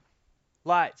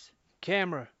Lights,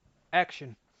 camera,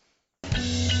 action.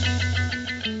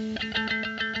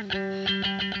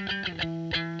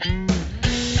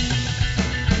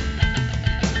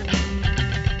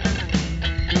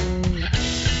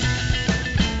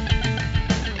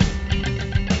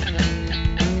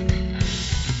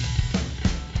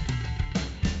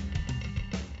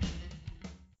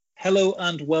 Hello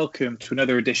and welcome to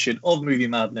another edition of Movie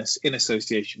Madness in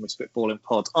association with Spitballing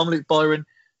Pod. I'm Luke Byron,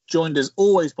 joined as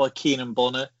always by Keenan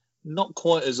Bonner. Not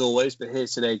quite as always, but here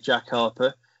today, Jack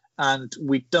Harper. And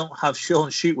we don't have Sean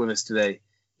Shute with us today.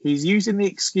 He's using the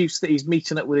excuse that he's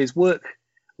meeting up with his work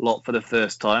lot for the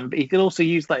first time, but he did also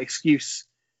use that excuse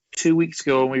 2 weeks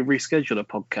ago when we rescheduled a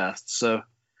podcast. So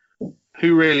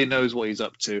who really knows what he's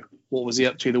up to? What was he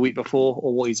up to the week before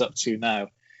or what he's up to now?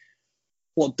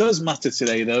 What does matter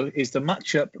today, though, is the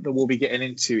matchup that we'll be getting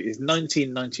into is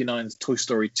 1999's Toy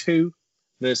Story 2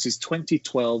 versus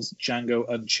 2012's Django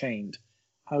Unchained.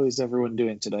 How is everyone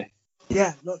doing today?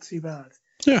 Yeah, not too bad.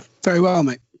 Yeah, very well,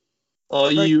 mate.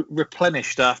 Are you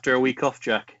replenished after a week off,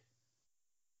 Jack?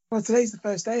 Well, today's the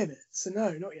first day of it, so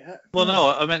no, not yet. Well,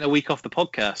 no, I meant a week off the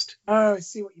podcast. Oh, I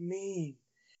see what you mean.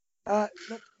 Not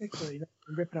particularly. No,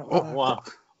 I'm ripping out. Oh, wow.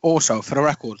 Also, for the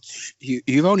record,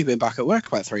 you've only been back at work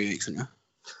about 3 weeks, haven't you?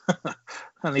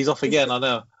 And he's off again, I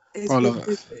know. It's been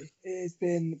busy. It's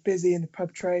been busy in the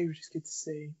pub trade, which is good to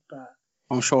see. But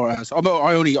I'm sure it has. I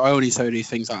only say these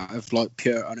things out of like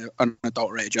pure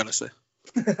unadulterated jealousy.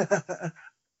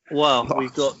 Well,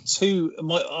 we've got two.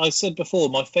 I said before,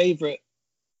 my favourite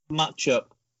matchup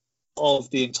of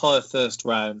the entire first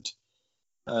round.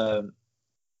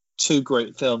 Two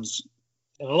great films.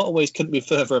 In a lot of ways, couldn't be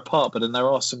further apart, but then there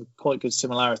are some quite good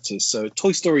similarities. So,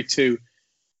 Toy Story 2.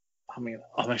 I mean,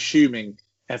 I'm assuming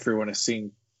everyone has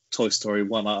seen Toy Story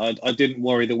 1. I didn't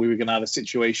worry that we were going to have a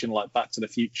situation like Back to the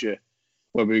Future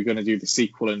where we were going to do the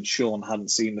sequel and Sean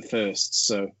hadn't seen the first.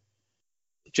 So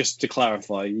just to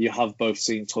clarify, you have both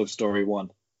seen Toy Story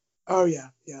 1. Oh, yeah,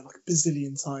 like a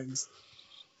bazillion times.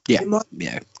 Yeah,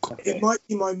 It might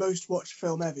be my most watched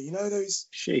film ever. You know those...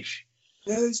 Sheesh.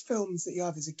 You know those films that you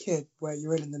have as a kid where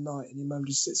you're in the night and your mum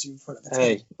just sits you in front of the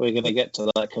Hey, TV? we're going to get to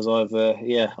that because I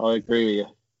agree with you.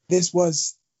 This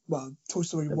was, Toy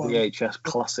Story The 1. VHS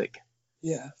classic.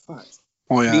 Yeah, fact.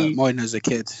 Mine as a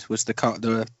kid was the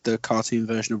cartoon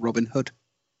version of Robin Hood.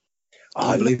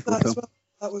 Unbelievable film.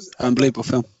 That was unbelievable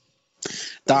film.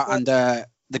 That and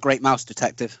The Great Mouse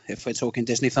Detective, if we're talking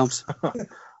Disney films.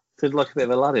 Did like a bit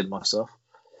of Aladdin myself.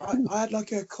 I had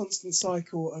like a constant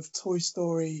cycle of Toy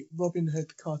Story, Robin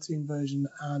Hood cartoon version,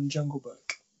 and Jungle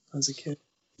Book as a kid.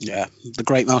 Yeah, The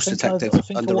Great Mouse Detective, I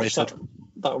think underrated.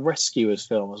 that Rescuers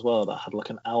film as well that had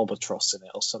like an albatross in it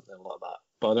or something like that.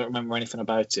 But I don't remember anything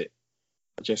about it.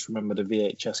 I just remember the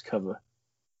VHS cover.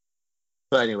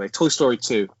 But anyway, Toy Story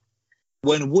 2.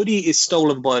 When Woody is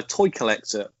stolen by a toy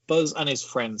collector, Buzz and his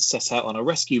friends set out on a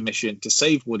rescue mission to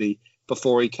save Woody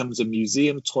before he becomes a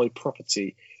museum toy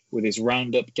property with his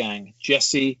Roundup gang,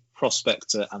 Jessie,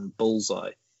 Prospector, and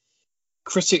Bullseye.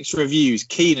 Critics' reviews.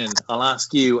 Keenan, I'll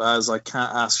ask you as I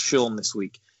can't ask Sean this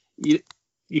week. You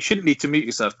shouldn't need to mute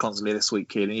yourself constantly this week,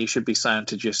 Keenan. You should be sound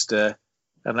to just,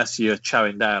 unless you're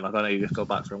chowing down. I don't know, you just got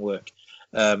back from work.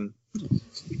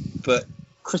 But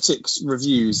critics'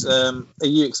 reviews. Are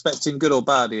you expecting good or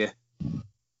bad here?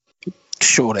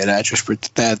 Surely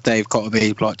they've got to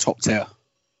be like top tier.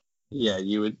 Yeah,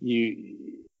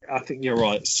 I think you're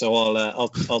right. So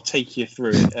I'll take you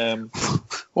through it.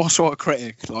 What sort of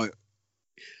critic? Like,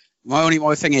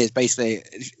 my thing is basically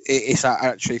it's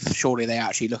actually surely they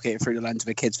actually look at it through the lens of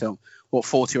a kids' film. What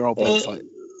 40-year-old blokes like?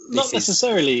 Not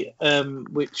necessarily.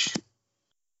 Which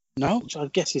I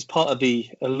guess is part of the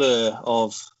allure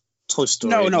of Toy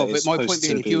Story. No. But my point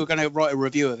being, if you were going to write a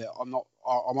review of it, I'm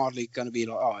hardly going to be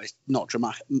like, oh, it's not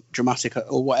dramatic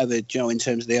or whatever. In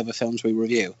terms of the other films we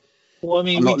review. Well, I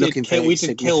mean, we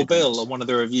did Kill Bill, and one of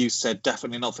the reviews said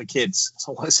definitely not for kids.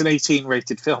 So it's an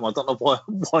 18-rated film. I don't know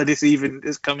why this even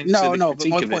is coming. No. But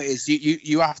my point is,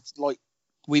 you have to, like,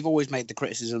 we've always made the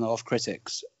criticism of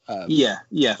critics. For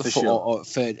sure.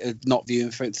 For not viewing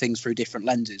things through different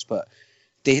lenses, but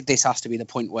this has to be the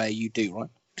point where you do, right?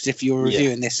 Because if you're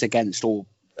reviewing this against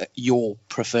your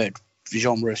preferred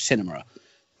genre of cinema,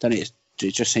 then it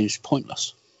just seems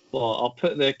pointless. Well, I'll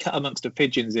put the cat amongst the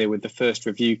pigeons here with the first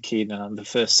review, Keenan, and the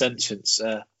first sentence.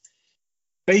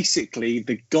 Basically,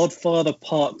 The Godfather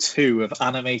Part 2 of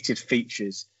animated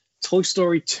features. Toy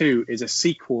Story 2 is a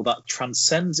sequel that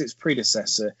transcends its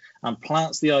predecessor and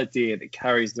plants the idea that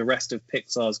carries the rest of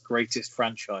Pixar's greatest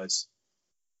franchise.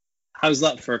 How's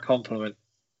that for a compliment?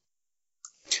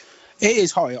 It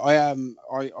is high.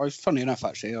 I funny enough,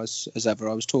 actually, as ever,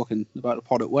 I was talking about the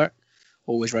pod at work.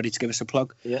 always ready to give us a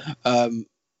plug. Yeah. And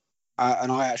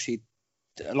I actually,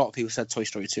 a lot of people said Toy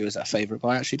Story 2 is their favourite, but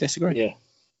I actually disagree. Yeah,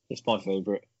 it's my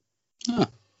favourite. Huh.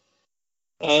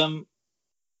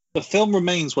 The film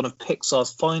remains one of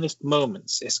Pixar's finest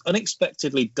moments. It's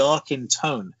unexpectedly dark in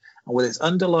tone, and with its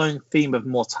underlying theme of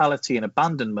mortality and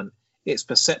abandonment, it's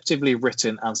perceptively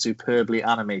written and superbly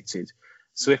animated.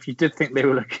 So if you did think they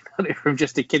were looking at it from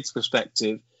just a kid's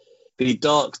perspective, the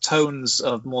dark tones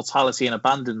of mortality and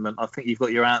abandonment, I think you've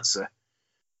got your answer.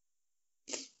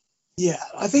 Yeah,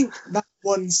 I think that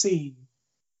one scene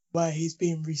where he's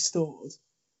being restored,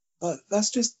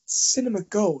 that's just cinema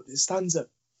gold. It stands up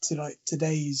to like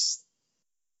today's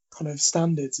kind of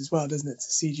standards as well, doesn't it, to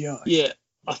CGI? Yeah,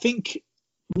 I think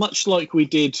much like we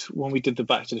did when we did the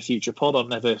Back to the Future pod, I'll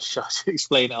never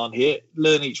explain it on here,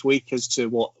 learn each week as to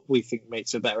what we think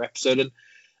makes a better episode. And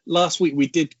last week we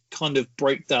did kind of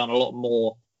break down a lot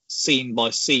more scene by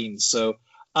scene. So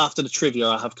after the trivia,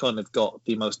 I have kind of got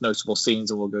the most notable scenes,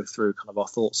 and we'll go through kind of our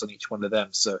thoughts on each one of them.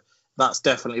 So that's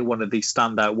definitely one of the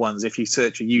standout ones. If you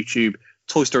search on YouTube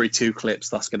Toy Story 2 clips,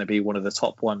 that's going to be one of the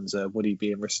top ones, Woody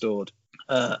being restored.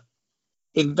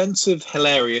 Inventive,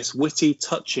 hilarious, witty,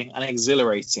 touching, and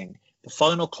exhilarating. The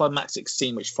final climactic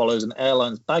scene, which follows an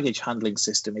airline's baggage handling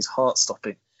system, is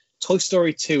heart-stopping. Toy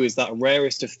Story 2 is that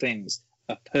rarest of things,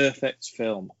 a perfect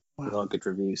film. Wow. With our good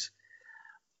reviews.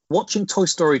 Watching Toy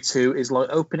Story 2 is like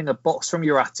opening a box from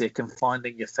your attic and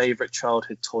finding your favourite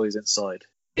childhood toys inside.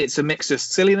 It's a mix of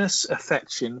silliness,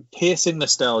 affection, piercing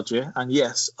nostalgia, and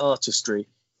yes, artistry.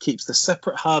 Keeps the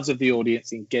separate halves of the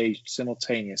audience engaged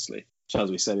simultaneously. Which,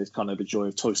 as we said, is kind of the joy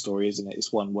of Toy Story, isn't it?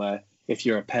 It's one where if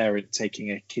you're a parent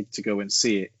taking a kid to go and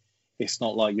see it, it's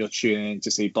not like you're tuning in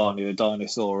to see Barney the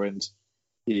Dinosaur and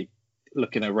you're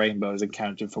looking at rainbows and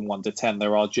counting from 1 to 10.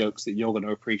 There are jokes that you're going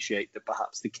to appreciate that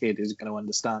perhaps the kid isn't going to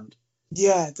understand.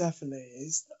 Yeah,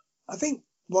 definitely. I think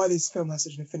why this film has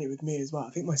such an affinity with me as well,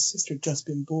 I think my sister had just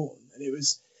been born, and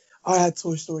I had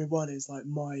Toy Story 1 as like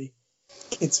my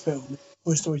kids' film.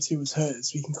 Toy Story 2 was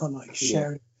hers. We can kind of like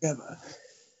share it together.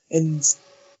 And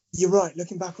you're right,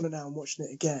 looking back on it now and watching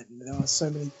it again, there are so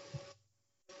many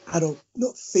adult,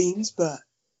 not themes, but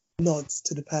nods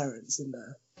to the parents in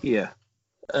there. Yeah.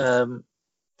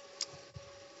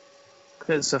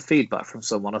 There's a feedback from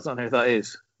someone. I don't know who that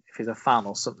is. If he's a fan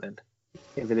or something.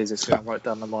 If it is, it's going right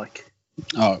down the mic.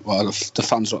 Oh, well, the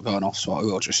fan's not going off, so I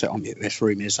will just sit on mute. This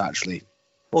room is actually...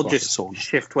 Or just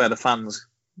shift where the fan's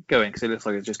going, because it looks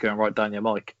like it's just going right down your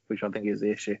mic, which I think is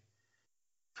the issue.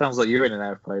 Sounds like you're in an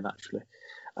airplane, actually.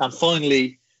 And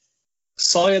finally,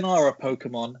 Sayonara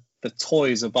Pokemon, the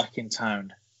toys are back in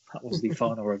town. That was the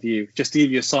final review. Just to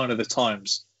give you a sign of the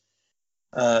times.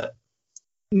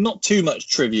 Not too much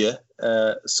trivia,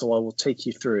 so I will take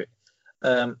you through it.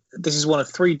 This is one of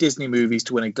 3 Disney movies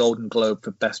to win a Golden Globe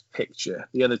for Best Picture.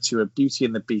 The other 2 are Beauty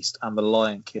and the Beast and The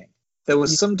Lion King. There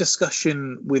was some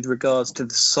discussion with regards to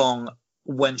the song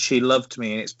When She Loved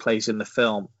Me and its place in the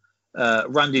film.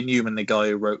 Randy Newman, the guy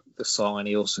who wrote the song, and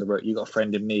he also wrote You Got a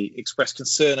Friend in Me, expressed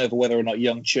concern over whether or not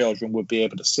young children would be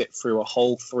able to sit through a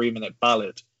whole 3-minute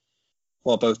ballad,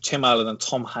 while both Tim Allen and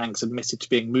Tom Hanks admitted to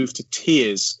being moved to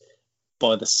tears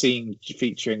by the scene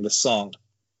featuring the song.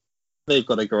 They've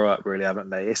got to grow up, really, haven't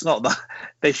they? It's not that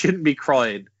they shouldn't be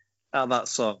crying at that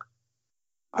song.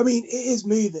 I mean, it is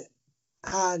moving,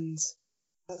 and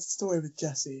that story with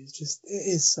Jesse it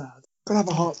is sad. Gonna have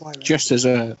a heart virus. Just as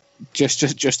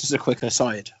a quick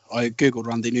aside, I googled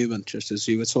Randy Newman just as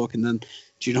you were talking. Then,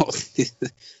 do you know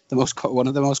what one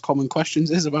of the most common questions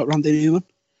is about Randy Newman?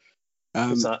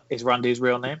 Is Randy his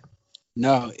real name?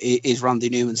 No, is Randy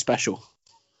Newman special?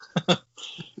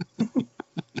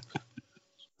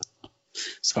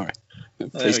 Sorry.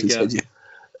 Please continue.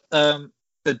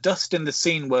 The dust in the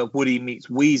scene where Woody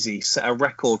meets Wheezy set a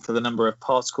record for the number of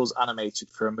particles animated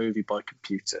for a movie by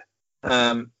computer.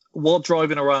 While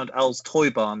driving around Al's toy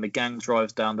barn, the gang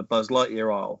drives down the Buzz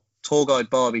Lightyear aisle. Tour guide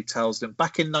Barbie tells them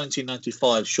back in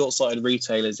 1995, short-sighted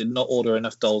retailers did not order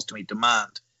enough dolls to meet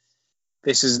demand.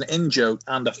 This is an in-joke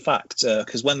and a fact,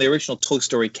 because when the original Toy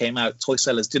Story came out, toy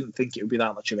sellers didn't think it would be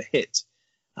that much of a hit,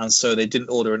 and so they didn't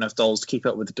order enough dolls to keep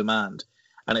up with the demand.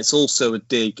 And it's also a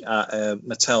dig at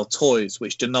Mattel Toys,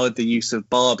 which denied the use of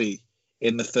Barbie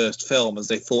in the first film as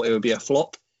they thought it would be a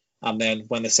flop. And then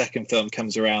when the second film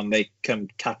comes around, they come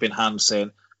cap in hand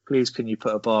saying, please, can you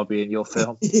put a Barbie in your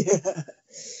film? Yeah.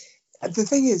 And the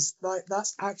thing is, like,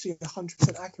 that's actually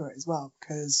 100% accurate as well,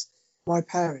 because my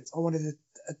parents, I wanted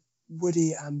a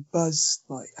Woody and Buzz,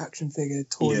 like, action figure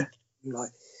toy,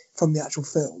 like, from the actual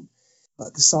film,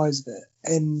 like, the size of it.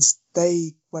 And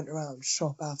they went around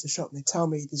shop after shop, and they tell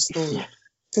me the story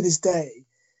to this day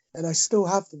and I still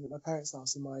have them at my parents'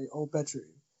 house in my old bedroom.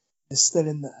 They're still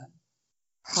in there.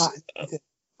 The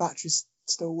batteries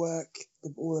still work.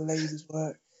 All the lasers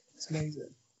work. It's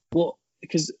amazing. Well,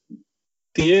 because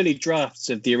the early drafts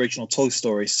of the original Toy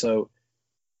Story, so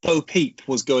Bo Peep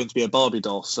was going to be a Barbie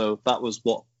doll, so that was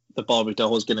what the Barbie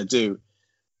doll was going to do.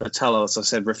 Mattel, as I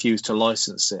said, refused to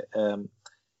license it. And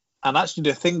actually,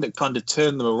 the thing that kind of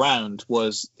turned them around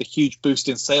was the huge boost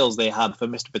in sales they had for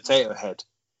Mr. Potato Head,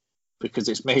 because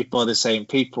it's made by the same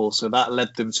people. So that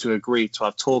led them to agree to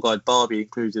have Tour Guide Barbie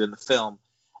included in the film.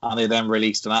 And they then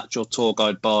released an actual Tour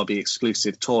Guide Barbie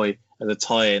exclusive toy as a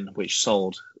tie-in, which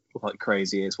sold like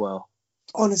crazy as well.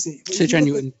 Honestly, it's a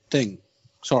genuine thing.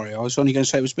 Sorry, I was only going to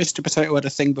say, was Mr. Potato Head a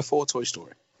thing before Toy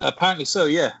Story? Apparently so,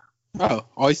 yeah. Oh,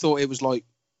 I thought it was like...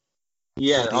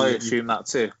 Yeah, I assume that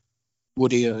too.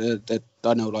 Woody,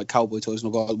 I know, like Cowboy Toys, and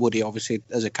I've got Woody, obviously,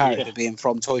 as a character being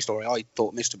from Toy Story. I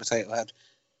thought Mr. Potato Head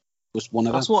was one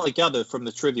of them. That's what I gathered from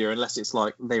the trivia, unless it's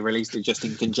like they released it just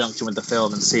in conjunction with the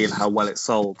film and seeing how well it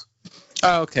sold.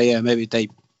 Oh, okay, yeah, maybe they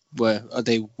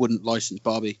wouldn't license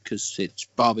Barbie because it's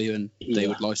Barbie, and they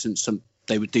would license some.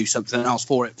 They would do something else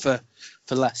for it for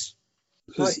less.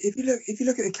 Like, if you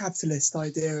look at the capitalist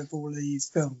idea of all of these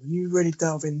films, and you really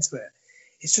delve into it,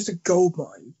 it's just a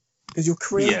goldmine, because you're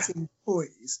creating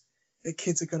toys that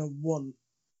kids are going to want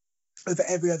over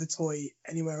every other toy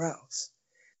anywhere else.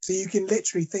 So you can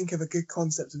literally think of a good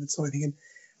concept of a toy, thinking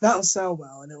that'll sell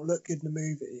well and it'll look good in the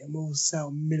movie, and we'll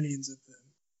sell millions of them.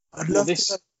 I'd love to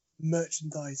have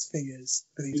merchandise figures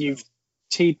for these. You've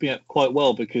teed me up quite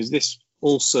well, because this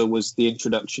also was the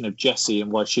introduction of Jessie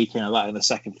and why she came about in the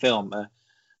second film.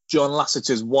 John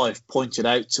Lasseter's wife pointed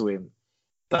out to him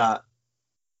that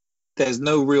there's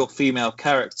no real female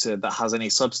character that has any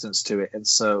substance to it, and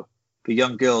so the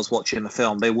young girls watching the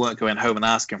film, they weren't going home and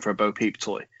asking for a Bo Peep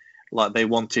toy. Like, they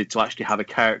wanted to actually have a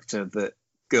character that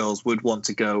girls would want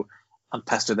to go and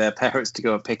pester their parents to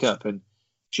go and pick up, and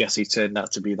Jessie turned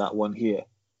out to be that one here.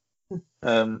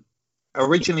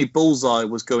 Originally, Bullseye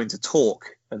was going to talk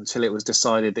until it was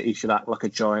decided that he should act like a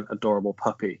giant, adorable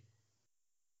puppy.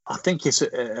 I think it's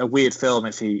a weird film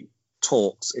if he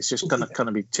talks. It's just going to kind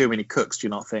of be too many cooks, do you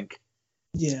not think?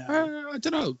 Yeah. I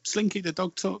don't know. Slinky the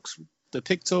dog talks, the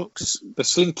pig talks. The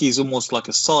Slinky's almost like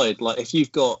a side. Like, if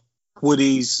you've got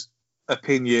Woody's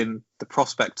opinion, the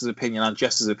Prospector's opinion, and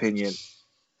Jess's opinion,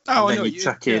 and then you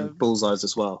chuck in Bullseye's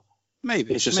as well.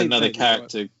 Maybe. It's just another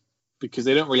character, right? Because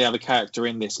they don't really have a character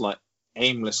in this, like,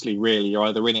 aimlessly, really. You're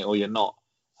either in it or you're not.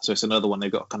 So it's another one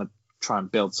they've got to kind of try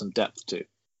and build some depth to.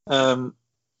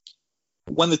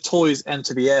 When the toys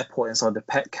enter the airport inside the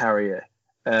pet carrier,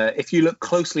 if you look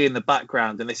closely in the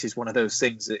background, and this is one of those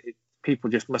things that people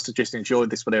just must have just enjoyed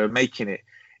this when they were making it,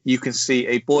 you can see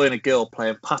a boy and a girl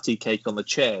playing patty cake on the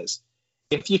chairs.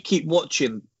 If you keep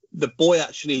watching, the boy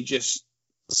actually just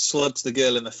slugs the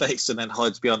girl in the face and then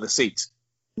hides behind the seat.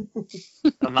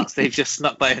 And they've just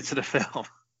snuck that into the film.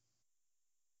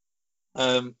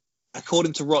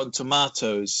 According to Rotten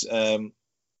Tomatoes,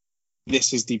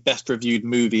 this is the best reviewed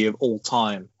movie of all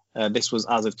time. This was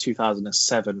as of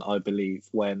 2007, I believe,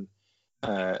 when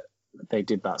they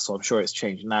did that. So I'm sure it's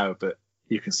changed now, but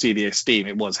you can see the esteem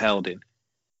it was held in.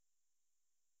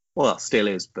 Well, it still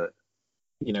is, but,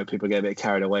 you know, people get a bit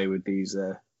carried away with these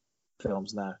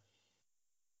films now.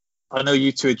 I know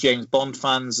you two are James Bond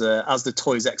fans. As the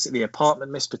toys exit the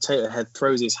apartment, Miss Potato Head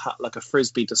throws his hat like a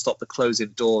frisbee to stop the closing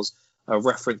doors. A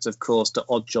reference, of course, to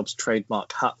Oddjob's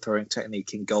trademark hat-throwing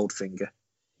technique in Goldfinger.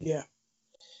 Yeah.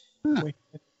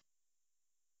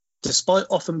 Despite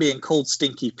often being called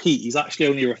Stinky Pete, he's actually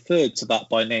only referred to that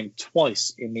by name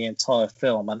twice in the entire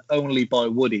film, and only by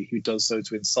Woody, who does so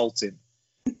to insult him.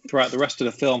 Throughout the rest of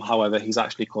the film, however, he's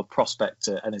actually called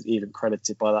Prospector and is even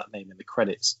credited by that name in the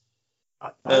credits.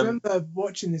 I remember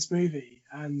watching this movie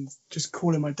and just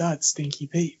calling my dad Stinky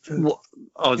Pete.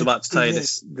 I was about to say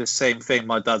the same thing.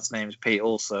 My dad's name's Pete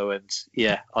also, and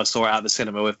yeah, I saw it at the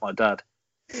cinema with my dad.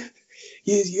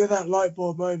 You have that light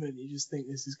bulb moment. You just think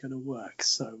this is going to work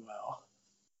so well.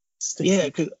 Yeah,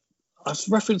 because I've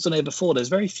referenced on here before. There's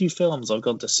very few films I've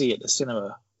gone to see at the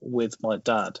cinema with my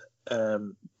dad,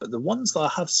 but the ones that I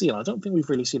have seen, I don't think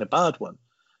we've really seen a bad one.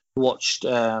 Watched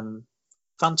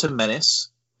Phantom Menace,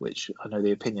 which I know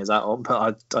the opinion's out on,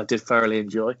 but I did thoroughly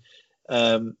enjoy.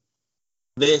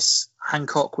 This,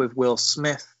 Hancock with Will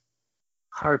Smith,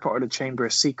 Harry Potter and the Chamber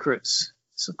of Secrets.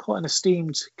 It's quite an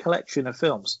esteemed collection of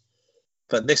films.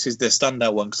 But this is the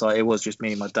standout one, because it was just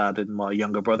me, my dad, and my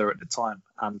younger brother at the time.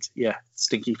 And yeah,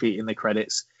 Stinky Pete in the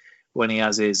credits when he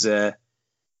has his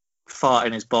fart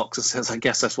in his box and says, I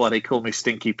guess that's why they call me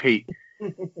Stinky Pete.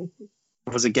 It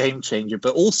was a game changer.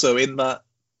 But also in the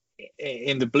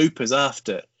bloopers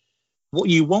after, What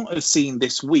you won't have seen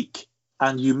this week,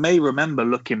 and you may remember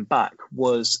looking back,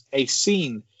 was a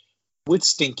scene with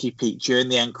Stinky Pete during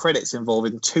the end credits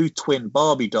involving 2 twin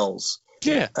Barbie dolls.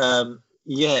 Yeah.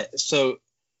 So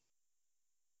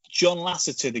John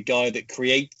Lasseter, the guy that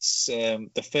creates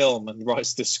the film and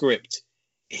writes the script,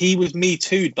 he was Me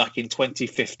Too'd back in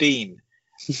 2015.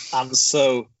 And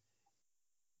so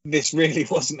this really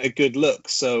wasn't a good look.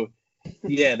 So,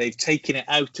 yeah, they've taken it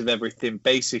out of everything,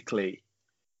 basically,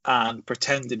 and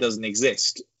pretend it doesn't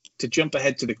exist. To jump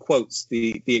ahead to the quotes,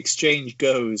 the exchange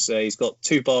goes, he's got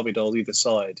 2 Barbie dolls either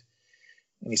side.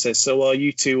 And he says, so are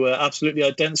you two absolutely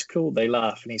identical? They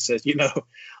laugh. And he says,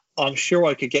 I'm sure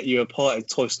I could get you a part in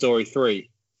Toy Story 3.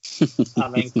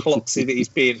 And then clocks in that he's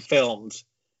being filmed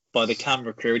by the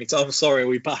camera crew. And he says, I'm sorry, are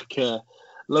we back?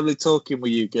 Lovely talking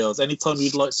with you girls. Anytime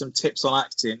you'd like some tips on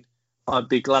acting, I'd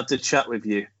be glad to chat with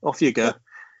you. Off you go.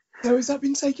 So has that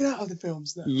been taken out of the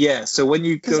films now? Yeah, so when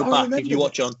you go back, if you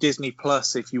watch it on Disney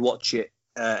Plus, if you watch it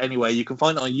anywhere, you can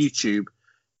find it on YouTube,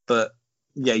 but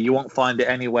yeah, you won't find it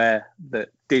anywhere that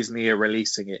Disney are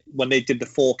releasing it. When they did the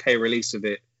 4K release of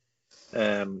it,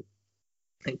 I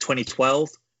think 2012,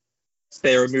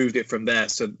 they removed it from there,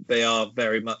 so they are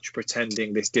very much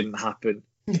pretending this didn't happen.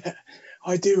 Yeah,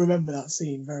 I do remember that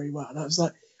scene very well. That was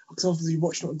like, because obviously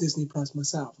watched it on Disney Plus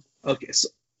myself. Okay,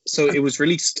 so it was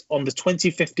released on the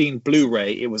 2015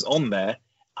 Blu-ray. It was on there,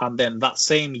 and then that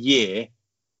same year,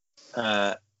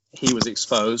 he was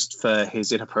exposed for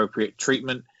his inappropriate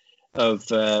treatment of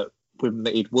women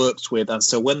that he'd worked with. And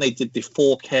so when they did the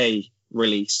 4K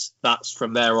release, that's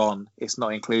from there on. It's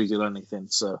not included or anything,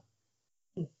 so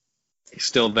it's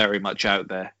still very much out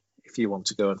there if you want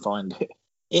to go and find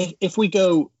it. If we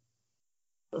go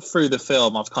through the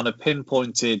film, I've kind of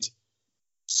pinpointed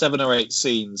 7 or 8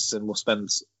 scenes, and we'll spend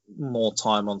more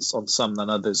time on some than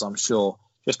others, I'm sure,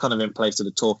 just kind of in place of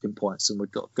the talking points, and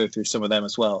we've got to go through some of them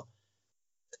as well.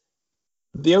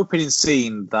 The opening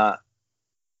scene that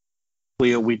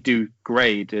we do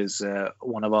grade as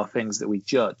one of our things that we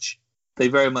judge, they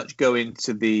very much go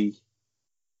into the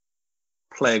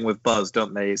playing with Buzz,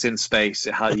 don't they? It's in space,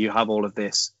 you have all of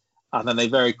this, and then they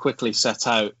very quickly set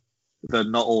out that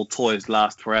not all toys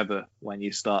last forever when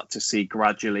you start to see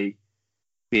gradually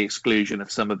the exclusion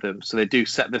of some of them. So they do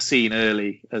set the scene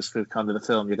early as for kind of the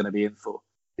film you're going to be in for.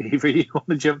 Do you really want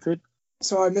to jump in?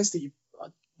 So I missed it.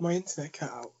 My internet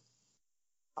cut out.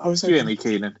 I was hoping... You hear me,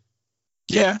 Keenan?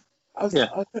 Yeah. I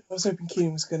was hoping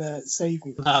Keenan was going to save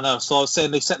me. No. So I was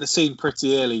saying they set the scene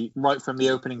pretty early, right from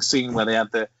the opening scene where they had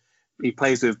he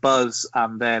plays with Buzz,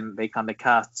 and then they kind of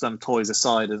cast some toys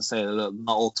aside and say, look,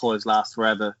 not all toys last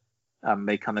forever. And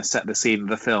they kind of set the scene of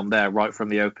the film there right from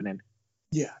the opening.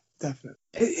 Yeah, definitely.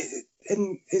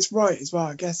 And it's right as well.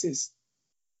 I guess it's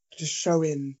just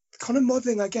showing, kind of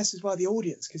modelling, I guess, as well, the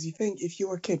audience. Because you think if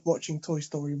you're a kid watching Toy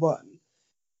Story 1,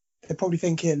 they're probably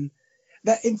thinking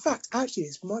that, in fact, actually,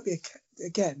 it might be,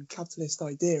 again, capitalist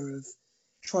idea of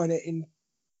trying to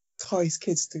entice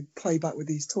kids to play back with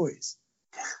these toys.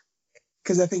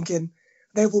 Because they're thinking,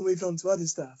 they've all moved on to other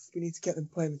stuff. We need to get them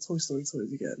playing with Toy Story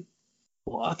toys again.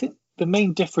 Well, I think the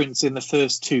main difference in the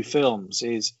first 2 films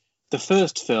is the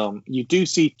first film, you do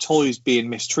see toys being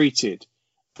mistreated,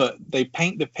 but they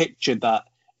paint the picture that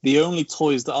the only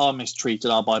toys that are mistreated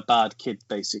are by bad kids,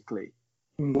 basically.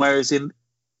 Whereas in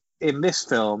this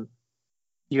film,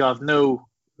 you have no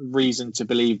reason to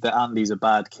believe that Andy's a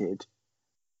bad kid,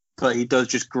 but he does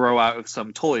just grow out of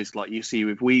some toys, like you see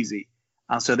with Wheezy.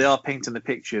 And so they are painting the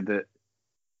picture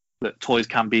that toys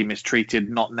can be mistreated,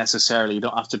 not necessarily. You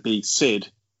don't have to be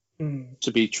Sid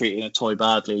to be treating a toy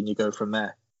badly, and you go from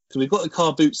there. So we've got the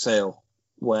car boot sale,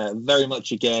 where very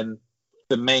much, again,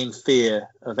 the main fear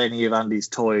of any of Andy's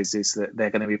toys is that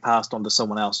they're going to be passed on to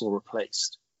someone else or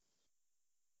replaced.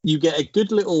 You get a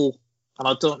good little, and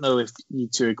I don't know if you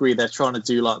two agree, they're trying to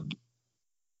do like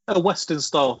a Western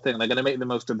style thing. They're going to make the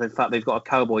most of the fact they've got a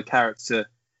cowboy character.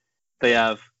 They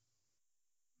have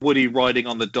Woody riding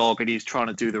on the dog, and he's trying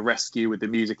to do the rescue with the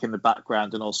music in the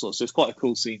background and all sorts. So it's quite a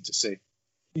cool scene to see.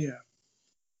 Yeah.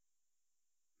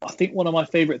 I think one of my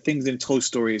favourite things in Toy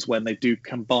Story is when they do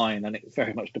combine, and it's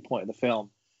very much the point of the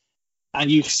film. And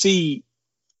you see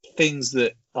things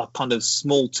that are kind of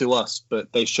small to us,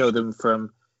 but they show them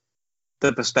from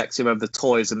the perspective of the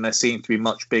toys, and they seem to be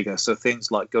much bigger. So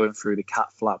things like going through the cat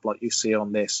flap, like you see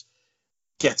on this,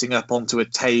 getting up onto a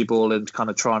table and kind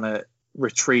of trying to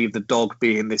retrieve the dog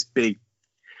being this big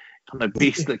kind of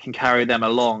beast that can carry them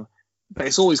along. But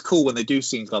it's always cool when they do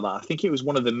scenes like that. I think it was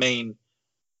one of the main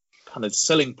kind of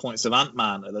selling points of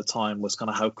Ant-Man at the time was kind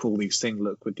of how cool these things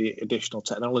look with the additional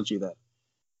technology there.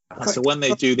 And so when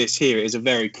they do this here, it is a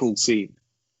very cool scene.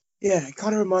 Yeah, it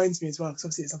kind of reminds me as well, because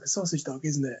obviously it's like a sausage dog,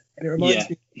 isn't it? And it reminds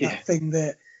me of that thing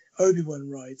that Obi-Wan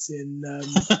rides in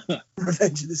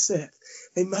Revenge of the Sith.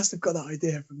 They must have got that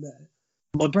idea from there.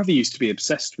 My brother used to be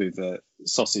obsessed with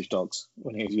sausage dogs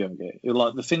when he was younger. It was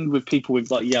like the thing with people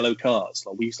with like yellow cars.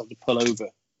 Like we used to have to pull over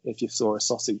if you saw a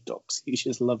sausage dog. He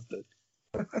just loved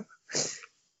it.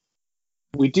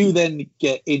 We do then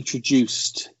get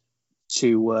introduced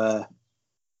to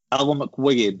Alma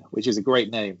McWiggin, which is a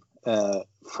great name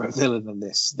for a villain in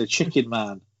this. The Chicken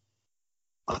Man.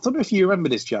 I don't know if you remember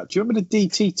this, Jack. Do you remember the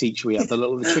DT teacher we had,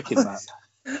 the Chicken Man?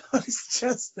 I was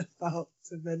just about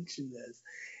to mention this.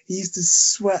 He used to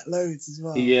sweat loads as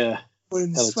well. Yeah. Have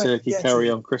a turkey curry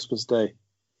on Christmas Day.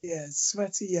 Yeah,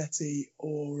 Sweaty Yeti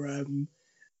or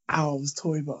Owl's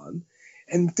Toy Barn.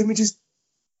 And then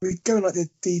we'd go in like the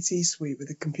DT suite with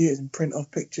the computers and print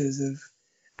off pictures of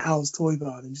Owl's Toy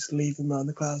Barn and just leave them around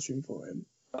the classroom for him.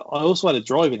 I also had a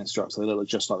driving instructor that looked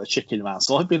just like the Chicken Man.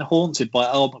 So I've been haunted by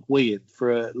Al McWiggin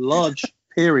for a large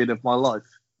period of my life.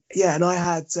 Yeah, and I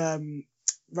had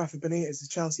Rafa Benitez as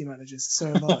Chelsea manager,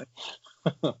 so have I.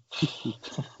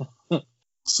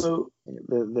 So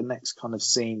the next kind of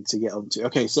scene to get onto.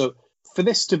 Okay, so for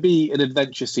this to be an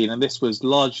adventure scene, and this was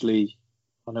largely,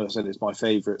 I know I said it's my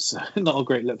favourite, so not a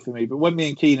great look for me, but when me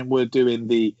and Keenan were doing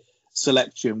the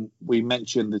selection, we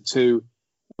mentioned the two.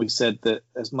 We said that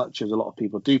as much as a lot of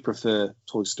people do prefer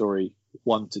Toy Story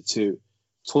 1 to 2,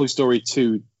 Toy Story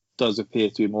 2 does appear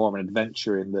to be more of an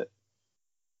adventure in that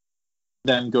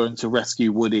them going to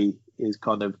rescue Woody is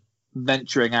kind of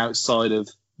venturing outside of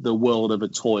the world of a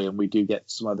toy, and we do get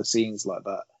some other scenes like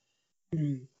that.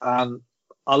 And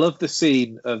I love the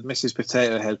scene of Mrs.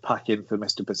 Potato Head packing for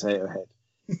Mr. Potato Head,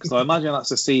 because I imagine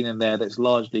that's a scene in there that's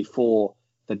largely for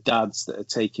the dads that are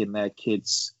taking their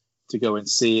kids to go and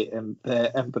see it, and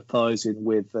they're empathizing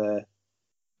with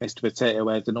Mr. Potato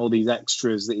Head and all these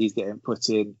extras that he's getting put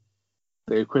in,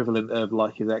 the equivalent of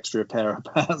like his extra pair of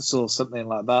pants or something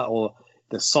like that, or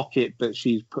the socket that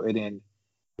she's putting in,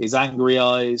 his angry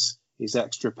eyes, his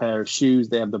extra pair of shoes.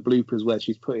 They have the bloopers where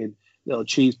she's putting little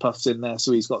cheese puffs in there,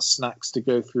 so he's got snacks to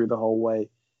go through the whole way.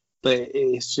 But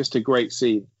it's just a great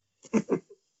scene.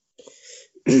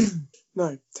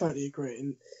 No, totally agree.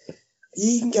 And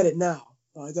you can get it now.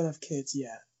 I don't have kids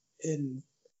yet.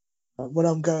 When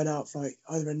I'm going out for like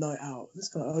either a night out,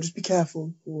 I'll just be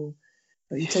careful. Or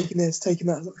you're taking this, taking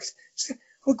that.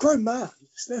 I'm a grown man.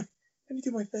 Let me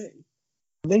do my thing.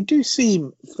 They do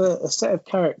seem, for a set of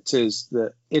characters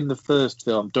that in the first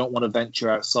film don't want to venture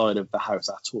outside of the house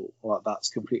at all, like that's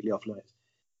completely off limits,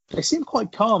 they seem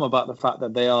quite calm about the fact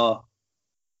that they are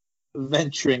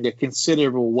venturing a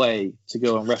considerable way to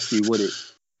go and rescue Woody.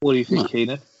 What do you think,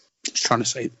 Keenan? Just trying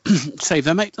to save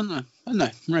their mate, don't they? Don't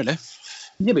they, really?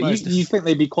 Yeah, but you think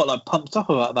they'd be quite like pumped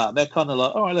up about that? They're kind of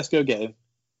like, all right, let's go get him.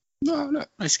 No, look,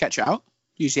 they sketch it out.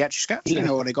 Use the etch sketch. They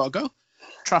know where they got to go.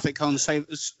 Traffic cones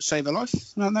save a life,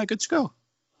 and they're good to go.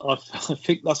 I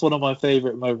think that's one of my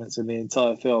favourite moments in the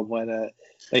entire film when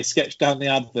they sketch down the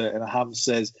advert and Ham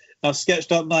says, "I've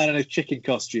sketched up man in a chicken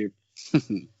costume."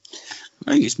 The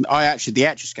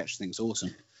etch sketch thing's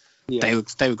awesome. Yeah.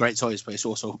 They were great toys, but it's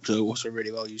also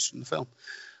really well used in the film.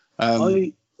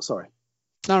 Sorry.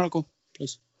 No, go,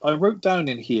 please. I wrote down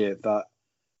in here that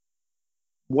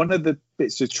one of the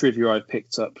bits of trivia I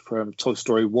picked up from Toy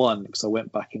Story 1, because I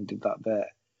went back and did that there,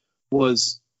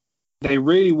 was they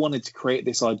really wanted to create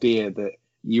this idea that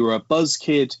you're a Buzz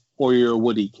kid or you're a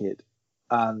Woody kid.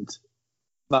 And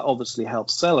that obviously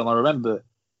helps sell. And I remember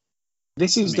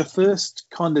this is the first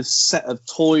kind of set of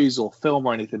toys or film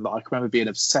or anything that I can remember being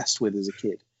obsessed with as a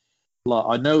kid. Like,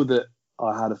 I know that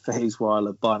I had a phase where I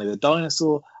loved Barney the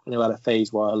Dinosaur. I knew I had a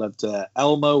phase where I loved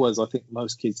Elmo, as I think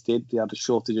most kids did. They had a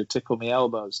shortage of Tickle Me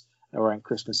Elmos around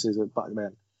Christmases back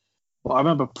then. But I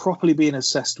remember properly being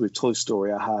obsessed with Toy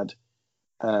Story. I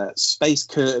had space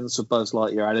curtains for Buzz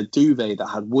Lightyear. I had a duvet that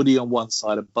had Woody on one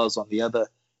side and Buzz on the other.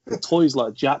 The toys,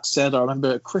 like Jack said, I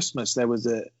remember at Christmas there was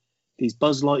these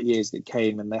Buzz Lightyears that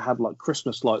came, and they had like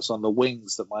Christmas lights on the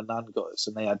wings that my nan got us,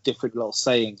 and they had different little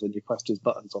sayings when you pressed his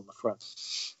buttons on the front.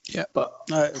 Yeah, but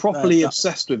properly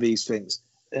obsessed with these things.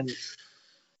 And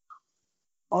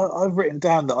I've written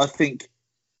down that I think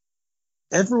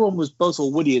everyone was Buzz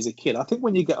or Woody as a kid. I think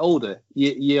when you get older,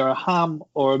 you're a Ham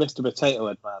or a Mr. Potato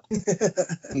Head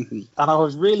man. And I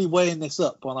was really weighing this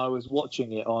up when I was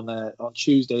watching it on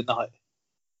Tuesday night.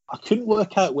 I couldn't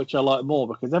work out which I liked more,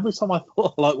 because every time I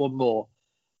thought I liked one more,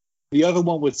 the other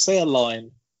one would say a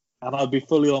line and I'd be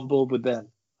fully on board with them.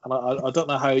 And I don't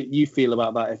know how you feel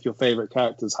about that, if your favourite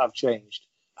characters have changed.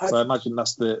 So I imagine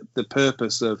that's the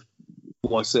purpose of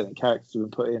why certain characters have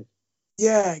been put in.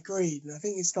 Yeah, agreed. And I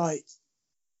think it's like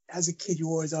as a kid, you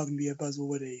always either be a Buzz or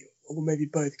Woody, or maybe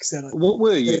both. Because they're like, what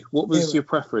were you? What was your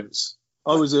preference?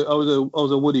 I was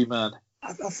a Woody man.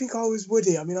 I think I was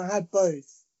Woody. I mean, I had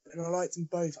both, and I liked them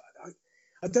both.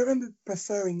 I don't remember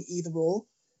preferring either or.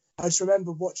 I just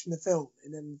remember watching the film,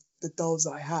 and then the dolls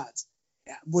that I had.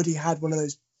 Yeah, Woody had one of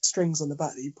those strings on the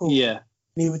back that you pull. Yeah.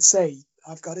 And he would say,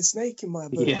 "I've got a snake in my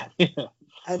boot." Yeah.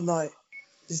 And like,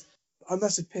 just I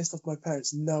must have pissed off my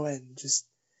parents no end, just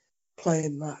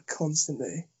playing that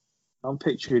constantly. I'm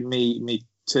picturing me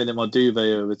turning my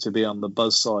duvet over to be on the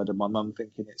Buzz side, and my mum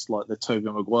thinking it's like the Tobey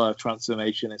Maguire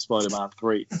transformation in Spider-Man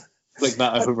 3. Flick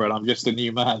that over, and I'm just a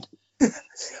new man.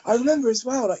 I remember as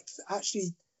well, like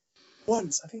actually,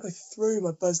 once I think I threw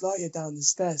my Buzz Lightyear down the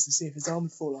stairs to see if his arm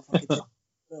would fall off.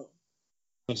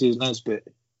 Mrs.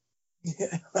 Nesbitt.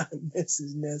 Yeah,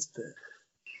 Mrs. Nesbitt.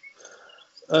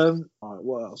 All right,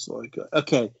 what else have I got?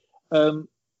 Okay.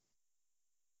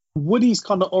 Woody's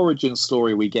kind of origin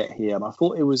story we get here, and I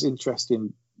thought it was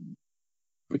interesting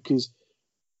because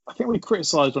I think we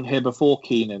criticised on here before,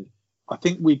 Keenan. I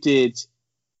think we did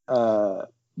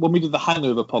when we did the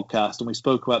Hangover podcast, and we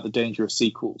spoke about the danger of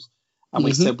sequels, and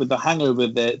we said with the Hangover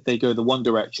they go the one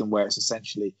direction where it's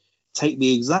essentially take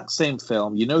the exact same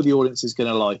film, you know the audience is going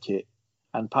to like it,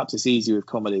 and perhaps it's easy with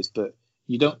comedies, but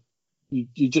you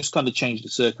just kind of change the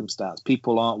circumstance.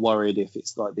 People aren't worried if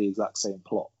it's like the exact same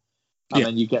plot. And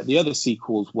then you get the other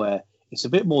sequels where it's a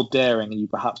bit more daring and you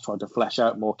perhaps try to flesh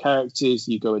out more characters.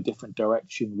 You go a different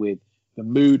direction with the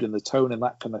mood and the tone and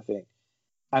that kind of thing.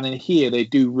 And in here, they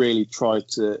do really try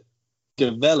to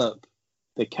develop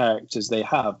the characters they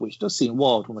have, which does seem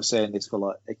wild when we're saying this for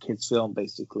like a kid's film,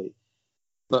 basically.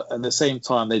 But at the same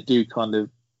time, they do kind of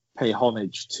pay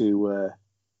homage to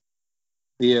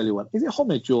the early one. Is it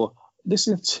homage or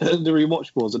listen to the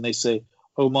rewatchables and they say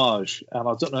homage? And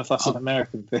I don't know if that's an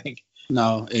American thing.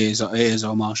 No, it is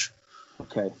homage.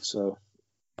 Okay, so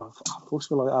I always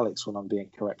feel like Alex when I'm being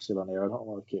corrected on here. I don't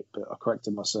like it, but I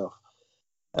corrected myself.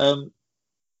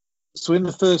 So in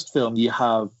the first film, you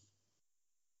have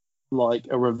like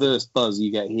a reverse Buzz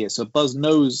you get here. So Buzz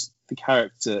knows the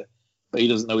character, but he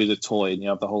doesn't know he's a toy, and you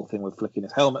have the whole thing with flicking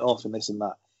his helmet off and this and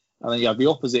that. And then you have the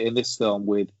opposite in this film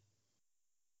with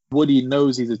Woody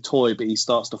knows he's a toy, but he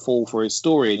starts to fall for his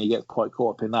story, and he gets quite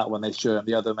caught up in that when they show him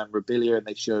the other memorabilia and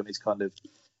they show him his kind of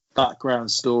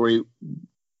background story.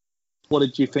 What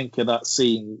did you think of that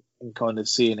scene and kind of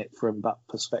seeing it from that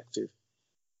perspective?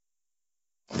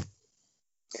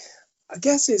 I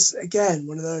guess it's, again,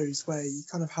 one of those where you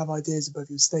kind of have ideas above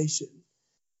your station.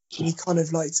 And you kind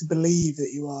of like to believe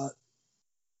that you are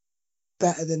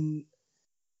better than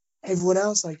everyone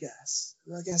else, I guess.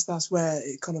 And I guess that's where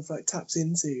it kind of like taps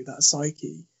into that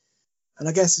psyche. And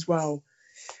I guess as well,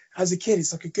 as a kid,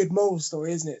 it's like a good moral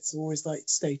story, isn't it? It's always like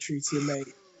stay true to your mate.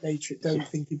 Don't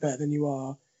think you're better than you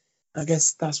are. I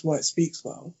guess that's why it speaks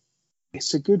well.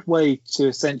 It's a good way to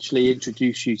essentially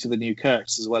introduce you to the new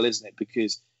characters as well, isn't it?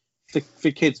 Because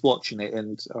for kids watching it,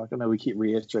 and I know we keep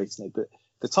reiterating it, but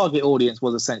the target audience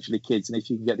was essentially kids, and if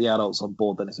you can get the adults on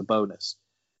board, then it's a bonus.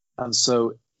 And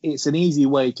so it's an easy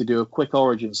way to do a quick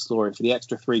origin story for the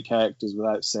extra 3 characters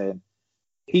without saying,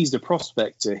 he's the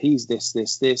prospector, he's this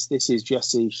is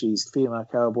Jessie, she's female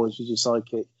cowboy, she's your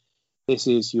sidekick, this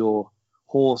is your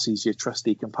horse, he's your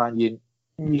trusty companion.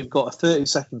 You've got a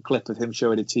 30-second clip of him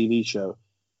showing a TV show,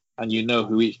 and you know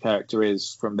who each character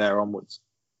is from there onwards.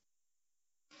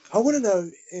 I want to know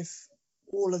if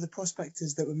all of the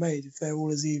prospectors that were made, if they're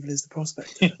all as evil as the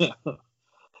prospector.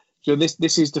 So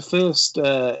this is the first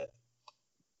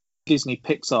Disney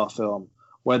Pixar film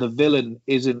where the villain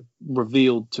isn't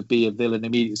revealed to be a villain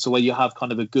immediately. So where you have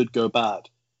kind of a good go bad,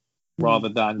 rather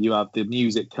than you have the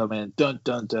music come in, dun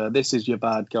dun dun, this is your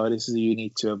bad guy, this is who you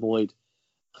need to avoid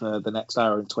for the next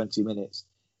hour and 20 minutes.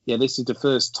 Yeah, this is the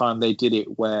first time they did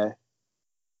it where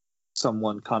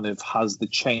someone kind of has the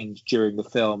change during the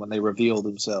film and they reveal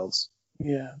themselves.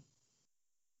 Yeah.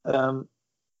 The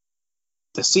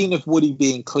scene of Woody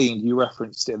being cleaned, you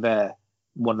referenced it there,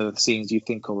 one of the scenes you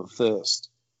think of at first.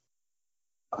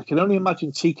 I can only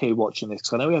imagine TK watching this,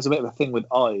 because I know he has a bit of a thing with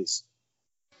eyes.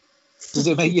 Does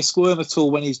it make you squirm at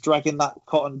all when he's dragging that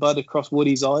cotton bud across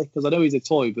Woody's eye? Because I know he's a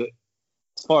toy, but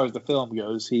as far as the film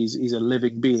goes, he's a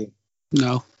living being.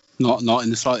 No, not in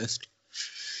the slightest.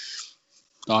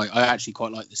 I actually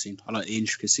quite like the scene. I like the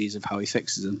intricacies of how he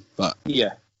fixes them, but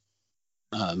yeah,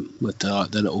 with the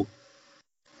little,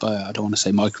 I don't want to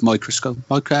say microscope,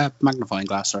 magnifying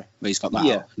glass. Sorry, but he's got that.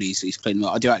 Yeah, and he's cleaning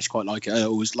them. I do actually quite like it. I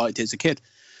always liked it as a kid.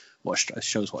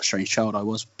 Shows what a strange child I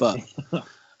was, but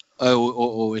I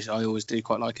always do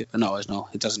quite like it. But no, it's not.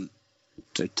 It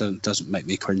doesn't make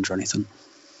me cringe or anything.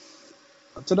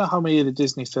 I don't know how many of the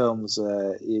Disney films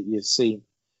you've seen,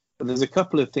 but there's a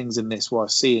couple of things in this where I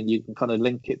see, and you can kind of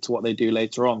link it to what they do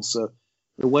later on. So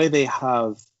the way they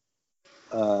have,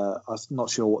 I'm not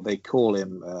sure what they call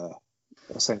him,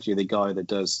 essentially the guy that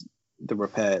does the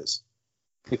repairs.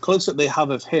 The close-up they have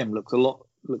of him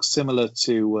looks similar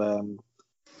to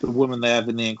the woman they have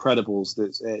in The Incredibles.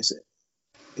 Is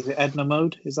it Edna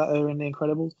Mode? Is that her in The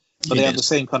Incredibles? But they have the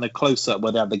same kind of close-up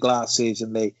where they have the glasses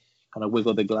and they kind of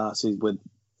wiggle the glasses with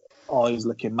eyes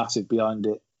looking massive behind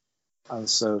it. And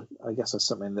so I guess that's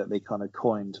something that they kind of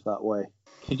coined that way.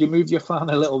 Could you move your fan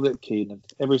a little bit, Keenan?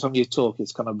 Every time you talk,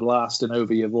 it's kind of blasting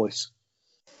over your voice.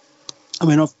 I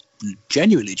mean, I've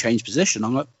genuinely changed position.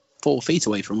 I'm like 4 feet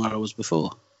away from where I was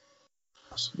before.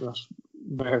 That's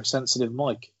very sensitive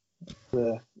mic.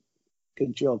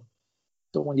 Good job.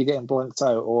 Don't want you getting blanked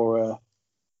out or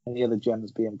any other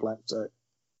gens being blanked out.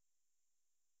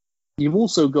 You've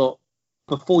also got,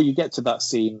 before you get to that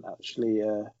scene, actually,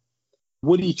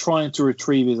 Woody trying to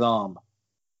retrieve his arm.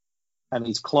 And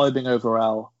he's climbing over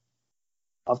Al.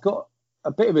 I've got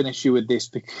a bit of an issue with this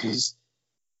because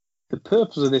the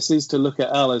purpose of this is to look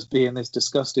at Al as being this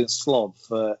disgusting slob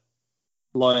for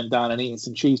lying down and eating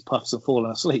some cheese puffs and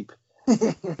falling asleep.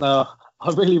 Now,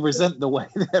 I really resent the way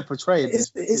they're portraying it.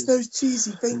 It's those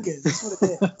cheesy fingers. That's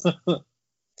what it is.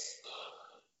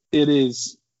 It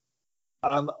is.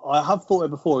 And I have thought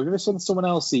it before. Have you ever seen someone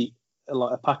else eat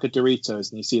like a pack of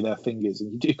Doritos and you see their fingers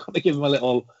and you do kind of give them a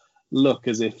little look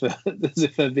as if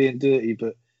they're being dirty,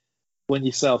 but when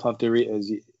yourself have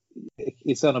Doritos,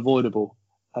 it's unavoidable,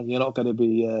 and you're not going to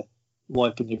be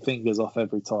wiping your fingers off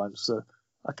every time. So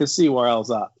I can see where Al's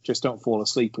at. Just don't fall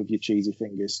asleep with your cheesy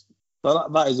fingers. But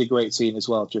that is a great scene as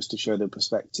well, just to show the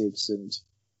perspectives, and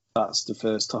that's the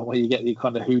first time where you get the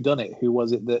kind of whodunit. Who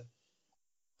was it that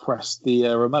pressed the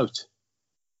remote?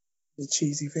 The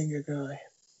cheesy finger guy.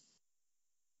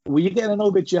 Were you getting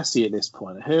annoyed with Jessie at this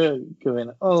point? Her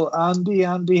going, "Oh, Andy,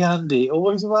 Andy, Andy."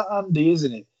 Always about Andy,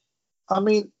 isn't it? I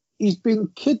mean, he's been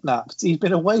kidnapped. He's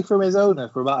been away from his owner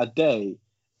for about a day.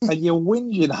 And you're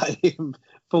whinging at him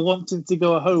for wanting to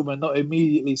go home and not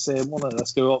immediately saying, "Well,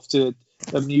 let's go off to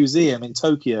a museum in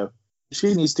Tokyo."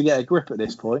 She needs to get a grip at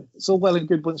this point. It's all well and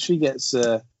good once she gets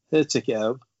her ticket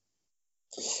home.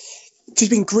 She's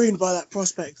been groomed by that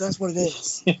prospect. That's what it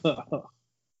is.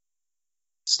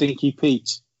 Stinky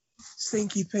Pete.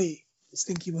 Stinky Pete.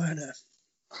 Stinky Werner.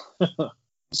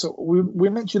 So we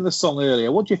mentioned the song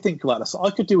earlier. What do you think about the song? I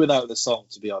could do without the song,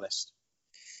 to be honest.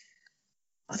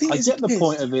 I get the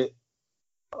point of it.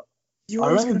 I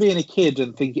remember being a kid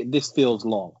and thinking this feels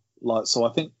long. So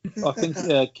I think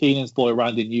Keenan's boy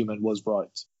Randy Newman was right.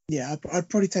 Yeah, I'd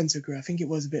probably tend to agree. I think it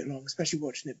was a bit long, especially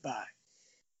watching it back.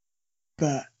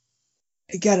 But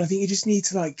again, I think you just need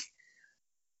to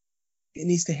it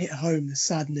needs to hit home the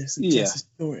sadness of Jess's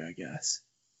story, I guess.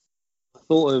 I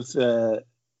thought of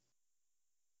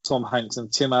Tom Hanks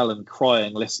and Tim Allen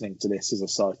crying listening to this as a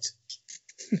sight.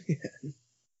 Yeah.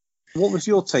 What was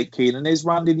your take, Keenan? Is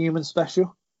Randy Newman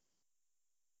special?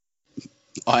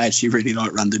 I actually really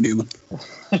like Randy Newman.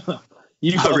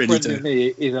 You got a friend in me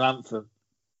is an anthem.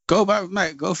 Go back,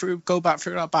 mate. Go back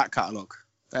through that back catalogue.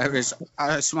 There is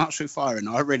Smash Through Fire, and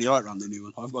I really like Randy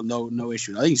Newman. I've got no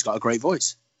issue. I think he's got a great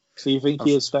voice. So you think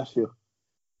he is special?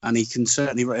 And he can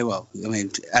certainly write well. I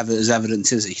mean, as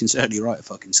evidence is, he can certainly write a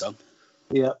fucking song.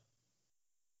 Yeah.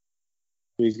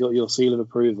 He's got your seal of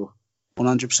approval.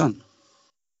 100%.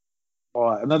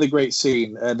 All right, another great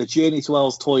scene. The journey to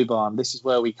Elle's Toy Barn. This is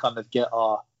where we kind of get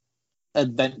our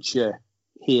adventure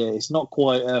here. It's not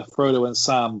quite Frodo and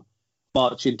Sam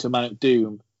marching to Mount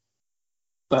Doom,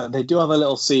 but they do have a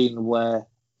little scene where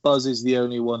Buzz is the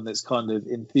only one that's kind of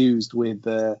enthused with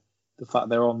the fact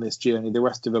they're on this journey. The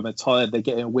rest of them are tired, they're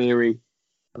getting weary,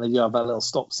 and they do have that little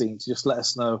stop scene to just let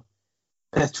us know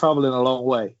they're travelling a long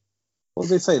way. What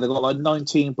did they say? They've got like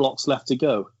 19 blocks left to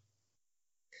go.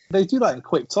 They do that in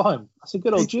quick time. That's a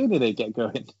good old journey they get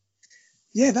going.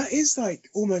 Yeah, that is like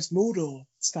almost Mordor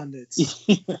standards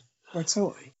for a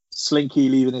toy. Slinky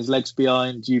leaving his legs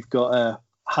behind. You've got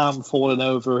Ham falling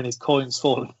over and his coins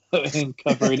falling and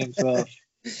covering himself.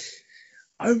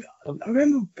 I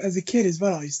remember as a kid as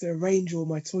well, I used to arrange all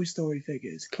my Toy Story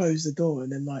figures, close the door,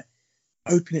 and then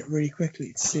open it really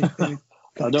quickly to see if they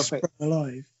were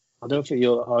alive. I don't think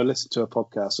I listened to a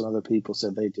podcast and other people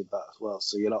said they did that as well,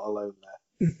 so you're not alone there.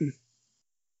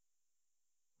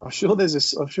 I'm sure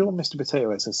Mr.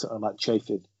 Potato Head says something about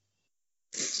chafing.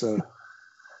 So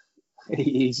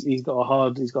he's got a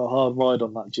hard ride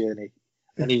on that journey,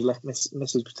 and he's left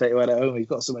Mrs. Potato Head at home. He's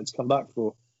got something to come back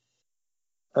for.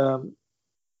 Them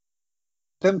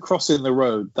crossing the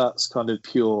road, that's kind of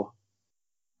pure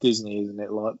Disney, isn't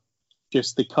it? Like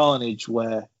just the carnage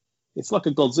where it's like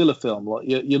a Godzilla film. Like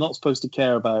you're not supposed to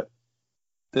care about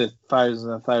the thousands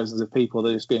and thousands of people that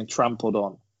are just being trampled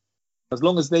on. As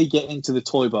long as they get into the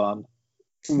toy barn,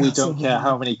 we don't care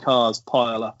how many cars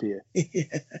pile up here.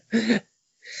 Yeah.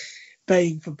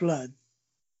 Baying for blood.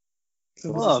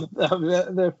 Well,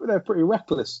 they're pretty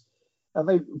reckless. And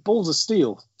they balls of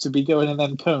steel to be going in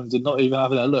them cones and not even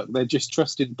having a look. They're just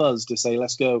trusting Buzz to say,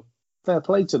 let's go. Fair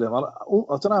play to them. I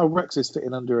don't know how Rex is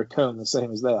fitting under a cone the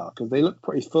same as they are, because they look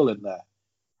pretty full in there.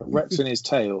 But Rex in his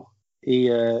tail,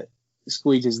 he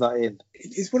squeezes that in.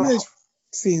 It's one of those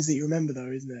scenes that you remember,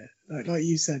 though, isn't it? Like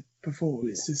you said before,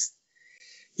 it's just,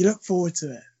 you look forward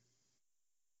to it.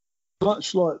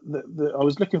 Much like I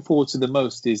was looking forward to the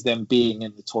most is them being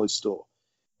in the toy store.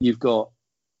 You've got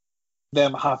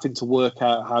them having to work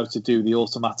out how to do the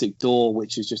automatic door,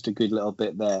 which is just a good little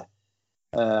bit there.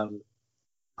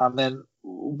 And then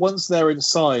once they're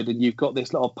inside and you've got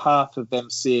this little path of them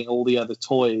seeing all the other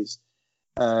toys,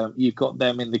 you've got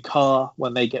them in the car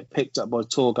when they get picked up by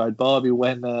Tour Guide Barbie,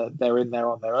 when they're in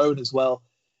there on their own as well,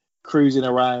 cruising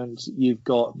around. You've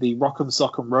got the Rock'em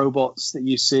Sock'em robots that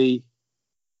you see.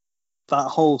 That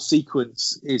whole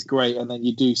sequence is great. And then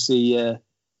you do see,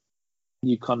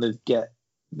 you kind of get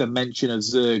the mention of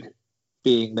Zurg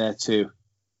being there too.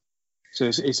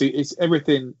 So it's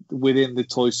everything within the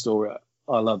toy store.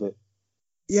 I love it.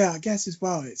 Yeah, I guess as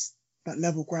well, it's that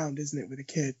level ground, isn't it, with a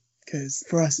kid? Because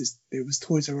for us, it was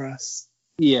Toys R Us.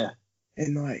 Yeah.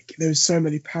 And like, there was so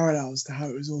many parallels to how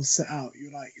it was all set out.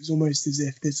 You're like, it was almost as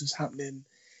if this was happening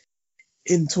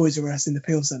in Toys R Us in the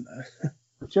Peel Centre.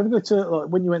 Did you ever go to, like,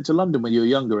 when you went to London when you were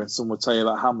younger and someone would tell you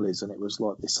about Hamleys and it was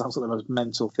like, this sounds like the most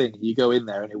mental thing. You go in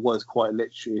there and it was quite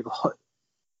literally like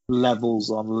levels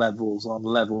on levels on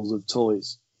levels of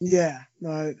toys. Yeah,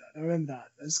 no, I remember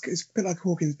that. It's a bit like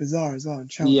Hawkins Bazaar as well in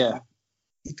Cheltenham. Yeah.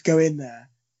 You'd go in there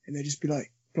and they'd just be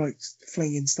like blokes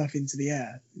flinging stuff into the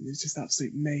air. It was just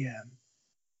absolute mayhem.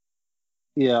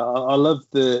 Yeah, I love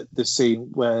the scene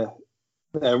where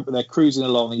they're cruising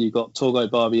along and you've got Tour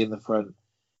Guide Barbie in the front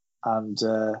and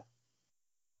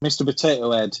Mr.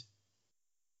 Potato Head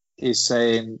is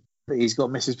saying that he's got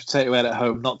Mrs. Potato Head at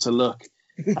home not to look.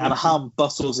 And Ham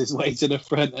bustles his way to the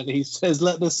front and he says,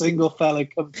 let the single fella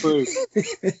come through.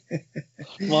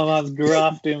 My man's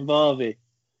grafting Barbie.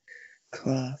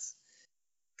 Class.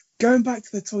 Going back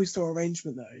to the toy store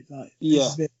arrangement though, like, yeah,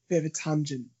 this is a bit of a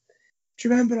tangent. Do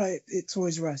you remember, like, at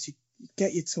Toys R Us, you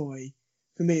get your toy?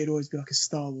 For me, it'd always be like a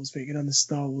Star Wars figure on the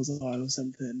Star Wars aisle or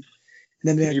something.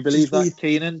 And then can you believe that,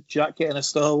 Keenan? Jack getting a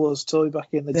Star Wars toy back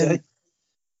in the day?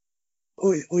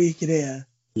 All you could hear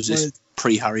was this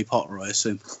pre-Harry Potter, I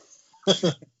assume.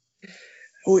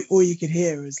 all you could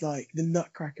hear was like the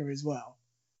Nutcracker as well,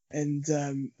 and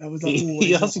that was like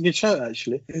always that's a good shout,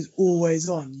 actually. It was always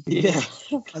on. Yeah,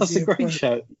 that's a great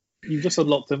shout. You just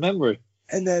unlocked a memory.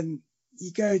 And then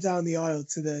you go down the aisle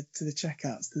to the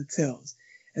checkouts, to the tills,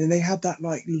 and then they had that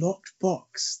like locked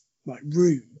box, like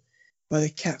room where they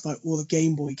kept like all the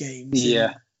Game Boy games,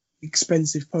 yeah,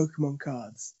 expensive Pokemon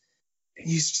cards. And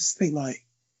you just think like,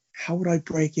 how would I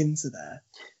break into there?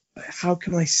 Like, how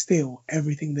can I steal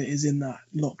everything that is in that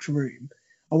locked room?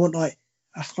 I want like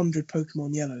 100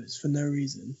 Pokemon Yellows for no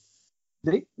reason.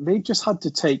 They just had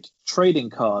to take trading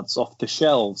cards off the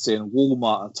shelves in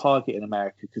Walmart and Target in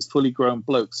America because fully grown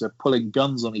blokes are pulling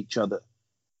guns on each other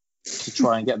to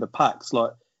try and get the packs.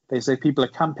 Like they say, people are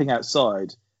camping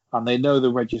outside and they know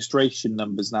the registration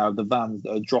numbers now of the vans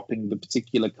that are dropping the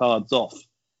particular cards off.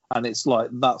 And it's like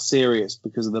that serious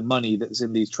because of the money that's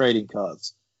in these trading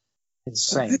cards.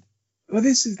 Insane. Well,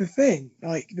 this is the thing.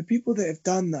 Like, the people that have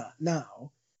done that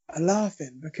now are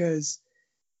laughing because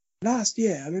last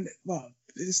year, I mean, well,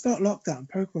 at the start of lockdown,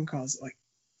 Pokemon cards like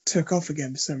took off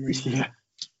again for some reason. Yeah.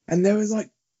 And there was like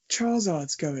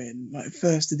Charizards going, like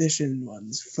first edition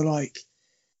ones, for like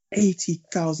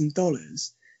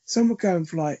 $80,000. Some were going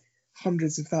for like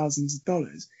hundreds of thousands of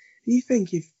dollars. And you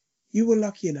think if you were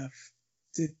lucky enough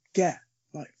to get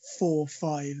like 4 or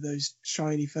 5 of those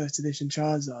shiny first edition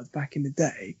Charizards back in the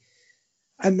day,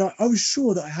 and I was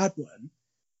sure that I had one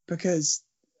because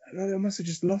I must have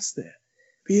just lost it.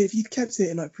 But if you'd kept it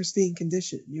in like pristine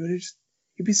condition, you'd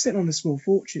be sitting on a small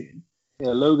fortune.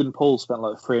 Yeah, Logan Paul spent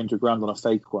like $300,000 on a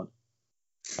fake one.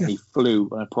 And he flew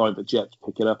on a private jet to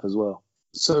pick it up as well.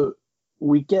 So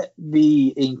we get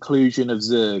the inclusion of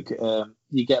Zurg.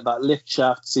 You get that lift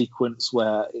shaft sequence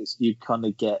where you kind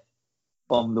of get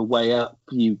on the way up,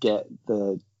 you get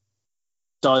the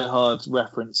Die Hard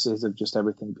references of just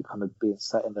everything kind of being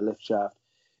set in the lift shaft.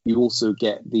 You also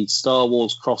get the Star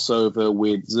Wars crossover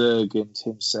with Zurg and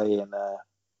him saying,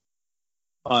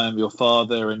 I am your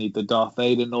father, and the Darth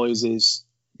Vader noises.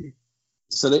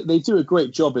 So they do a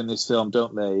great job in this film,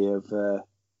 don't they, of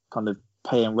kind of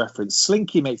paying reference.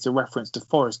 Slinky makes a reference to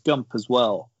Forrest Gump as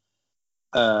well.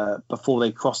 Before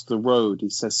they cross the road, he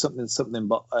says something,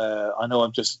 but I know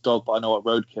I'm just a dog, but I know what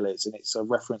roadkill is, and it's a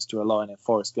reference to a line in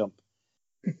Forrest Gump.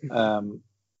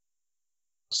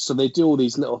 So they do all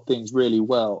these little things really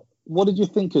well. What did you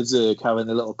think of Zurg having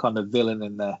a little kind of villain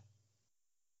in there?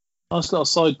 Nice little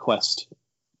side quest.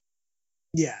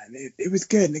 Yeah, and it was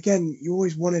good. And again, you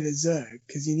always wanted a Zurg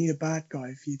because you need a bad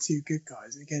guy for your two good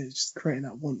guys. And again, it's just creating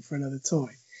that want for another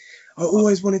toy. I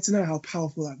always wanted to know how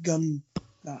powerful that gun,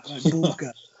 that ball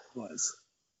gun was.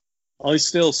 I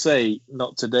still say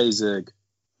not today, Zurg,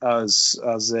 as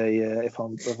a if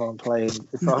I'm playing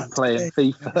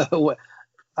FIFA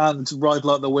and ride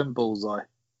like the wind bullseye.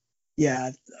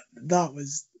 Yeah, that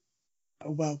was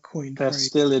a well-coined They're phrase.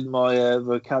 still in my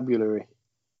vocabulary.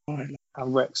 Right.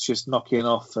 And Rex just knocking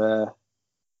off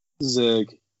Zurg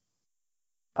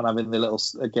and having the little,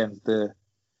 again, the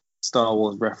Star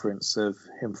Wars reference of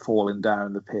him falling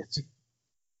down the pit.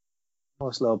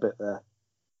 Nice little bit there.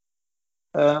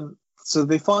 So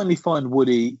they finally find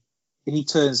Woody. He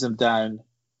turns them down.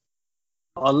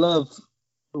 I love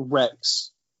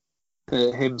Rex,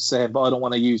 him saying, but I don't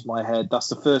want to use my head. That's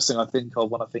the first thing I think of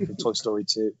when I think of Toy Story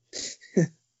 2.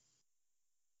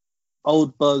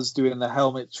 Old Buzz doing the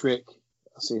helmet trick.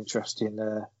 That's an interesting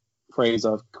phrase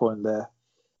I've coined there.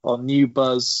 Or new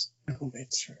Buzz.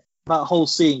 That whole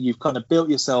scene, you've kind of built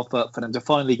yourself up for them to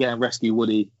finally get and rescue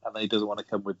Woody, and then he doesn't want to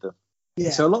come with them. Yeah.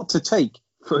 So a lot to take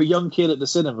for a young kid at the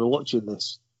cinema watching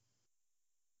this.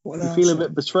 You feel a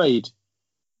bit betrayed.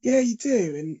 Yeah, you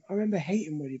do. And I remember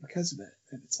hating Woody because of it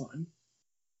at the time.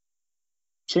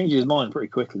 Changes his mind pretty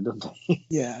quickly, doesn't he?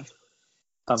 Yeah.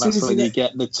 And that's when you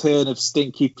get the turn of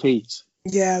Stinky Pete.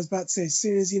 Yeah, I was about to say, as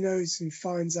soon as he knows and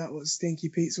finds out what Stinky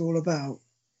Pete's all about,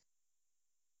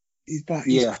 he's back.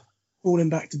 He's falling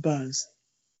back to Buzz.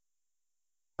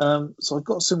 So I've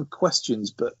got some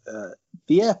questions, but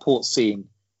the airport scene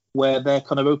where they're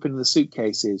kind of opening the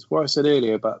suitcases, where I said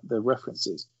earlier about the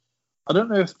references, I don't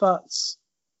know if that's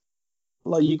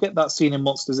like you get that scene in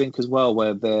Monsters Inc. as well,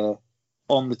 where they're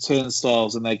on the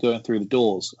turnstiles and they're going through the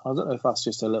doors. I don't know if that's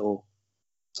just a little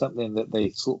something that they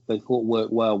thought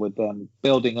worked well with them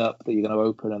building up that you're going to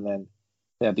open, and then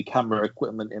they have the camera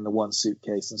equipment in the one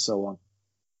suitcase and so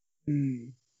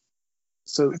on.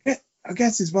 So I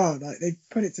guess as well, like they've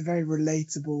put it to very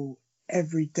relatable,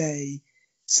 everyday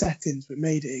settings, but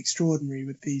made it extraordinary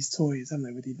with these toys, haven't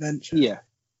they? With the adventure, yeah.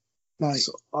 Like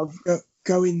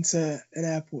going to an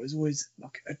airport is always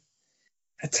like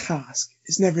a task.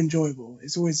 It's never enjoyable.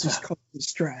 It's always just constant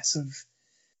stress of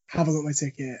haven't got my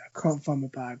ticket, I can't find my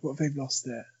bag, what if they've lost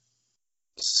it?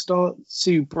 Start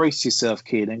to brace yourself,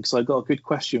 Keenan, because I got a good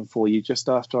question for you just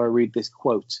after I read this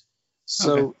quote.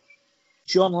 So, okay.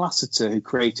 John Lasseter, who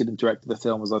created and directed the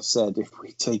film, as I've said, if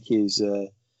we take his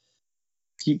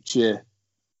future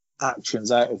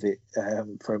actions out of it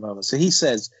for a moment. So he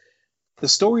says, the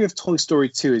story of Toy Story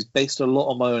 2 is based a lot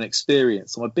on my own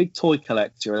experience. I'm a big toy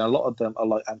collector, and a lot of them are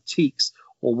like antiques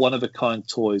or one-of-a-kind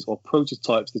toys or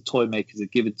prototypes the toy makers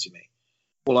have given to me.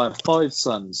 Well, I have 5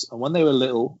 sons, and when they were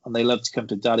little, and they loved to come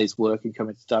to Daddy's work and come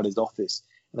into Daddy's office,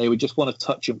 and they would just want to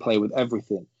touch and play with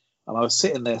everything. And I was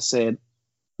sitting there saying,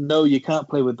 no, you can't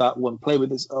play with that one, play with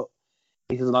this. Oh.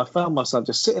 He says, and I found myself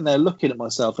just sitting there looking at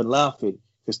myself and laughing,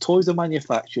 because toys are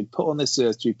manufactured, put on this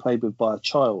earth to be played with by a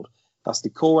child. That's the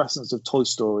core essence of Toy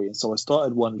Story. And so I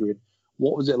started wondering,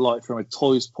 what was it like from a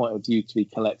toy's point of view to be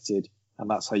collected? And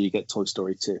that's how you get Toy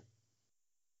Story 2.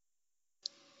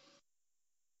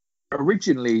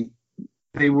 Originally,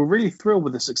 they were really thrilled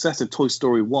with the success of Toy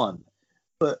Story 1,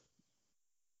 but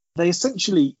they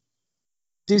essentially,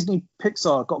 Disney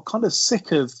Pixar got kind of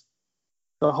sick of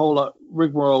the whole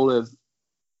rigmarole of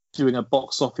doing a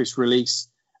box office release,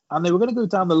 and they were going to go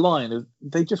down the line of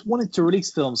they just wanted to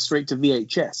release films straight to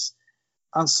VHS.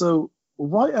 And so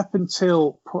right up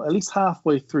until at least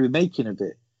halfway through making of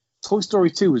it, Toy Story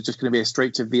 2 was just going to be a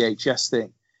straight to VHS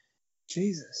thing.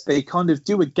 Jesus. They kind of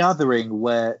do a gathering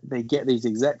where they get these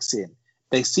execs in.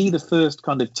 They see the first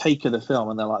kind of take of the film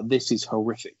and they're like, this is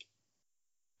horrific.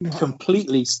 Wow.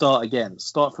 Completely start again,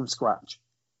 start from scratch.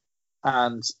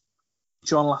 And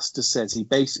John Lasseter says he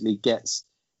basically gets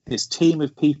this team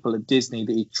of people at Disney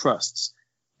that he trusts,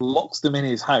 locks them in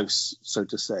his house, so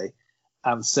to say,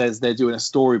 and says they're doing a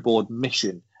storyboard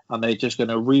mission and they're just going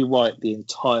to rewrite the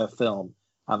entire film.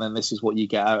 And then this is what you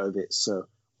get out of it. So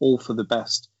all for the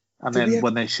best. And then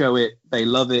when they show it, they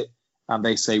love it. And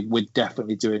they say, we're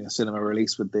definitely doing a cinema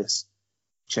release with this.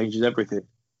 Changes everything.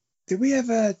 Did we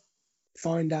ever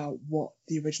find out what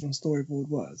the original storyboard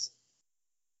was?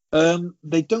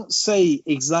 They don't say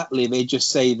exactly. They just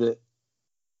say that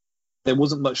there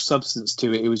wasn't much substance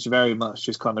to it. It was very much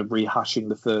just kind of rehashing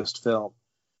the first film.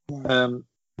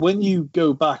 When you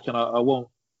go back, and I won't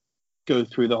go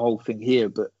through the whole thing here,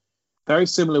 but very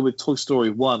similar with Toy Story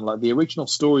 1, like the original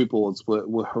storyboards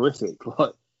were horrific.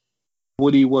 Like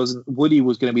Woody was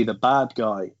going to be the bad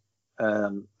guy,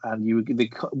 and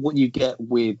what you get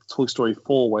with Toy Story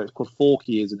 4, where it's called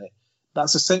Forky, isn't it?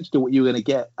 That's essentially what you're going to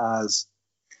get as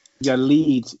your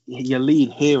lead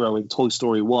hero in Toy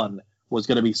Story 1 was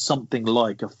going to be something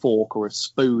like a fork or a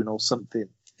spoon or something.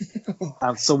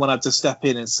 And someone had to step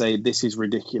in and say, this is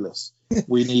ridiculous.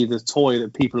 We need a toy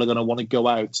that people are going to want to go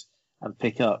out and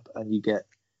pick up, and you get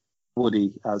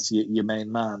Woody as your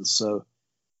main man. So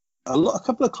a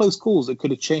couple of close calls that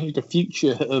could have changed the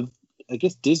future of, I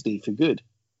guess, Disney for good.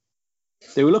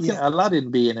 They were looking at Aladdin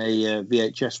being a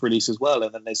VHS release as well,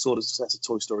 and then they saw the success of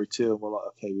Toy Story 2 and were like,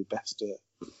 okay, we best do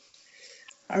it.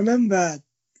 I remember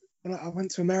when I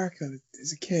went to America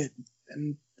as a kid,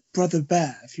 and Brother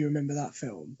Bear, if you remember that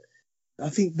film, I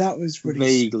think that was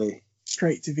released vaguely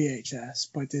straight to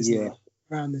VHS by Disney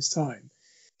around this time.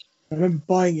 I remember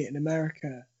buying it in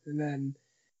America and then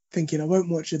thinking, I won't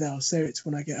watch it there, I'll save it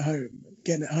when I get home.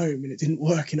 Getting it home and it didn't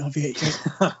work in our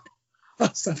VHS.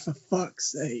 That's for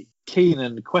fuck's sake.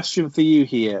 Keenan, question for you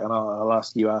here, and I'll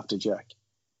ask you after, Jack.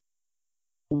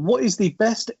 What is the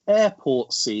best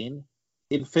airport scene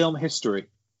in film history?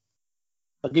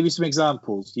 I'll give you some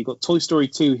examples. You've got Toy Story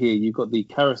 2 here, you've got the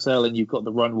carousel, and you've got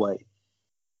the runway.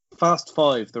 Fast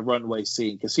 5, the runway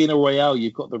scene. Casino Royale,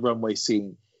 you've got the runway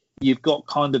scene. You've got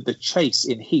kind of the chase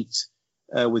in Heat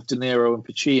with De Niro and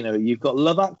Pacino. You've got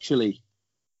Love Actually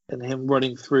and him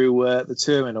running through the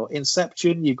terminal.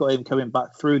 Inception, you've got him coming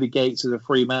back through the gates as a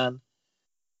free man.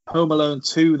 Home Alone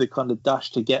 2, the kind of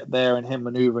dash to get there and him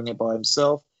manoeuvring it by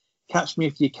himself. Catch Me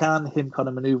If You Can, him kind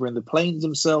of manoeuvring the planes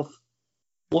himself.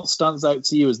 What stands out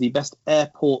to you as the best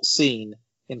airport scene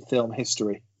in film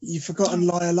history? You've forgotten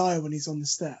Liar Liar when he's on the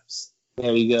steps.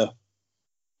 There you go.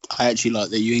 I actually like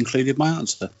that you included my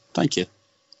answer. Thank you.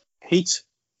 Heat?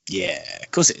 Yeah,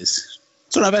 of course it is.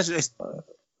 It's one of the best,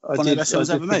 one of the best films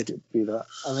ever made. Be that.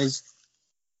 And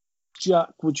Jack,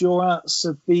 would your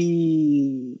answer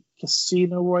be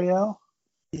Casino Royale?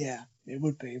 Yeah, it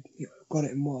would be. Got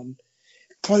it in one.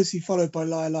 Closely followed by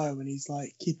Liar Liar when he's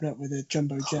like keeping up with a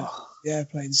jumbo jet, the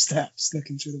airplane steps,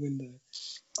 looking through the window.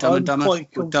 Dumb and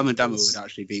Dumber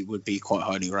would be quite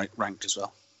highly ranked as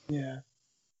well. Yeah,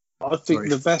 I think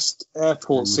the best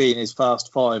airport scene is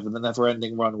Fast 5 and the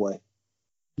never-ending runway.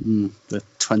 The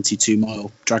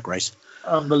 22-mile drag race.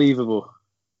 Unbelievable.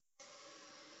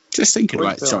 Just thinking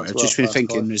about it. Sorry, I've just been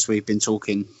thinking as we've been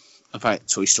talking about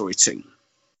Toy Story 2.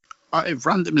 I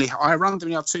randomly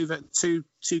have two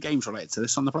games related to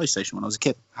this on the PlayStation when I was a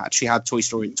kid. I actually had Toy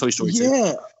Story 2.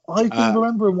 Yeah, I've been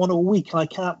remembering one all week and I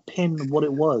can't pin what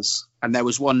it was. And there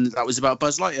was one that was about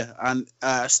Buzz Lightyear and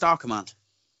Star Command.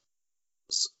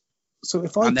 So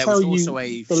if I tell you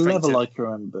the level I can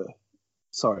remember...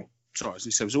 Sorry, there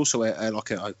was also I was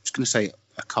going to say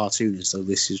a cartoon as though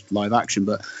this is live action,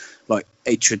 but like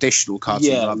a traditional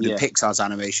cartoon rather than Pixar's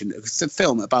animation. It was the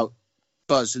film about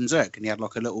Buzz and Zurg, and he had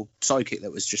like a little sidekick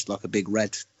that was just like a big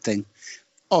red thing.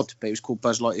 Odd, but it was called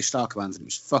Buzz Lightyear Star Command, and it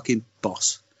was fucking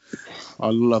boss. I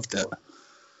loved it.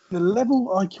 The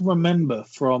level I can remember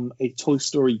from a Toy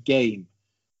Story game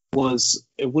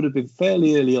it would have been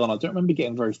fairly early on. I don't remember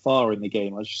getting very far in the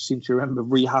game. I just seem to remember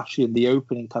rehashing the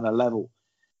opening kind of level.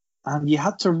 And you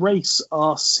had to race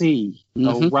RC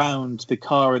around the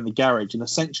car in the garage. And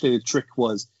essentially the trick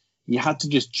was you had to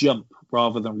just jump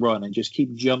rather than run and just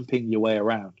keep jumping your way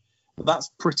around. But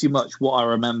that's pretty much what I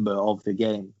remember of the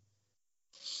game.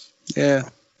 Yeah,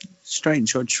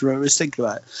 strange. I was thinking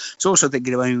about it. It's also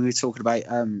thinking about when we were talking about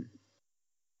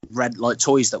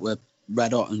toys that were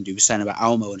red hot, and you were saying about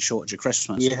Elmo and Shortage of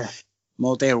Christmas. Yeah.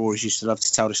 My dad always used to love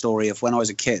to tell the story of when I was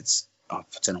a kid. I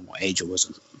don't know what age I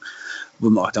was.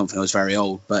 I don't think I was very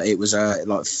old, but it was I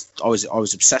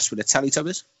was obsessed with the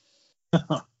Teletubbies.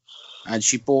 And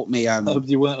she bought me. I hope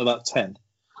you weren't about 10.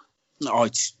 No, I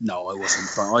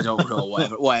wasn't. But I don't know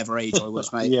whatever age I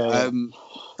was, mate. Yeah.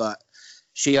 But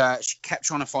she kept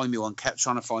trying to find me one,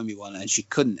 and she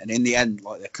couldn't. And in the end,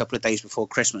 like a couple of days before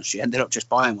Christmas, she ended up just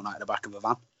buying one out of the back of a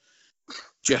van.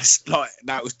 Just like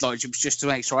that was like, it was just to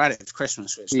make sure I had it for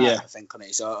Christmas. Which I think on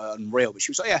it is unreal. But she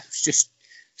was like, it's just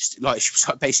like, she was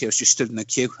like, basically I was just stood in the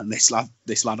queue, and this lad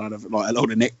had a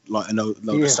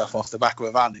load of stuff off the back of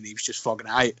a van, and he was just flogging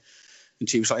it out. And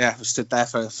she was like, I stood there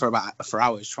for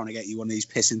hours trying to get you one of these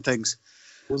pissing things.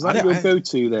 Was that your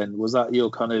go-to then? Was that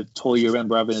your kind of toy you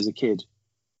remember having as a kid?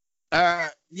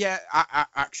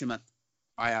 Action Man.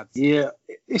 I had. Yeah,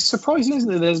 it's surprising,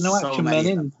 isn't it? There's no Action Man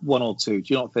in 1 or 2.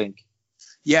 Do you not think?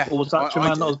 Yeah. Or was Action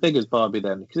Man not as big as Barbie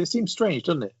then? Because it seems strange,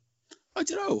 doesn't it? I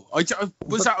don't know. I don't know.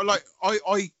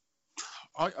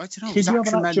 Did you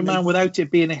have an Action Man without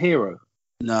it being a hero?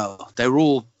 No, they were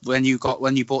all when you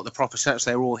bought the proper sets.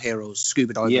 They were all heroes.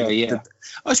 Scuba diving. Yeah.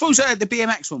 I suppose the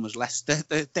BMX one was less.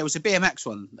 There was a BMX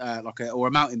one, or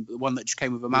a mountain one that just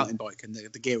came with a mountain bike and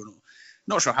the gear and all.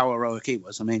 Not sure how heroic he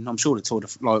was. I mean, I'm sure the Tour de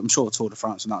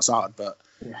France and that's hard, but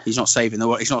he's not saving the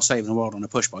world. He's not saving the world on a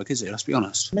push bike, is he? Let's be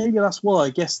honest. Maybe that's why. I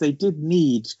guess they did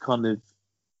need kind of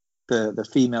the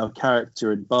female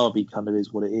character, and Barbie kind of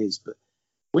is what it is. But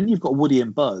when you've got Woody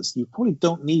and Buzz, you probably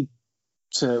don't need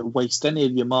to waste any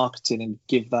of your marketing and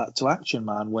give that to Action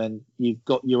Man when you've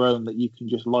got your own that you can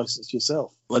just license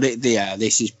yourself. Well,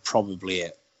 this is probably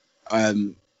it.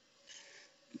 I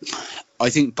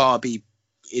think Barbie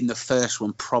in the first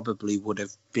one probably would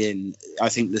have been. I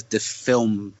think that the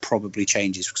film probably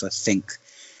changes because I think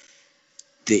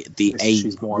the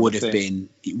aim would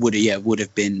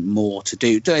have been more to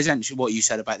do essentially what you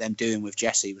said about them doing with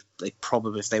Jessie. They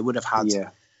probably, if they would have had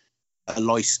a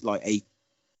license, like a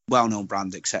well-known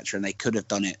brand, etc., and they could have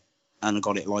done it and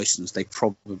got it licensed, they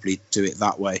probably do it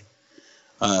that way.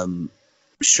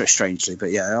 Strangely,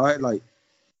 but yeah, I like,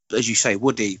 as you say,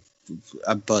 Woody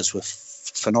and Buzz were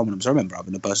phenomenal. I remember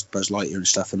having a Buzz Lightyear and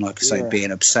stuff, and like I say,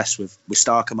 being obsessed with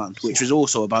Star Command, which was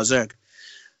also about Zurg.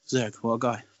 Zurg, what a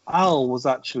guy. Al was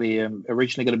actually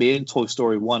originally going to be in Toy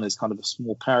Story 1 as kind of a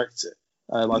small character.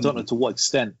 I don't know to what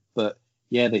extent, but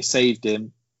yeah, they saved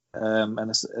him and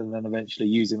then eventually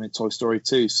used him in Toy Story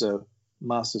 2. So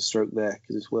masterstroke there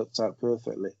because it's worked out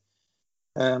perfectly.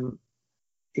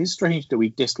 It's strange that we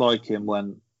dislike him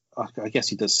when I guess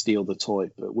he does steal the toy,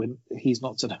 but when he's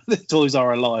not to know the toys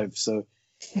are alive. So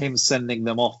him sending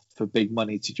them off for big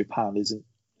money to Japan isn't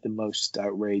the most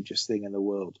outrageous thing in the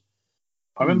world.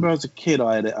 I remember as a kid,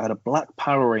 I had a black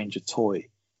Power Ranger toy,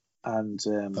 and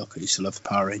I used to love the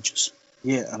Power Rangers.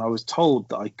 Yeah, and I was told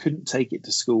that I couldn't take it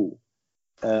to school,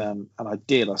 and I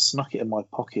did. I snuck it in my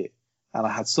pocket, and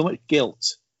I had so much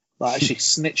guilt that I actually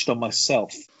snitched on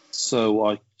myself.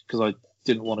 So because I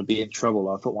didn't want to be in trouble,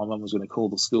 I thought my mum was going to call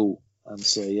the school, and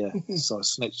so so I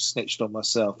snitched on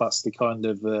myself. That's the kind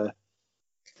of the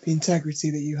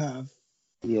integrity that you have.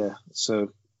 Yeah,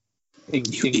 so. In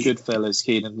Goodfellas,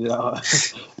 Keenan.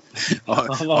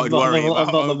 I'd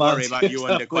worry about you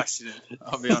under questioning.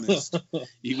 I'll be honest.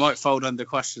 You might fold under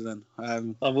questioning.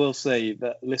 I will say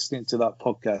that listening to that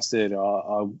podcast earlier,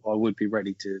 I would be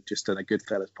ready to just done a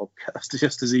Goodfellas podcast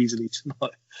just as easily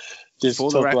tonight. Just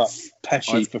talk about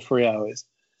Pesci for 3 hours.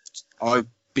 I've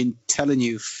been telling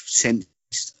you since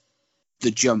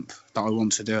the jump that I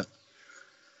want to do it.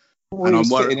 And I'm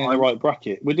sitting in the right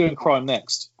bracket. We're doing crime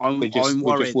next. We're just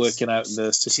working out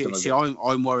the system.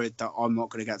 I'm worried that I'm not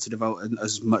going to get to devote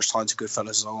as much time to Goodfellas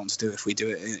as I want to do if we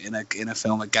do it in a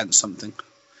film against something.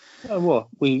 Oh, well,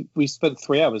 we spent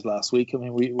 3 hours last week. I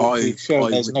mean, we've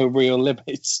shown there's no real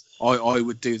limits. I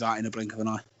would do that in a blink of an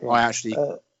eye. Yeah. I actually.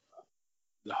 Oh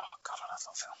God,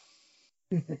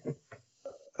 I love that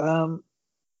film.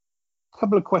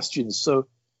 Couple of questions. So,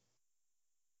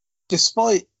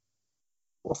 despite.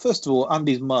 Well, first of all,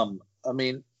 Andy's mum. I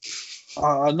mean,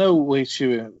 I know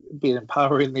she's been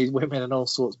empowering these women and all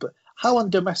sorts, but how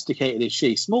undomesticated is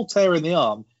she? Small tear in the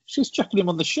arm, she's chucking him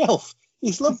on the shelf.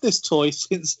 He's loved this toy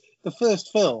since the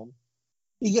first film.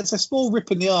 He gets a small rip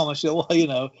in the arm and she's like, well, you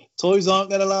know, toys aren't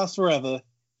going to last forever.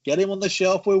 Get him on the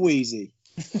shelf with Wheezy.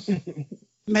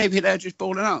 Maybe they're just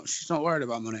balling out. She's not worried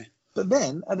about money. But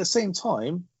then, at the same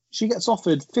time, she gets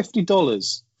offered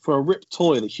 $50 for a ripped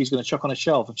toy that she's going to chuck on a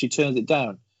shelf, and she turns it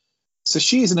down. So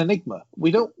she is an enigma.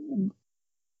 What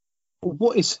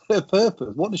is her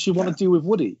purpose? What does she want to do with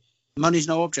Woody? Money's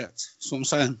no object. That's what I'm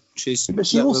saying. But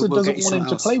she also doesn't want him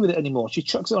to play with it anymore. She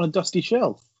chucks it on a dusty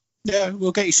shelf. Yeah,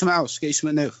 we'll get you something else. Get you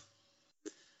something new.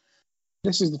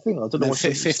 This is the thing. I don't know what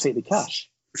she's to take the cash.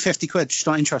 50 quid. She's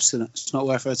not interested in it. It's not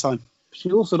worth her time.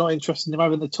 She's also not interested in him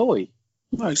having the toy.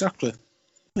 No, exactly.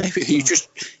 Maybe you just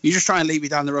try and lead me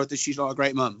down the road that she's not a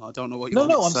great mum. I don't know what you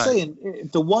want to say. I'm saying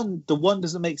the one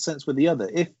doesn't make sense with the other.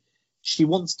 If she's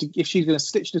going to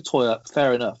stitch the toy up,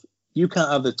 fair enough. You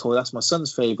can't have the toy. That's my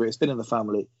son's favourite. It's been in the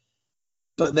family.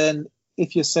 But then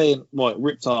if you're saying, right,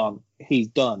 ripped arm, he's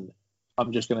done.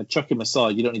 I'm just going to chuck him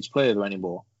aside. You don't need to play with her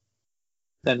anymore.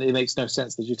 Then it makes no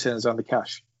sense that she turns down the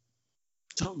cash.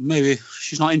 So maybe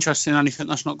she's not interested in anything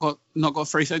that's not got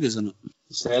 3 figures in it.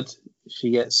 Said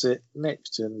she gets it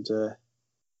nicked, and there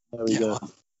we go.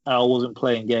 Al wasn't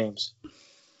playing games.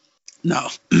 No,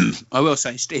 I will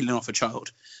say stealing off a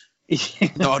child.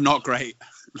 No, not great.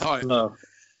 No.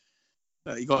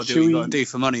 You got to do what you got to do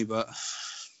for money, but...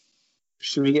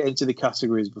 Should we get into the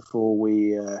categories before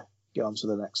we get on to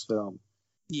the next film?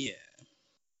 Yeah.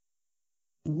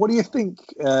 What do you think?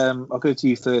 I'll go to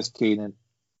you first, Keenan.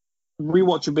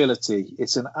 Rewatchability.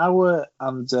 It's an hour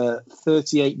and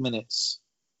 38 minutes.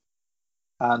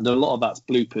 And a lot of that's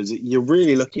bloopers. You're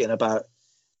really looking at about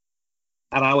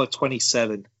an hour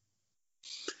 27.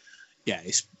 Yeah,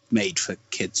 it's made for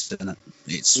kids, isn't it?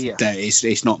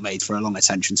 It's not made for a long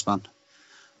attention span.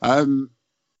 I don't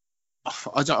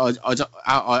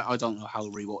know how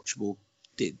rewatchable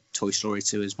Toy Story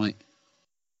 2 is, mate.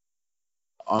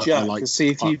 Jack, to see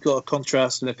if you've got a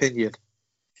contrast and opinion.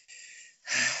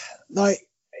 Like,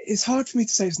 it's hard for me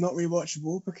to say it's not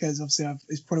rewatchable because obviously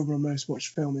it's probably one of my most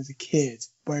watched films as a kid.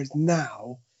 Whereas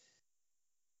now,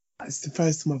 it's the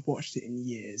first time I've watched it in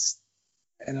years,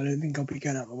 and I don't think I'll be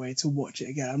going out of my way to watch it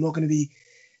again. I'm not going to be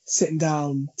sitting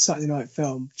down Saturday night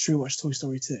film to watch Toy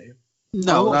Story 2.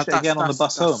 No, watch it again on the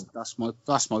bus home. That's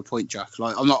my point, Jack.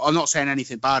 Like, I'm not saying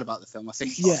anything bad about the film. I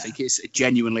think it's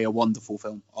genuinely a wonderful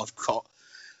film. I've got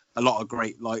a lot of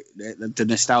great, like the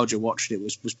nostalgia watching it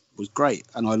was great,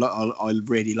 and I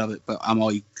really love it. But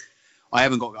I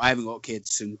haven't got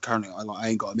kids, and currently I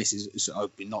ain't got a missus. So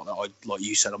not that I, like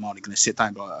you said, I'm only going to sit down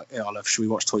and be like, yeah, should we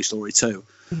watch Toy Story 2?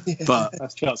 But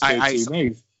that's Jack's go-to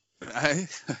move.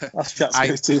 That's Jack's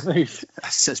go-to move.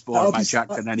 That's just more about Jack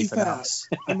than anything else.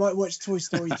 I might watch Toy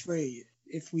Story 3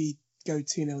 if we go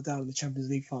 2-0 down in the Champions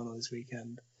League final this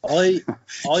weekend.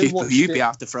 You'd be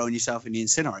after throwing yourself in the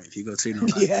incinerator if you go 2-0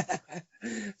 down. Yeah.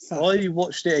 I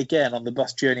watched it again on the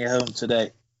bus journey home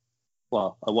today.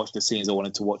 Well, I watched the scenes I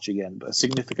wanted to watch again, but a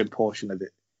significant portion of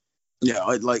it. Yeah,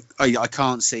 I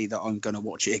can't see that I'm going to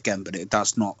watch it again, but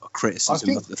that's not a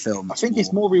criticism of the film. I think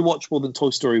it's more rewatchable than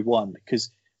Toy Story 1,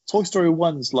 because Toy Story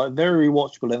 1's like very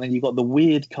rewatchable, and then you've got the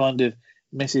weird kind of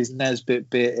Mrs. Nesbit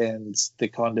bit and the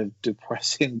kind of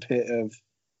depressing bit of...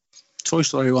 Toy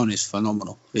Story 1 is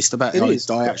phenomenal. It's the best.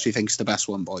 I actually think it's the best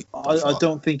one by I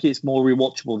don't think it's more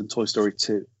rewatchable than Toy Story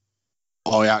 2.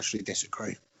 I actually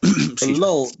disagree. The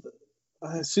lull...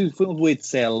 It feels weird to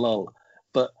say a lull,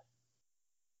 but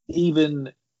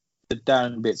even the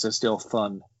down bits are still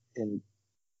fun in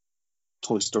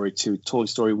Toy Story 2. Toy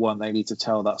Story 1, they need to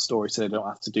tell that story so they don't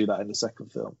have to do that in the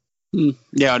second film.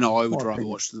 Yeah, no, I'd rather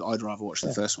watch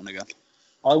the first one again.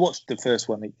 I watched the first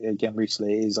one again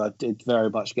recently. I did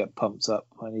very much get pumped up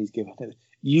when he's giving it,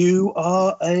 "You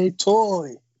are a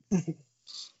toy."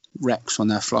 Rex when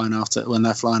they're flying after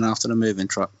the moving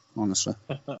truck. Honestly,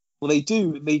 well, they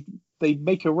do. They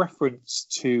make a reference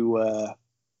to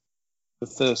the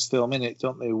first film in it,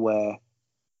 don't they? Where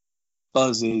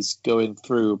Buzz is going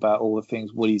through about all the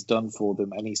things Woody's done for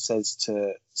them, and he says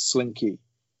to Slinky,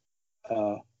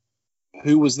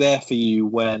 "Who was there for you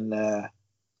when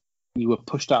you were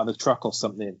pushed out of the truck or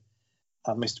something?"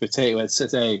 And Mr. Potato Head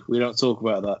says, "Hey, we don't talk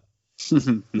about that."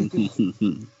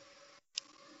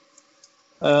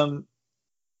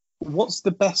 What's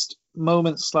the best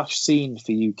moment / scene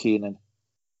for you, Keenan?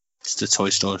 It's the Toy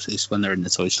Store. It's when they're in the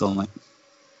toy store, mate.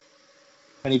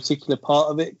 Any particular part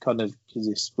of it? Kind of because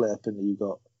you split up and you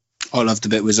got... I love the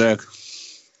bit with Zurg.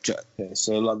 Okay,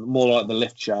 so more like the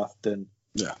lift shaft than...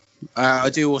 Yeah. I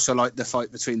do also like the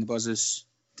fight between the buzzers.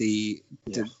 The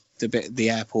bit the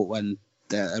airport when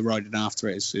they're riding after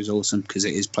it is awesome because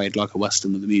it is played like a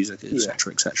western with the music,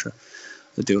 etc., etc.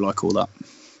 I do like all that.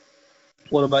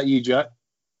 What about you, Jack?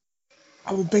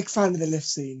 I'm a big fan of the lift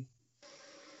scene.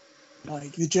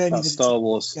 Like the journey that Star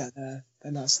Wars. Yeah,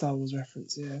 and that Star Wars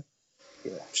reference, yeah.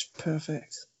 It's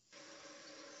perfect.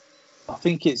 I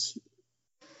think it's,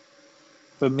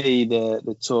 for me,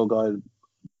 the tour guide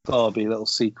Barbie little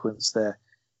sequence there.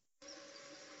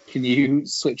 Can you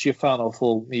switch your fan off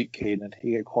or mute, Keenan?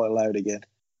 You get quite loud again.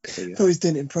 I thought he was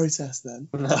doing it in protest then.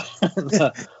 No.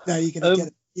 No, you're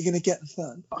gonna get the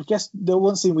fun. I guess the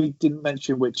one thing we didn't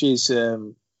mention, which is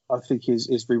I think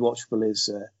is rewatchable,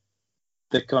 is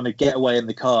the kind of getaway in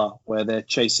the car where they're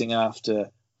chasing after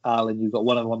Al, and you've got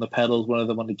one of them on the pedals, one of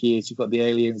them on the gears. You've got the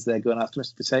aliens there going after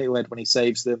Mr. Potato Head when he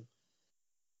saves them.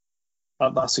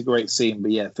 That's a great scene.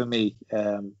 But yeah, for me,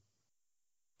 the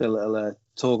little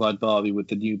tour guide Barbie with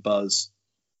the new Buzz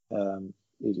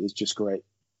is just great.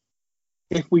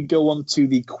 If we go on to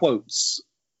the quotes,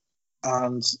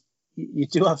 and you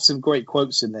do have some great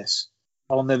quotes in this.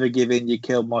 "I'll never give in, you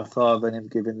killed my father," and him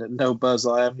giving "No, Buzz,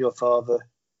 I am your father."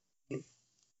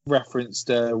 Referenced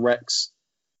Rex,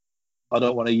 "I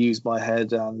don't want to use my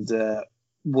head," and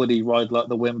Woody, "Ride like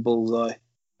the wind, bullseye."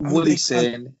 Woody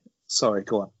saying, sorry,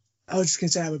 go on. I was just going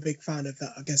to say I'm a big fan of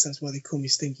that. I guess that's why they call me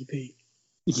Stinky Pete.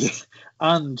 Yeah,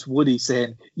 and Woody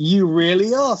saying, "You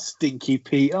really are Stinky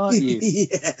Pete, aren't you?"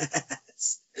 Yes.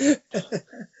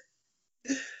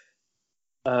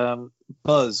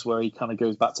 Buzz, where he kind of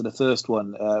goes back to the first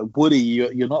one. Woody,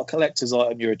 you're not a collector's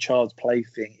item, you're a child's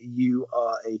plaything. You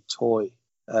are a toy.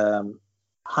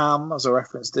 Ham, as I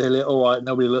referenced earlier, all right,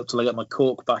 nobody looked till I get my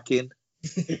cork back in.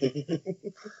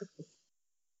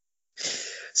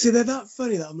 See, they're that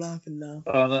funny that I'm laughing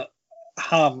now.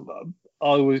 Ham,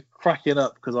 I was cracking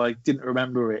up because I didn't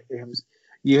remember it.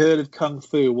 You heard of Kung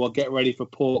Fu, well, get ready for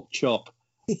pork chop.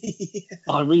 Yeah.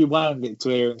 I rewound it to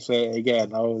hear him say it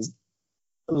again. I was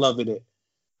loving it.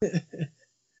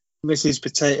 Mrs.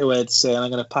 Potato Head saying, I'm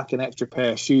going to pack an extra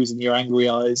pair of shoes in your angry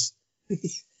eyes.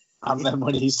 And then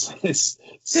when he says,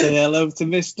 say hello to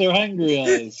Mr. Angry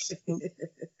Eyes.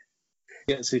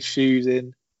 Gets his shoes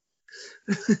in.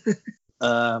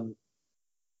 I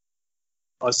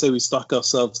say we stack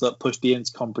ourselves up, push the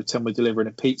intercom, pretend we're delivering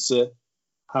a pizza.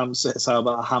 Ham says, how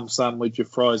about a ham sandwich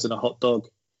with fries and a hot dog?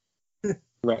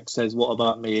 Rex says, what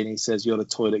about me? And he says, you're the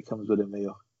toy that comes with a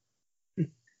meal.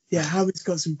 Yeah, Howard's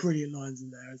got some brilliant lines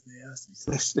in there, hasn't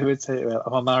he? Let's irritate him.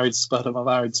 I'm a married spud. And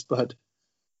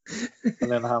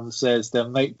then Ham says,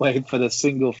 then make way for the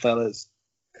single fellas.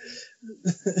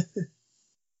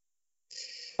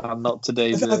 And not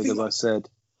today's leg, as I said.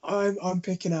 I'm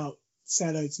picking out say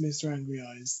hello to Mr. Angry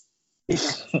Eyes.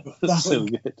 That's so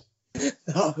good.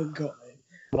 That haven't got me.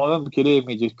 My mum could hear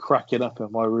me just cracking up in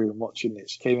my room watching it.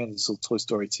 She came in and saw Toy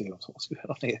Story 2. I thought, what's going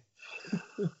on here?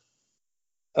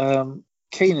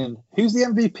 Keenan, who's the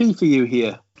MVP for you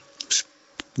here?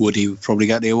 Woody would probably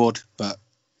get the award, but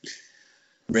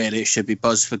really it should be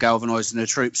Buzz for galvanising the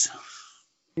troops.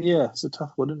 Yeah, it's a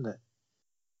tough one, isn't it?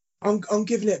 I'm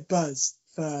giving it Buzz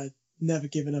for never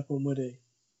giving up on Woody.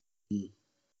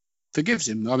 Forgives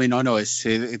him. I mean, I know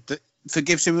it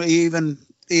forgives him even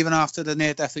after the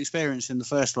near-death experience in the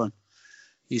first one.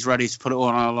 He's ready to put it all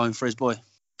on our line for his boy.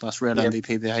 That's real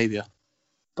MVP behaviour.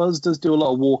 Buzz does do a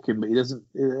lot of walking, but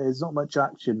there's not much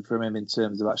action from him in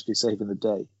terms of actually saving the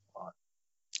day.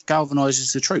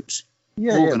 Galvanises the troops.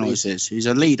 Organises. He's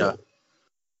a leader.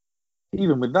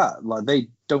 Even with that, like, they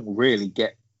don't really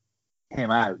get him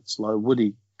out. Like,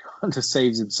 Woody kind of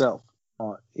saves himself.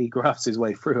 He grafts his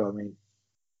way through. I mean,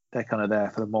 they're kind of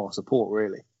there for the moral support,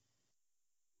 really.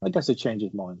 I guess they change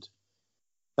his mind.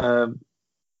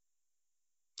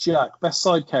 Jack, best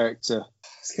side character.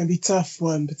 It's going to be a tough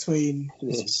one between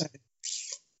Mr. Potato.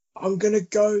 I'm going to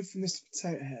go for Mr.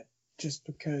 Potato Head just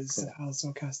because of how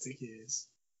sarcastic he is.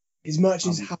 As much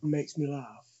as Ham makes me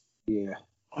laugh,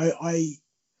 I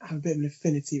have a bit of an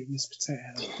affinity with Mr. Potato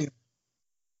Head. I feel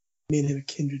me and him are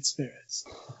kindred spirits.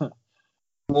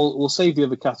 We'll save the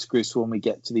other categories for when we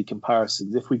get to the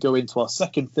comparisons. If we go into our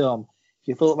second film, if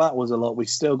you thought that was a lot, we've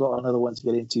still got another one to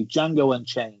get into. Django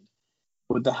Unchained.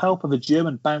 With the help of a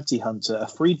German bounty hunter, a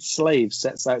freed slave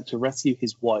sets out to rescue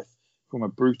his wife from a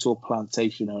brutal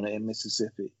plantation owner in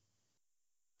Mississippi.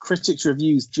 Critics'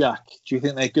 reviews, Jack, do you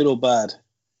think they're good or bad?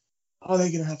 Oh,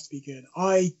 they're going to have to be good.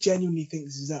 I genuinely think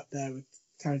this is up there with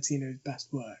Tarantino's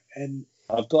best work. And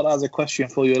I've got that as a question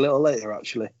for you a little later,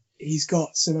 actually. He's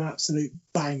got some absolute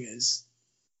bangers.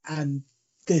 And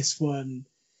this one,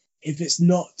 if it's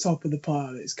not top of the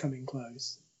pile, it's coming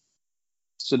close.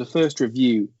 So the first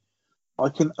review, I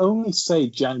can only say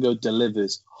Django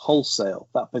delivers wholesale,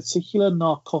 that particular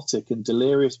narcotic and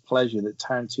delirious pleasure that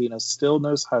Tarantino still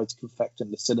knows how to confect in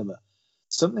the cinema.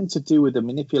 Something to do with the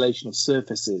manipulation of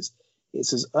surfaces.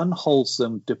 It's as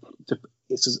unwholesome,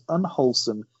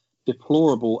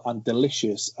 deplorable, and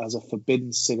delicious as a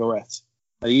forbidden cigarette.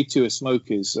 Now, you two are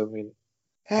smokers. I mean,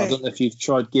 I don't know if you've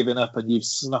tried giving up and you've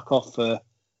snuck off a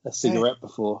cigarette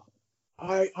before.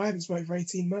 I haven't smoked for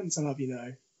 18 months, I'll have you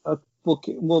know.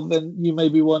 Well, then you may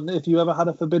be one. Have you ever had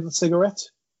a forbidden cigarette?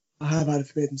 I have had a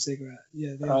forbidden cigarette.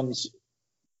 Yeah.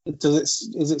 Is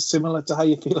it similar to how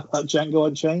you feel about Django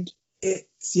Unchained? I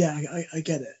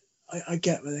get it. I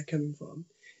get where they're coming from.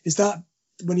 Is that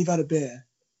when you've had a beer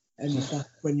and that's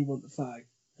when you want the fag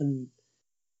and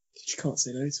you can't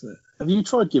say no to it? Have you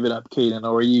tried giving up, Keenan,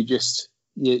 or are you just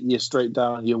you're straight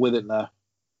down? You're with it now?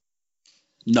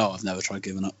 No, I've never tried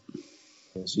giving up.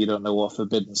 So you don't know what a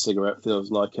forbidden cigarette feels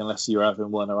like unless you're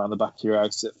having one around the back of your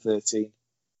house at 13.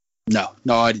 No,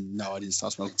 I didn't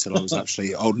start smoking until I was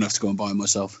actually old enough to go and buy it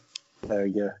myself. There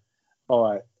we go. All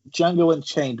right. Django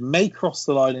Unchained may cross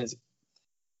the line in its...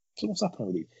 What's happening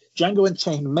with you? Django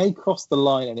Unchained may cross the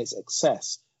line in its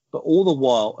excess, but all the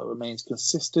while it remains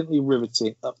consistently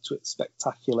riveting up to its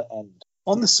spectacular end.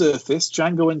 On the surface,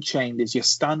 Django Unchained is your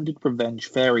standard revenge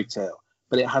fairy tale,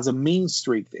 but it has a mean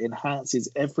streak that enhances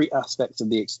every aspect of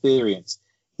the experience.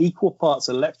 Equal parts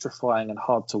electrifying and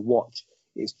hard to watch,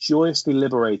 its joyously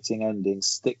liberating ending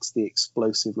sticks the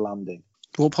explosive landing.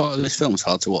 What part of this film is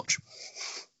hard to watch?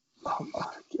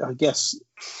 I guess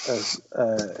as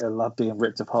a lad being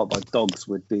ripped apart by dogs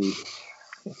would be.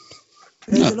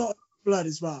 There's a lot of blood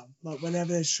as well. Like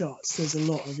whenever there's shots, there's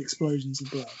a lot of explosions of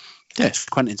blood. Yes,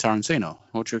 Quentin Tarantino.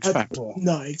 What do you expect?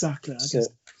 No, exactly.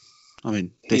 I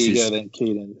mean, this here you go then,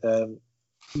 Keenan.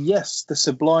 Yes, the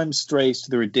sublime strays to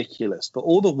the ridiculous, but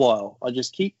all the while, I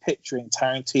just keep picturing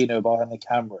Tarantino behind the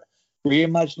camera,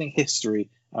 reimagining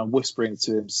history and whispering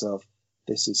to himself,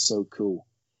 "This is so cool."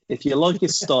 If you like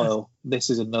his style, this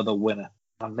is another winner.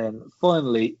 And then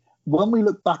finally, when we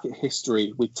look back at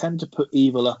history, we tend to put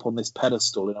evil up on this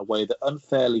pedestal in a way that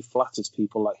unfairly flatters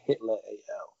people like Hitler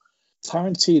AL.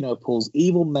 Tarantino pulls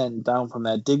evil men down from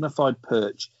their dignified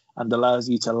perch and allows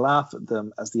you to laugh at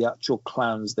them as the actual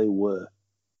clowns they were.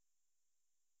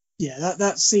 Yeah,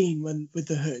 that scene with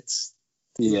the hoods,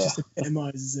 it just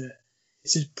epitomizes it.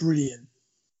 It's just brilliant.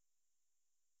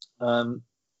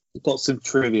 I've got some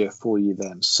trivia for you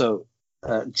then. So,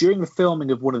 during the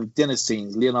filming of one of the dinner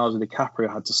scenes, Leonardo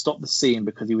DiCaprio had to stop the scene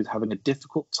because he was having a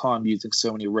difficult time using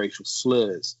so many racial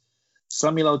slurs.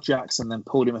 Samuel L. Jackson then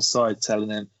pulled him aside, telling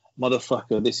him,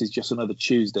 "Motherfucker, this is just another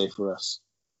Tuesday for us."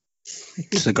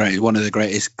 It's one of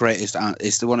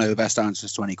the best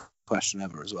answers to any question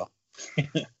ever as well.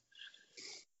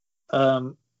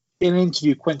 In an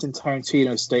interview, Quentin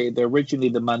Tarantino stated that originally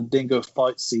the Mandingo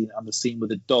fight scene and the scene with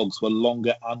the dogs were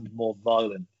longer and more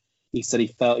violent. He said he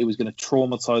felt he was going to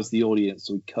traumatize the audience,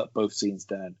 so he cut both scenes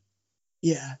down.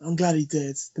 Yeah, I'm glad he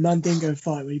did. The Mandingo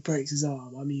fight where he breaks his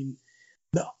arm, I mean,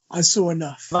 I saw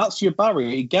enough. That's your barrier.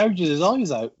 He gouges his eyes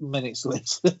out minutes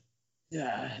later.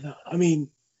 Yeah, I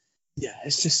mean, yeah,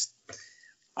 it's just,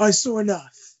 I saw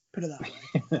enough, put it that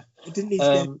way. It didn't need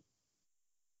to be...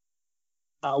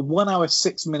 At 1 hour,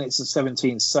 6 minutes and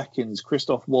 17 seconds,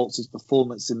 Christoph Waltz's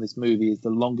performance in this movie is the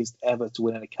longest ever to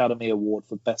win an Academy Award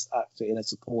for Best Actor in a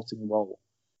Supporting Role.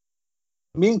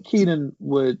 Me and Keenan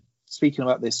were speaking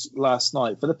about this last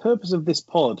night. For the purpose of this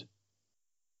pod,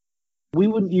 we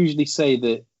wouldn't usually say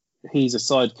that he's a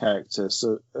side character.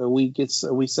 So are we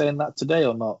saying that today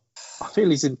or not? I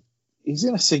feel he's in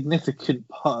a significant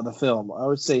part of the film. I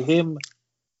would say him...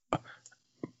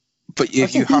 But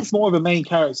if you have he's more of a main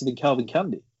character than Calvin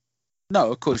Candy. No,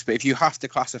 of course, but if you have to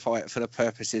classify it for the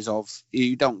purposes of,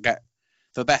 you don't get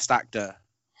for best actor.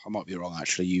 I might be wrong,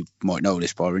 actually. You might know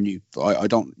this, Byron. You're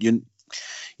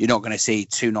not going to see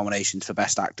two nominations for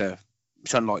best actor.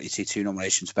 It's unlikely to see two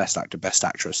nominations for best actor, best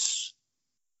actress,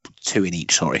 two in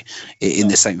each. In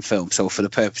the same film. So for the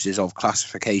purposes of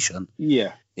classification,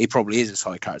 yeah, he probably is a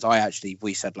side character.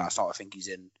 We said last night, I think he's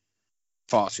in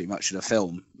far too much of the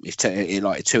film. It's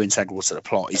too integral to the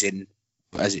plot. He's in,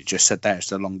 as it just said there, it's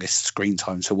the longest screen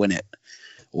time to win it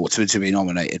or to be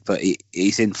nominated, but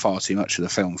he's in far too much of the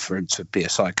film for him to be a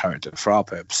side character for our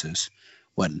purposes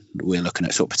when we're looking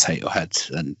at sort of Potato Head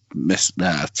and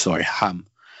Ham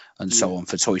and so on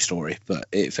for Toy Story. But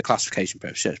for classification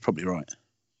purposes, it's probably right.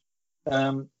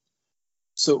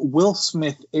 So Will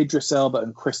Smith, Idris Elba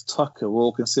and Chris Tucker were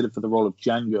all considered for the role of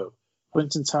Django.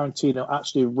 Quentin Tarantino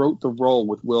actually wrote the role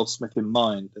with Will Smith in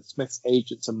mind, and Smith's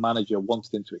agents and manager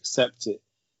wanted him to accept it,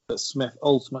 but Smith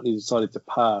ultimately decided to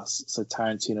pass, so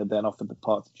Tarantino then offered the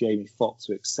part to Jamie Foxx,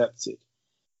 who accepted.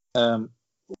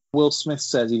 Will Smith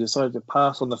says he decided to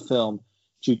pass on the film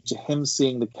due to him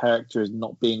seeing the character as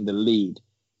not being the lead.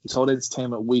 He told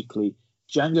Entertainment Weekly,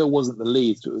 "Django wasn't the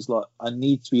lead, so it was like, I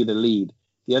need to be the lead.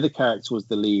 The other character was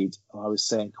the lead, and I was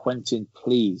saying, Quentin,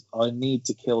 please, I need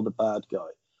to kill the bad guy.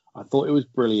 I thought it was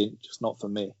brilliant, just not for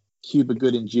me." Cuba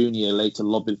Gooding Jr. later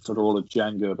lobbied for the role of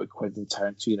Django, but Quentin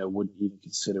Tarantino wouldn't even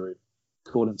consider it.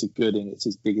 According to Gooding, it's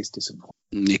his biggest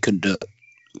disappointment. He couldn't do it.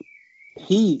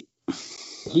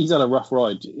 He's had a rough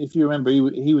ride. If you remember,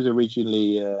 he was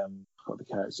originally what the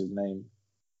character's name?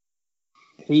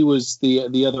 He was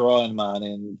the other Iron Man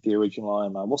in the original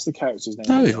Iron Man. What's the character's name?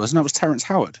 No, it wasn't. That was Terrence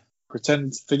Howard.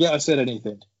 Forget I said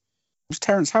anything. It was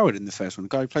Terrence Howard in the first one. The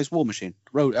guy who plays War Machine.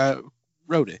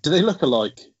 Rhodey. Do they look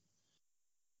alike?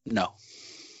 No.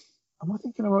 Am I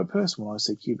thinking of the right person when I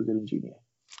say Cuba Gooding Jr.?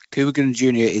 Cuba Gooding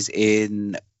Jr. is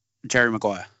in Jerry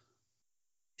Maguire.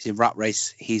 He's in Rat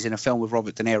Race. He's in a film with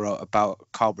Robert De Niro about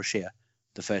Carl Brashear,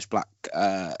 the first black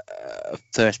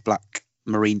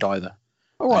marine diver.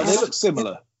 All right, they look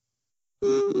similar. I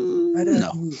don't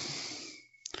know.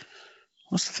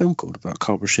 What's the film called about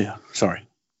Carl Brashear? Sorry.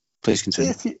 Please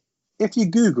continue. If you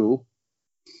Google,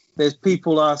 there's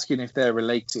people asking if they're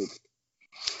related.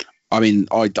 I mean,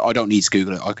 I don't need to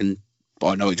Google it.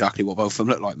 I know exactly what both of them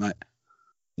look like, mate.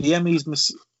 The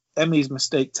Emmys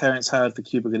mistake Terrence Howard for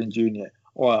Cuba Gooding Jr.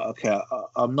 All right, okay,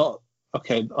 I'm not...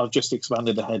 Okay, I've just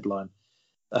expanded the headline.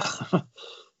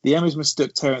 The Emmys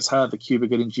mistook Terrence Howard for Cuba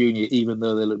Gooding Jr., even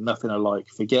though they look nothing alike.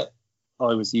 Forget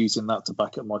I was using that to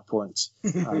back up my points,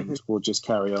 and we'll just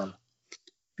carry on.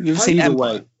 You've seen Either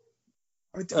Empire? way,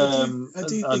 I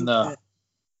do think that...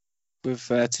 with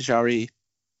Tashari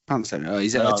Hansen.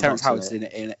 He's Terrence Howard's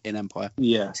in Empire.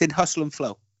 Yeah, it's in Hustle and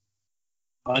Flow.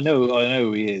 I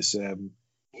know he is.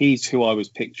 He's who I was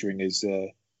picturing as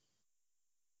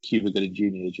Cuba Gooding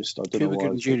Jr. Cuba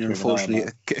Gooding Jr.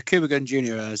 Unfortunately, Cuba Gooding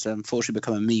Jr. has unfortunately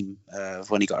become a meme of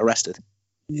when he got arrested.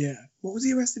 Yeah, what was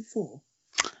he arrested for?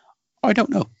 I don't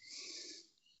know.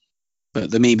 But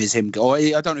the meme is him.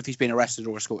 I don't know if he's been arrested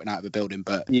or escorted out of a building,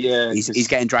 but yeah, he's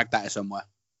getting dragged out of somewhere.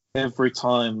 Every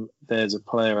time there's a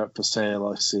player up for sale,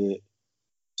 I see it.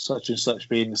 Such and such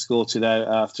being escorted out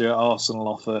after Arsenal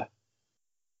offer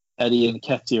Eddie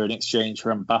Nketiah in exchange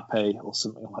for Mbappe or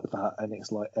something like that, and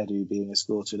it's like Eddie being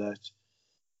escorted out.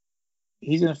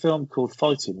 He's in a film called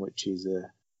Fighting, which is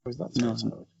where's that?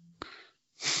 No.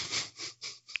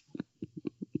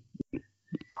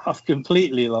 I'm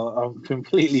completely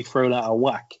thrown out of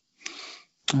whack.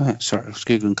 Sorry, I was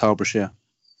googling Carl Brashear.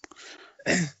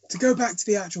 To go back to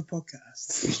the actual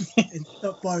podcast, and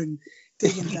stop Byron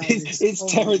digging down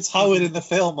it's Terrence Howard in the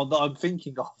film that I'm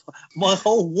thinking of. My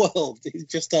whole world is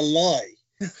just a lie.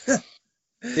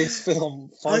 This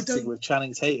film, Fighting with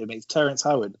Channing Tatum, it's Terrence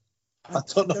Howard. I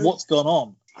don't know what's gone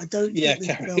on. I don't think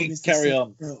this film is carry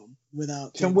on. Film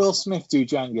without Can Will Smith do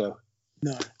Django?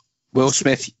 No. Will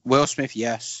Smith,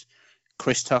 yes.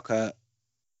 Chris Tucker,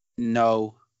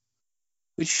 no.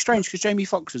 Which is strange because Jamie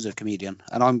Foxx was a comedian,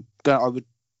 and I would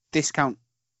discount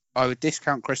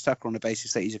Chris Tucker on the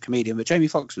basis that he's a comedian, but Jamie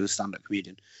Foxx was a stand-up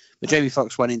comedian. But Jamie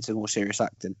Foxx went into more serious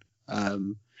acting.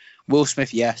 Will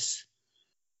Smith, yes.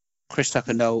 Chris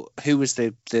Tucker, no. Who was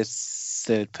the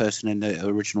third person in the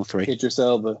original three? Idris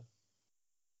Elba.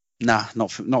 Nah,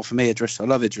 not for me. Idris. I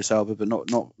love Idris Elba, but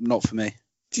not for me.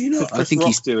 Do you not? I think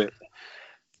he's do it.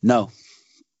 No.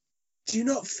 Do you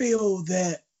not feel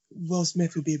that Will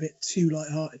Smith would be a bit too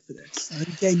light-hearted for this? I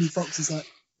think Jamie Foxx is like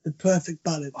the perfect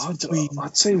balance between.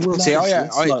 I'd say Will Smith.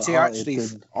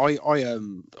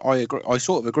 I agree. I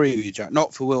sort of agree with you, Jack.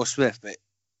 Not for Will Smith, but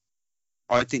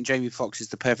I think Jamie Foxx is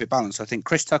the perfect balance. I think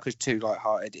Chris Tucker's too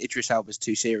light-hearted. Idris Elba's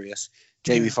too serious.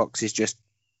 Jamie Foxx is just.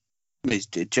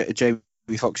 Jamie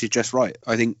Foxx is just right.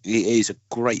 I think he is a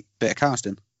great bit of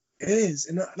casting. It is,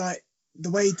 and like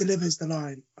the way he delivers the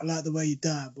line. I like the way you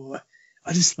dab, boy.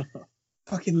 I just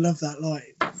fucking love that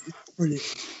line. It's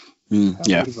brilliant.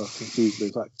 Yeah. I've confused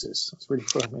those actors. That's really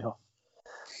throwing me off.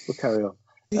 We'll carry on.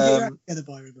 Together,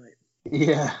 Byron, mate.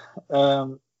 Yeah.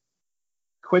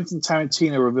 Quentin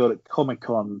Tarantino revealed at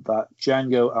Comic-Con that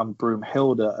Django and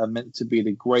Broomhilda are meant to be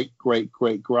the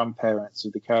great-great-great-grandparents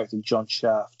of the character John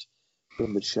Shaft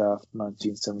from the Shaft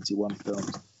 1971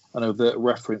 films. An overt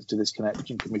reference to this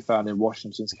connection can be found in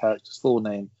Washington's character's full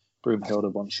name, Broomhilda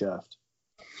von Shaft.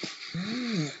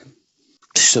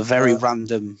 It's a very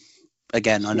random.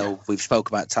 Again, I know we've spoke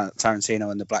about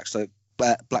Tarantino and the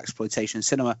blaxploitation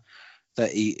cinema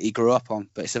that he grew up on,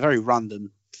 but it's a very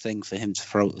random thing for him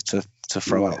to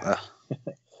throw out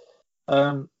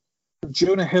there.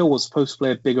 Jonah Hill was supposed to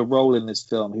play a bigger role in this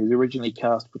film. He was originally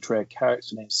cast to portray a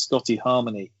character named Scotty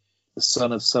Harmony, the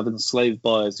son of Southern slave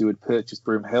buyers who had purchased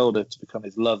Broomhilda to become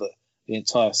his lover. The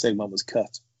entire segment was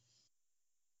cut.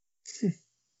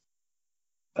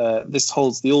 This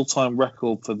holds the all-time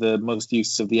record for the most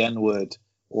uses of the N-word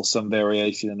or some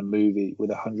variation in a movie with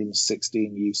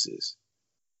 116 uses.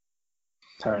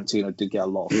 Tarantino did get a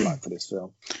lot of flack for this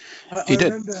film.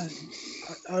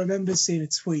 I remember seeing a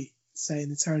tweet saying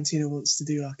that Tarantino wants to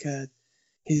do like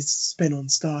his spin on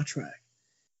Star Trek.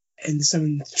 And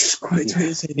someone just quite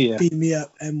tweeted saying, "Beat me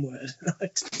up, M-word."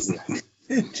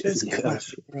 Just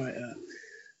right up.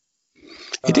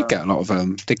 He did get a lot of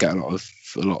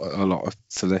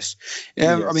for this.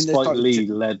 I mean, Spike Lee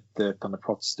led the kind of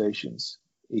protestations.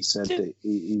 He said that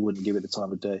he wouldn't give it the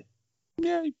time of day.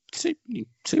 Yeah, see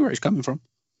where he's coming from.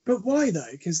 But why though?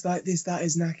 Because that is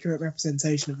an accurate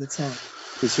representation of the time.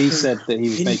 Because he said that he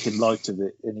was making light of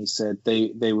it, and he said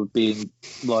they were being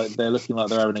like they're looking like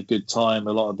they're having a good time.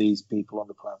 A lot of these people on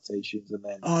the plantations, and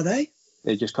then are they?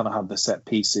 They just kind of have the set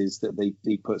pieces that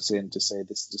he puts in to say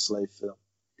this is a slave film.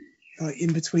 Like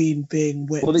in between being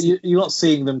whipped. Well, you're not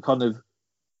seeing them kind of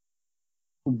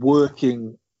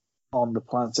working on the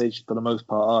plantation for the most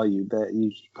part, are you? That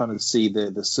you kind of see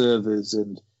the servers,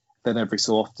 and then every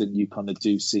so often you kind of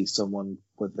do see someone,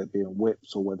 whether they're being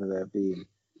whipped or whether they're being.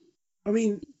 I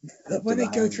mean, when they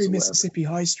go through Mississippi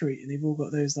High Street and they've all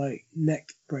got those like neck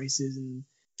braces and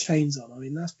chains on, I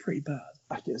mean that's pretty bad.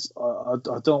 I guess I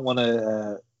don't want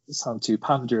to sound too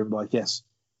pandering, but I guess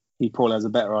he probably has a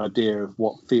better idea of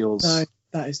what feels. No,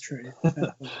 that is true.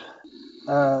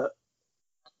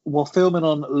 While filming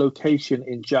on location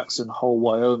in Jackson Hole,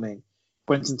 Wyoming,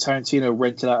 Quentin Tarantino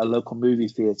rented out a local movie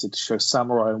theater to show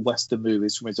samurai and Western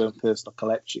movies from his own personal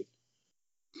collection.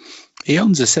 He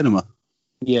owns a cinema.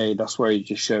 Yeah, that's where he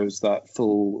just shows that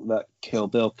Kill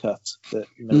Bill cut that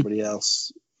nobody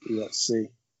else lets see.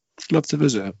 Love to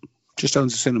visit it. Just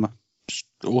owns a cinema. Just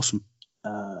awesome.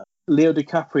 Leo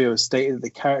DiCaprio has stated that the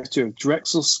character of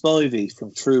Drexel Spivey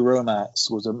from True Romance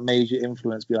was a major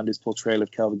influence behind his portrayal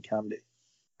of Calvin Candy.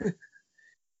 There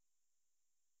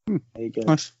you go.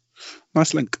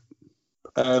 Nice link.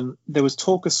 There was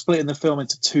talk of splitting the film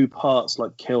into two parts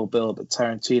like Kill Bill, but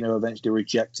Tarantino eventually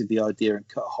rejected the idea and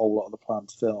cut a whole lot of the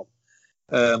planned film.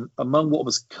 Among what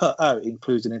was cut out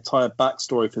includes an entire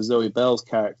backstory for Zoe Bell's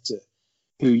character,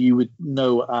 who you would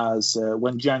know as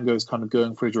when Django is kind of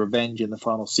going for his revenge in the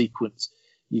final sequence,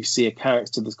 you see a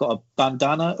character that's got a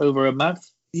bandana over her mouth.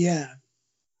 Yeah.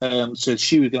 So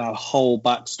she was going to have a whole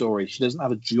backstory. She doesn't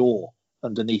have a jaw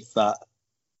underneath that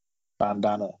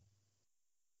bandana.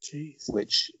 Jeez.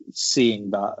 Which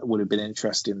seeing that would have been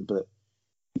interesting, but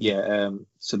yeah,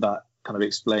 so that kind of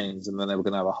explains, and then they were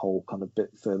going to have a whole kind of bit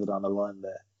further down the line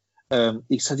there.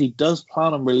 He said he does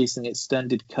plan on releasing an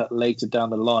extended cut later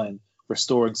down the line,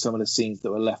 restoring some of the scenes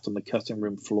that were left on the cutting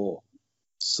room floor.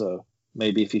 So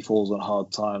maybe if he falls on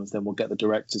hard times, then we'll get the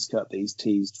director's cut that he's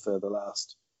teased for the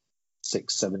last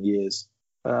 6-7 years.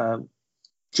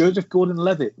 Joseph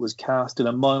Gordon-Levitt was cast in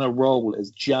a minor role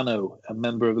as Jano, a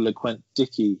member of the LeQuent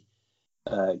Dickey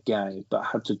gang, but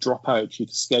had to drop out due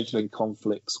to scheduling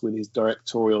conflicts with his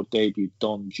directorial debut,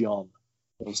 Don John.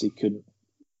 Obviously couldn't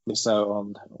miss out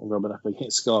on rubbing up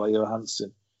against Scarlett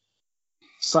Johansson.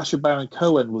 Sacha Baron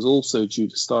Cohen was also due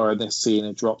to star in this scene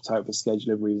and dropped out for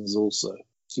scheduling reasons also.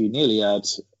 So you nearly had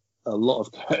a lot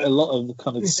of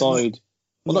kind of side,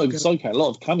 well, not even side characters, a lot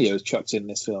of cameos chucked in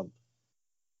this film.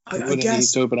 I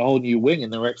guess to open a whole new wing in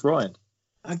the Rex Ryan.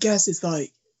 I guess it's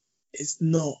like it's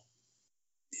not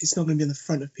going to be on the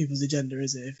front of people's agenda,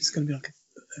 is it? If it's going to be like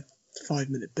a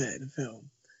 5-minute bit in a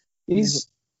film, Is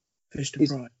fish to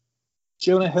fry.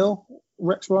 Jonah Hill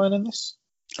Rex Ryan in this?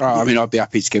 I mean, I'd be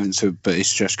happy to give it to, but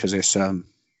it's just because it's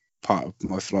part of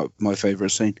my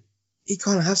favourite scene. He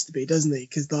kind of has to be, doesn't he?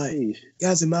 Because like he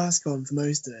has a mask on for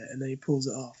most of it, and then he pulls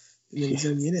it off, and then he's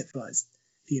only in it for like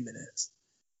a few minutes.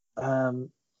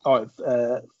 All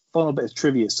right, final bit of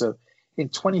trivia. So, in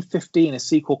 2015, a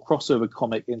sequel crossover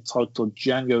comic entitled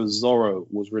Django Zorro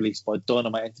was released by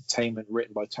Dynamite Entertainment,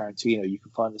 written by Tarantino. You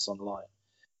can find this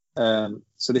online.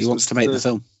 So this he wants to make the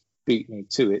film. Beat me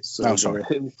to it. So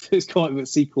this comic book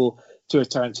sequel to a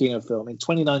Tarantino film. In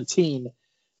 2019,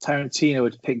 Tarantino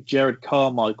had picked Jared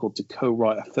Carmichael to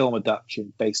co-write a film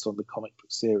adaptation based on the comic book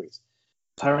series.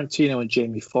 Tarantino and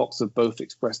Jamie Foxx have both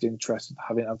expressed interest in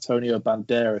having Antonio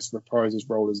Banderas reprise his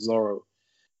role as Zorro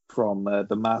from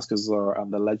The Mask of Zorro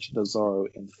and The Legend of Zorro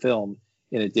in film,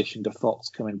 in addition to Foxx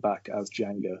coming back as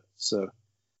Django. So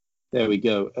there we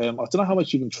go. I don't know how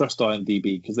much you can trust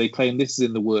IMDb, because they claim this is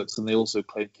in the works and they also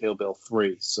claim Kill Bill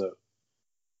 3. So,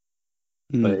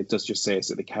 but it does just say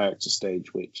it's at the character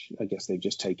stage, which I guess they've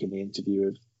just taken the interview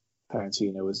of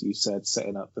Tarantino, as you said,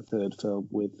 setting up the third film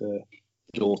with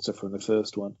daughter from the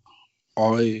first one.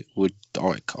 I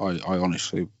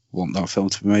honestly want that film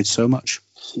to be made so much.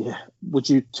 Yeah. Would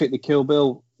you take the Kill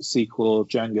Bill sequel or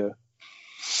Django?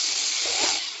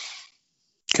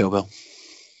 Kill Bill.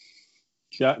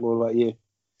 Jack, what about you?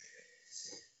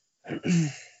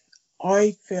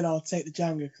 I feel I'll take the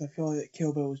Django because I feel that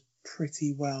Kill Bill was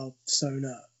pretty well sewn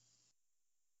up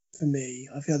for me.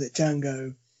 I feel that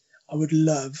Django, I would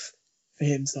love for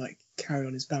him to like carry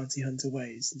on his bounty hunter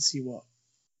ways and see what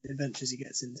adventures he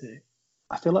gets into.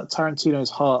 I feel like Tarantino's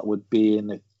heart would be in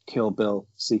the Kill Bill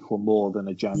sequel more than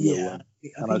a Django one,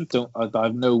 and I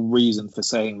have no reason for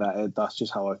saying that. That's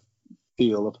just how I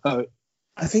feel about it.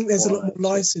 I think there's a lot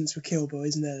more license for Kill Bill,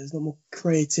 isn't there? There's a lot more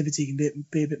creativity, can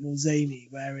be a bit more zany,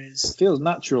 whereas it feels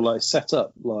natural, like set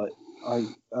up. Like I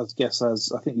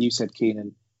think you said,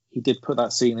 Keenan, he did put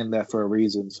that scene in there for a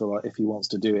reason. So like, if he wants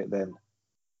to do it, then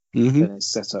it's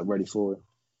set up ready for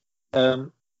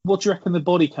him. What do you reckon the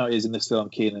body count is in this film,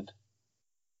 Keenan?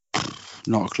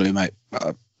 Not a clue, mate.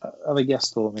 Have a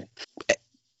guess for me.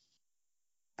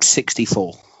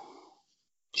 64.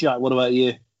 Jack, what about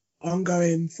you? I'm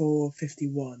going for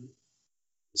 51.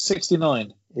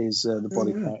 69 is the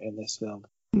body count in this film.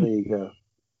 There you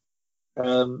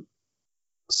go.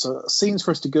 So scenes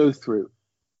for us to go through.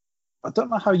 I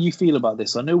don't know how you feel about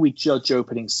this. I know we judge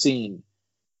opening scene.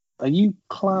 Are you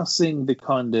classing the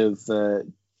kind of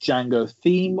Django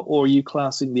theme, or are you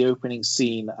classing the opening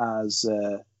scene as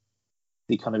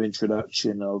the kind of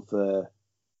introduction of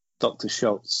Dr.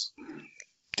 Schultz.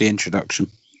 The introduction.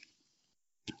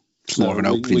 It's more of an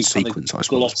opening sequence, I suppose.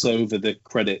 Gloss over the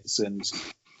credits, and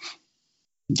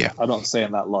yeah, I'm not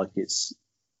saying that like that's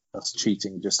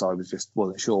cheating. Just I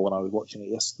wasn't sure when I was watching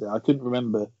it yesterday. I couldn't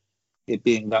remember it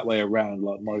being that way around.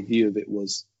 Like my view of it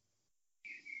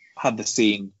had the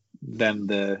scene, then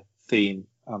the theme,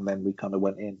 and then we kind of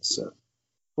went in. So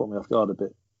caught me off guard a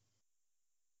bit.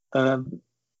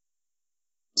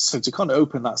 So to kind of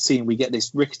open that scene, we get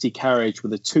this rickety carriage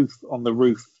with a tooth on the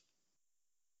roof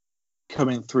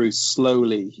coming through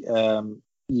slowly.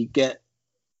 You get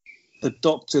the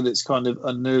doctor that's kind of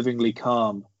unnervingly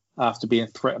calm after being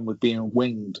threatened with being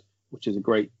winged, which is a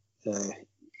great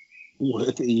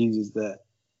word that he uses there.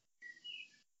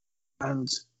 And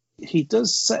he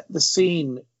does set the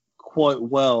scene quite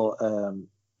well.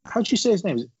 How do you say his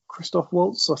name? Is it Christoph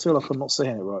Waltz? I feel like I'm not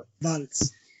saying it right.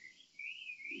 Waltz.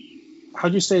 How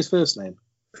do you say his first name?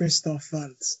 Christoph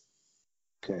Waltz.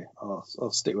 Okay,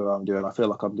 I'll stick with what I'm doing. I feel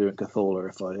like I'm doing Cthulhu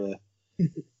if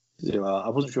I I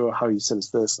wasn't sure how you said his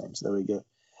first name, so there we go.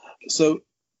 So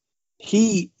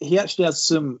he actually had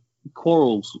some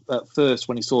quarrels at first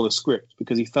when he saw the script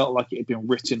because he felt like it had been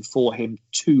written for him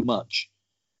too much,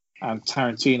 and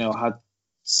Tarantino had to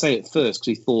say it first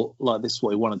because he thought like this is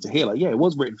what he wanted to hear. Like, yeah, it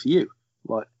was written for you,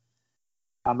 like,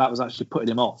 and that was actually putting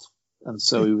him off. And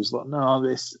so he was like, no,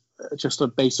 it's just a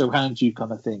base around you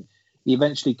kind of thing. He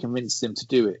eventually convinced him to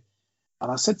do it.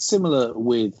 And I said similar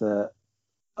with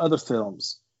other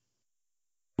films.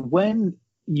 When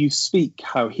you speak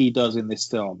how he does in this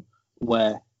film,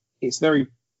 where it's very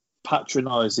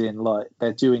patronizing, like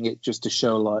they're doing it just to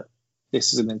show like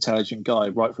this is an intelligent guy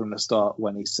right from the start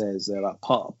when he says like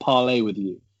parlay with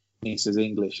you. And he says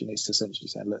English, and it's essentially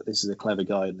saying, look, this is a clever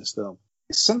guy in this film.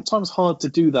 It's sometimes hard to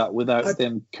do that without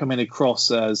them coming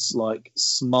across as like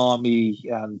smarmy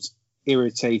and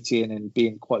irritating and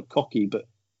being quite cocky, but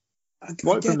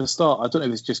from the start, I don't know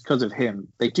if it's just because of him,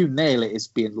 they do nail it as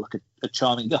being like a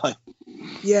charming guy.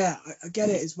 Yeah, I get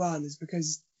it as well, and it's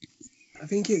because I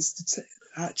think it's to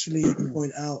actually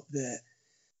point out that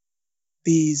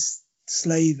these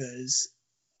slavers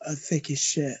are thick as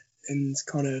shit and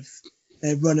kind of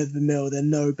they're run of the mill, they're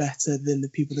no better than the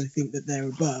people that think that they're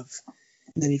above.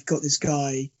 And then you've got this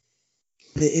guy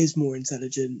that is more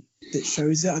intelligent that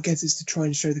shows it. I guess it's to try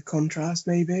and show the contrast,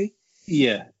 maybe.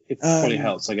 Yeah, it probably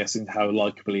helps, I guess, in how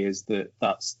likable he is.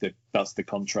 That's the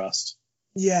contrast.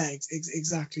 Yeah,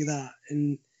 exactly that.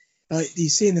 And like you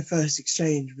see in the first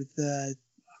exchange with I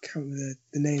can't remember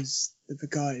the names of the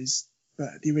guys, but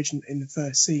the original in the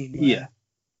first scene. Yeah,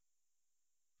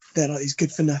 they're like these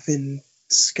good for nothing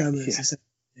scummers.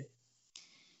 Yeah.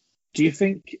 Do you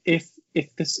think if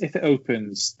it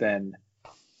opens, then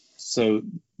so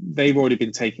they've already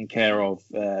been taken care of,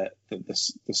 the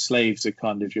slaves are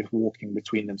kind of just walking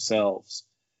between themselves,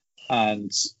 and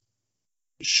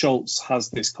Schultz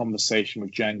has this conversation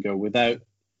with Django without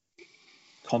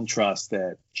contrast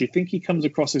there. Do you think he comes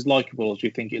across as likable, or do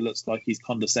you think it looks like he's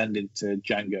condescending to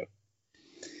Django?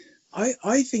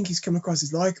 I think he's come across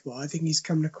as likable. I think he's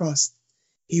coming across,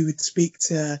 he would speak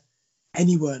to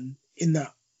anyone in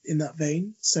that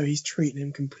vein, so he's treating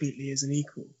him completely as an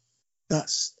equal.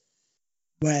 That's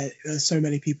where there's so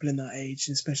many people in that age,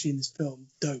 and especially in this film,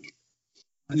 don't.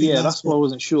 Yeah, that's why I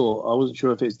wasn't sure. I wasn't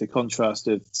sure if it's the contrast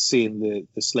of seeing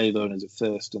the slave owners at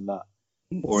first and that,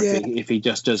 or if he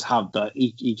just does have that.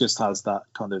 He just has that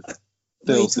kind of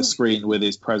fills the screen with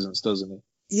his presence, doesn't he?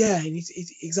 Yeah, and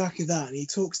he's exactly that. And he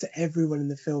talks to everyone in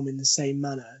the film in the same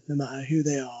manner, no matter who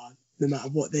they are, no matter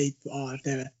what they are. If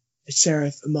they're a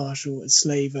sheriff, a marshal, a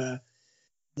slaver,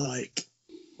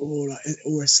 or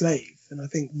a slave. And I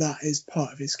think that is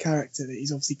part of his character, that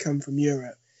he's obviously come from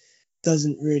Europe,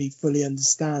 doesn't really fully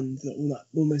understand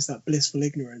almost that blissful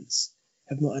ignorance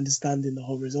of not understanding the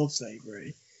horrors of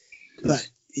slavery. But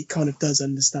he kind of does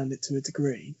understand it to a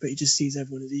degree, but he just sees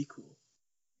everyone as equal.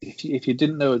 If you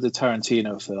didn't know the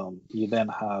Tarantino film, you then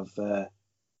have,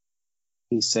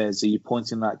 he says, are you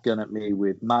pointing that gun at me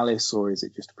with malice, or is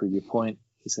it just to prove your point?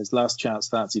 He says, last chance,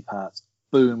 fancy Pat.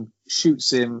 Boom,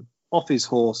 shoots him off his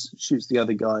horse, shoots the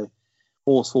other guy.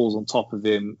 Horse falls on top of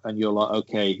him, and you're like,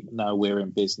 okay, now we're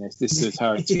in business. This is a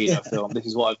Tarantino film. This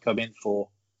is what I've come in for.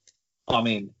 I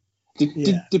mean,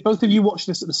 did both of you watch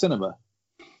this at the cinema?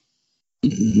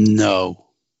 No.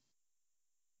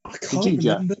 I can't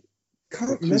remember.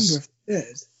 Can't remember if it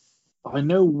did. I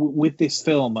know with this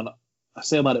film, and I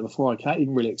say about it before, I can't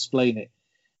even really explain it.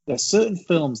 There's certain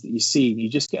films that you see, and you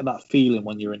just get that feeling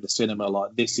when you're in the cinema,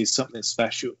 like this is something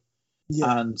special.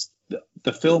 Yeah. And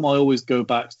the film I always go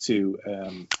back to.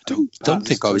 I don't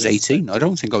think I was 18. I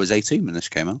don't think I was 18 when this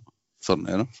came out.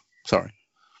 funnily enough. Sorry.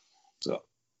 So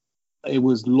it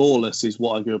was Lawless is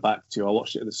what I go back to. I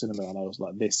watched it at the cinema and I was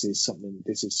like, this is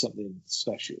something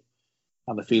special.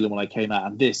 And the feeling when I came out,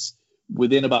 and this,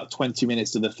 within about 20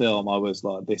 minutes of the film, I was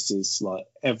like, this is like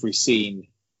every scene,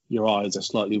 your eyes are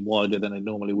slightly wider than they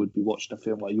normally would be watching a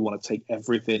film. Like you want to take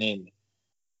everything in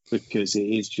because it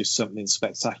is just something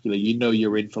spectacular. You know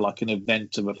you're in for like an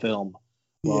event of a film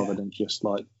rather than just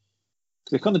like,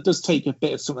 it kind of does take a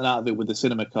bit of something out of it with the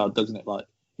cinema card, doesn't it? Like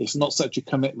it's not such a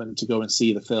commitment to go and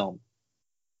see the film.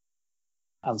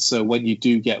 And so when you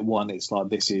do get one, it's like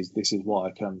this is why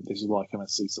I come and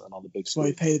see something on the big screen. Why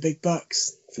you pay the big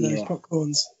bucks for those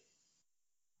popcorns.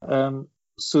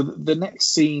 So the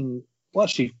next scene, well,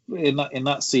 actually, in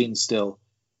that scene still,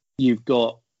 you've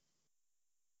got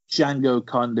Django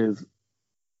kind of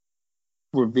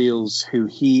reveals who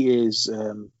he is,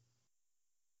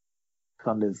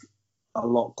 kind of a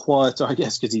lot quieter, I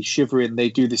guess, because he's shivering. They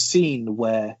do the scene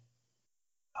where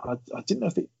I didn't know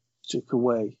if it took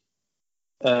away.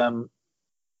 They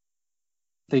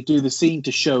do the scene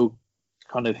to show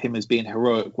kind of him as being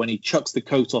heroic when he chucks the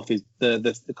coat off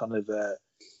the kind of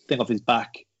thing off his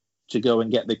back to go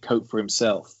and get the coat for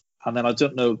himself. And then I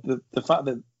don't know the fact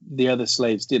that the other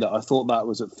slaves did it. I thought that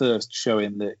was at first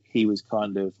showing that he was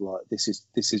kind of like this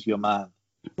is your man.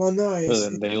 Well, no, but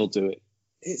then they all do it.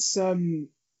 It's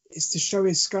to show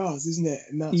his scars, isn't it?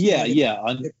 And that's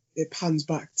it pans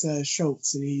back to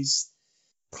Schultz and he's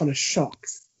kind of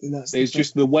shocked. It's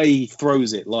just the way he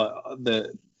throws it, like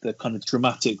the kind of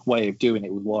dramatic way of doing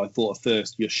it was what I thought at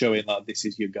first. You're showing like this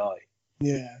is your guy.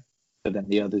 Yeah. But then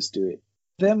the others do it.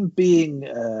 Them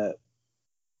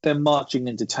marching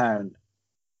into town.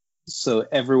 So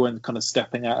everyone kind of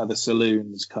stepping out of the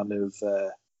saloons, kind of,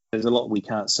 there's a lot we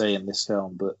can't say in this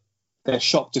film, but they're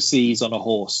shocked to see he's on a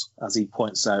horse, as he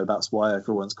points out. That's why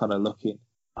everyone's kind of looking.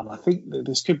 And I think that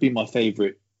this could be my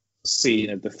favourite scene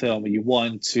of the film. You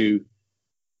wind to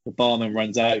the barman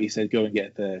runs out. He said, go and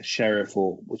get the sheriff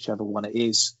or whichever one it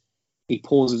is. He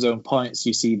pours his own pints.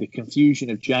 You see the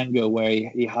confusion of Django where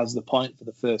he has the pint for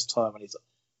the first time and he's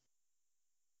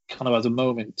kind of has a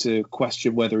moment to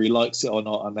question whether he likes it or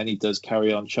not. And then he does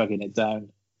carry on chugging it down.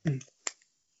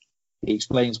 He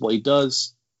explains what he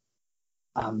does.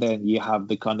 And then you have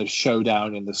the kind of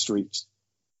showdown in the street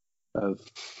of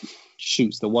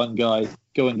shoots the one guy,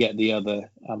 go and get the other,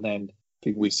 and then I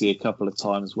think we see a couple of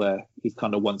times where he's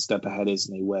kind of one step ahead,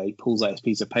 isn't he? Where he pulls out his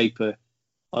piece of paper,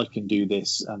 I can do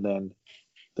this, and then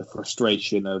the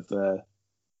frustration of the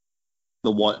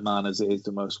white man as it is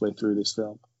the most way through this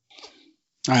film.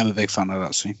 I am a big fan of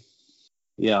that scene.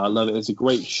 Yeah, I love it. It's a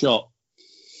great shot,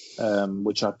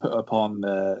 which I put up on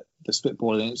the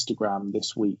Spitballing Instagram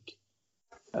this week.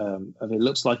 And it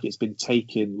looks like it's been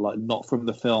taken, like not from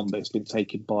the film, but it's been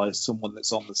taken by someone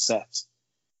that's on the set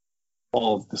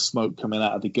of the smoke coming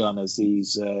out of the gun as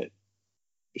he's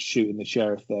shooting the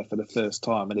sheriff there for the first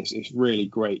time. And it's really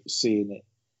great seeing it.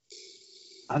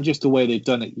 And just the way they've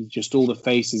done it, just all the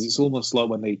faces, it's almost like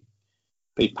when they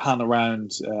pan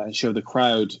around and show the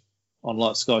crowd on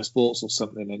like Sky Sports or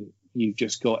something, and you've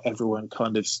just got everyone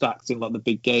kind of stacked in like the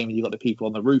big game, and you've got the people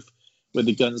on the roof with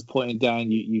the guns pointing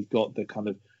down. You've got the kind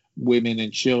of women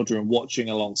and children watching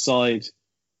alongside,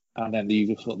 and then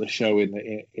you've got the show in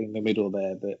the middle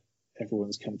there that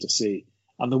everyone's come to see.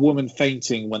 And the woman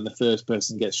fainting when the first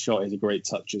person gets shot is a great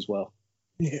touch as well.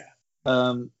 Yeah.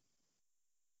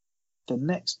 The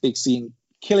next big scene,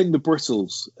 killing the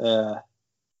Brittles.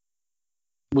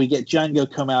 We get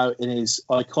Django come out in his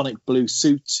iconic blue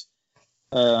suit.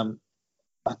 I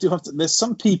do have to. There's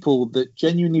some people that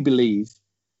genuinely believe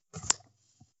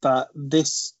that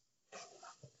this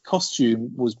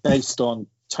costume was based on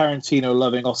Tarantino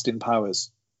loving Austin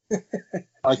Powers.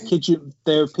 I kid you,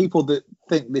 there are people that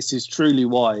think this is truly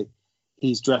why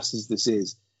he's dressed as this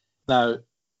is. Now,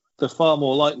 the far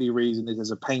more likely reason is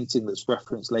there's a painting that's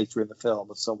referenced later in the film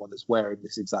of someone that's wearing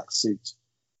this exact suit.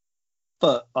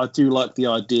 But I do like the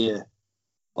idea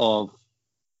of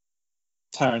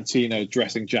Tarantino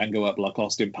dressing Django up like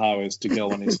Austin Powers to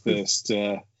go on his first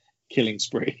killing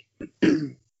spree.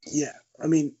 Yeah, I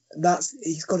mean,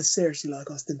 he's got to seriously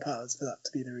like Austin Powers for that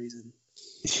to be the reason.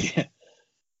 Yeah.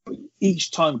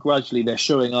 Each time, gradually, they're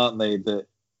showing, aren't they, that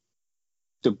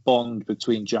the bond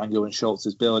between Django and Schultz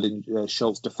is building.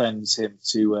 Schultz defends him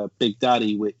to Big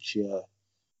Daddy, which,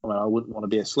 I wouldn't want to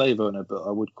be a slave owner, but I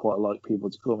would quite like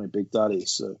people to call me Big Daddy.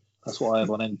 So that's what I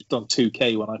have on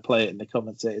 2K when I play it, and the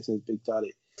commentator says Big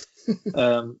Daddy.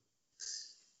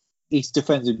 He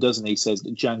defends him, doesn't he? He says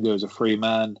that Django is a free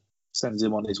man, sends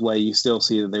him on his way. You still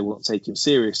see that they won't take him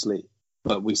seriously,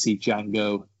 but we see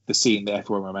Django, the scene that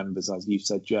everyone remembers, as you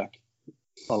said, Jack,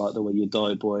 I like the way you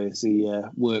die, boy, as he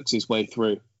works his way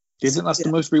through. Do you think that's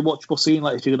the most rewatchable scene?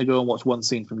 Like, if you're going to go and watch one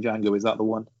scene from Django, is that the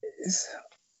one?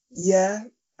 Yeah,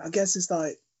 I guess it's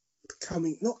like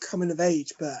not coming of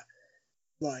age, but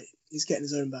like he's getting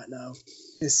his own back now.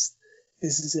 This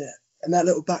is it. And that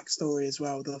little backstory as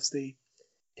well, with obviously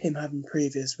him having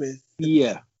previous with...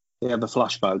 Yeah, they have a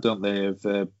flashback, don't they, of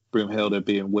Broomhilda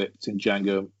being whipped, and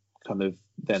Django kind of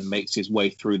then makes his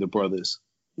way through the brothers.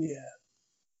 Yeah.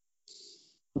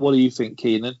 What do you think,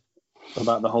 Keenan,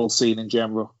 about the whole scene in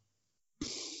general?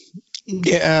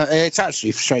 Yeah, it's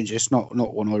actually strange. It's not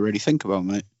one I really think about,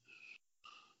 mate.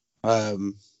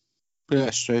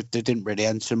 Yes, they didn't really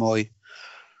enter my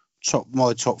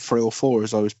top 3 or 4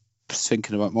 as I was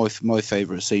thinking about my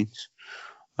favourite scenes.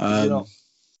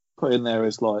 Put in there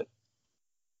as like,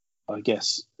 I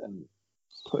guess, and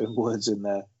putting words in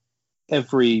there.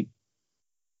 Every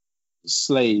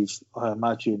slave, I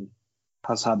imagine,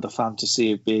 has had the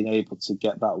fantasy of being able to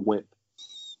get that whip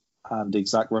and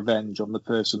exact revenge on the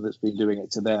person that's been doing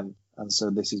it to them. And so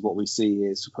this is what we see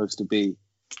is supposed to be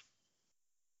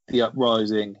the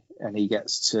uprising, and he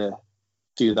gets to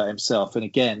do that himself. And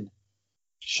again,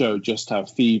 show just how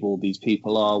feeble these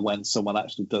people are when someone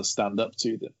actually does stand up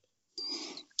to them.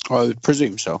 I would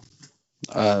presume so.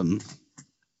 I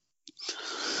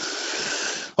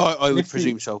would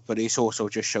presume so, but it also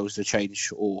just shows the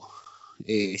change, or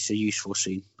it's a useful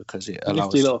scene because it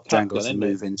allows Django to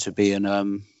move into being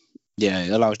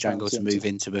it allows Django to move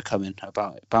into becoming a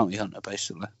bounty hunter,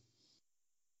 basically.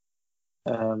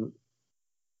 That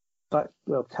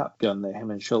little cap gun that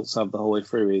him and Schultz have the whole way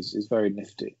through is very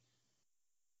nifty.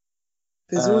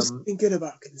 There's always something good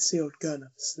about a concealed gun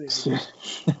up the sleeve.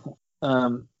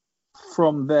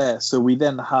 From there, so we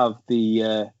then have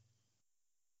the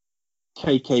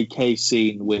KKK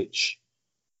scene, which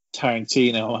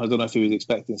Tarantino, I don't know if he was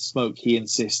expecting smoke, he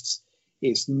insists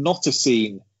it's not a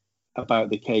scene about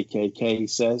the KKK, he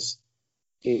says.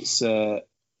 It's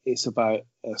about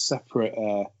a separate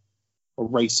a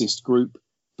racist group,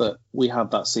 but we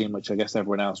have that scene, which I guess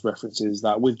everyone else references,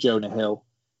 that with Jonah Hill.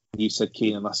 You said,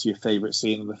 Keenan, that's your favourite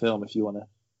scene in the film, if you want to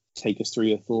take us through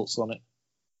your thoughts on it.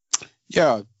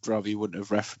 Yeah, I'd rather you wouldn't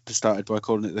have started by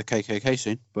calling it the KKK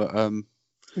scene, but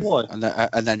why?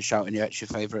 And then shouting it's your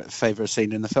favourite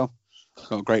scene in the film. It's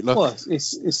got a great look. Well,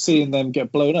 it's seeing them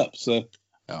get blown up. So,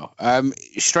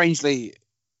 strangely,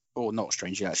 or not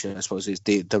strangely, actually, I suppose it's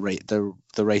the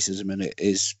racism in it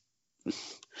is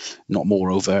not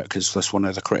more overt, because that's one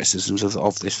of the criticisms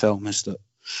of this film is that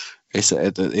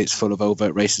it's full of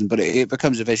overt racism, but it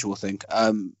becomes a visual thing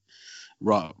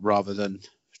rather than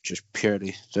just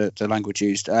purely the language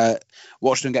used.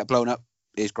 Watching them get blown up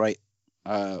is great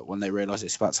when they realise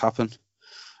it's about to happen.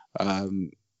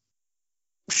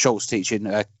 Schultz teaching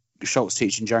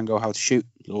Django how to shoot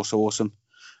is also awesome.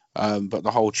 But the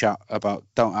whole chat about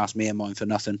don't ask me and mine for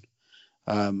nothing.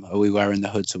 Are we wearing the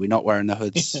hoods? Are we not wearing the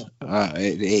hoods?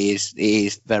 It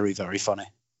is very, very funny.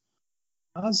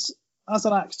 As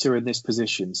an actor in this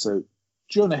position, so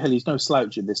Jonah Hill, he's no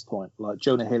slouch at this point. Like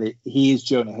Jonah Hill, he is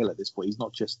Jonah Hill at this point. He's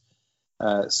not just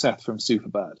Seth from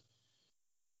Superbad.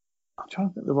 I'm trying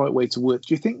to think the right way to work.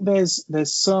 Do you think there's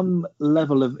some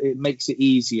level of it makes it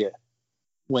easier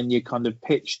when you kind of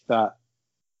pitched that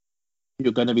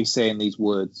you're going to be saying these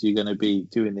words, you're going to be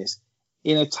doing this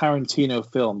in a Tarantino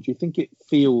film? Do you think it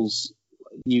feels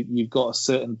you've got a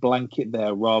certain blanket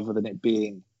there rather than it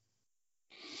being?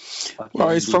 Well,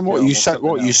 it's from what you said.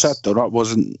 What you said, though, that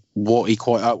wasn't what he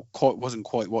wasn't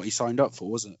quite what he signed up for,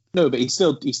 was it? No, but he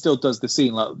still does the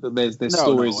scene. Like there's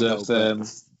stories of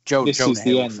this is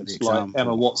the end. Like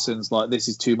Emma Watson's like, this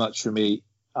is too much for me.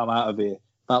 I'm out of here.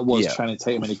 That was Channing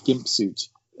Tatum in a gimp suit,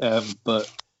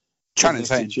 but Channing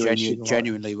Tatum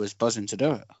genuinely was buzzing to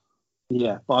do it.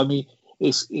 Yeah, but I mean,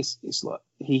 it's like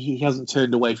he hasn't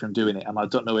turned away from doing it, and I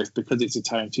don't know if because it's a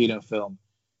Tarantino film,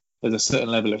 there's a certain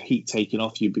level of heat taken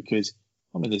off you because,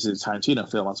 I mean, this is a Tarantino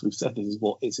film, as we've said, this is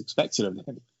what is expected of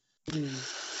him.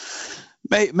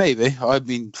 Maybe. I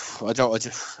mean, I don't.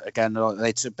 Again,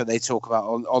 but they talk about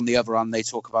on the other hand, they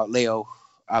talk about Leo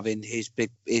having his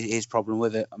problem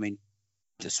with it. I mean,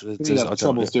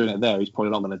 troubles doing it there. He's probably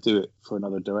not going to do it for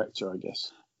another director, I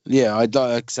guess. Yeah, I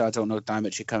don't know how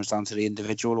much it comes down to the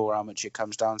individual or how much it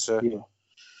comes down to,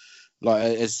 like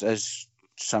as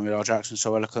Samuel L. Jackson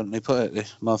so eloquently put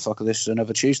it, motherfucker, this is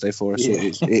another Tuesday for us. Yeah.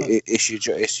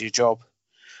 It's your job.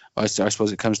 I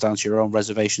suppose it comes down to your own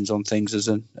reservations on things as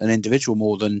an individual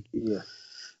more than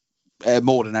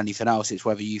anything else. It's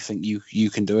whether you think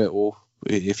you can do it or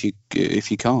if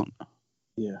you can't.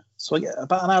 Yeah. So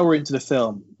about an hour into the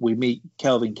film, we meet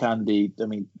Kelvin Candy. I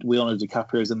mean, Leonardo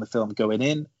DiCaprio's in the film going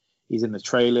in. he's in the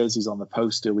trailers, he's on the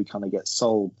poster. We kind of get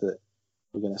sold that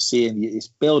we're going to see him. It's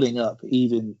building up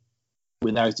even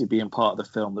without it being part of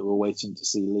the film that we're waiting to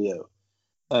see Leo.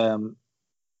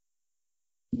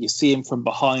 You see him from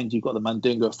behind, you've got the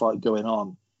Mandingo fight going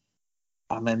on,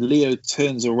 and then Leo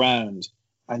turns around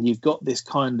and you've got this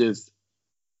kind of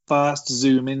fast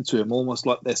zoom into him, almost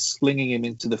like they're slinging him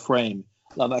into the frame,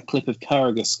 like that clip of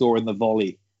Carragher scoring the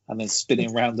volley and then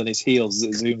spinning around on his heels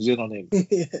as it zooms in on him.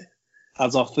 Yeah.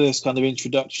 As our first kind of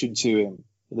introduction to him,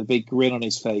 with a big grin on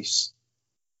his face.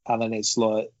 And then it's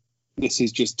like, this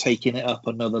is just taking it up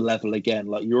another level again.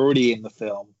 Like, you're already in the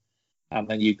film, and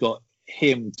then you've got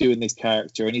him doing this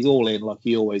character, and he's all in like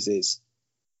he always is.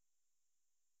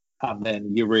 And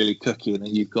then you're really cooking, and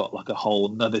you've got like a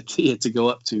whole another tier to go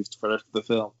up to for the rest of the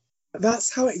film.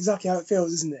 That's exactly how it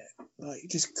feels, isn't it? Like,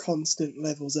 just constant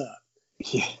levels up.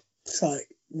 Yeah. It's like,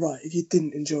 right, if you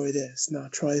didn't enjoy this, now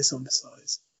try this on the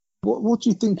size. What do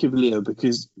you think of Leo?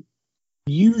 Because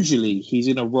usually he's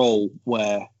in a role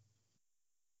where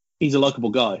he's a likable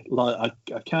guy. Like,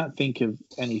 I can't think of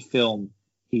any film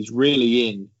he's really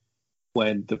in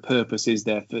when the purpose is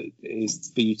there for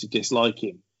you to dislike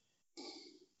him.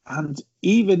 And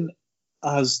even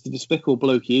as the despicable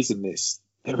bloke he is in this,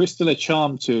 there is still a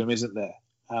charm to him, isn't there?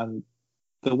 And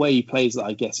the way he plays that,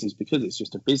 I guess, is because it's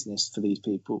just a business for these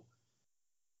people.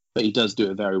 But he does do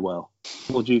it very well.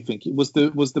 What do you think? Was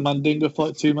the Mandingo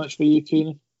fight too much for you,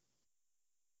 Keenan?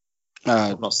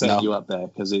 I'm not setting you up there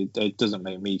because it doesn't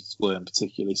make me squirm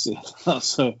particularly.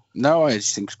 So no, I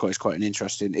just think it's quite an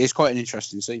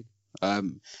interesting scene.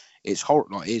 It's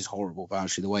horrible. It is horrible, but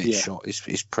actually the way it's shot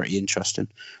is pretty interesting.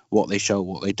 What they show,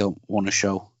 what they don't want to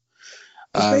show.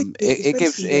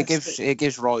 It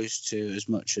gives rise to as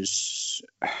much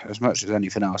as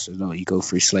anything else. I know you go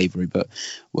through slavery, but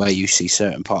where you see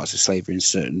certain parts of slavery and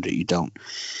certain that you don't.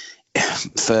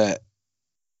 For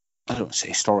I don't want to say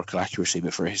historical accuracy,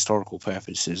 but for historical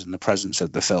purposes and the presence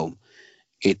of the film,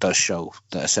 it does show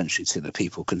that essentially to the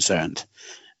people concerned,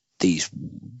 the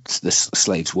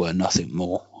slaves were nothing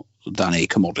more than a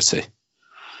commodity.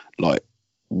 Like,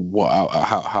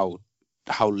 how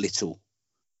little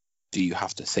do you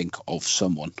have to think of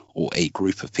someone or a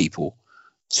group of people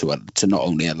to not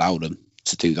only allow them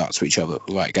to do that to each other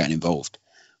without getting involved,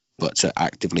 but to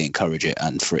actively encourage it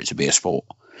and for it to be a sport?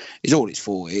 Is all it's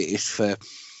for. It's for.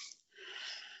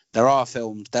 There are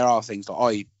things that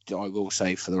I will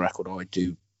say for the record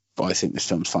I think this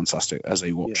film's fantastic as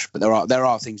a watch, but there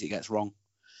are things it gets wrong.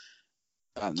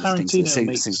 And Tarantino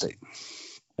makes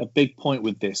a big point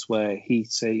with this, where he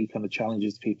kind of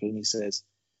challenges people and he says,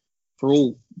 for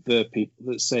all the people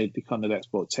that say the kind of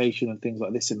exploitation and things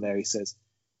like this in there, he says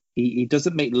he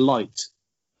doesn't make light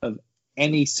of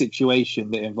any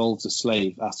situation that involves a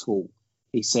slave at all.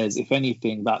 He says, if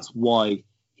anything, that's why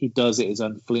he does it as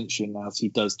unflinching as he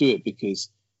does do it,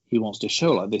 because he wants to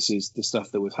show like this is the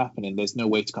stuff that was happening. There's no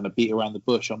way to kind of beat around the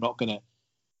bush. I'm not going to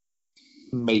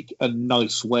make a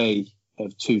nice way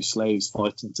of two slaves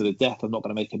fighting to the death. I'm not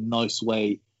going to make a nice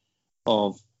way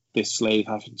of this slave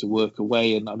having to work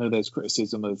away. And I know there's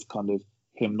criticism of kind of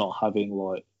him not having,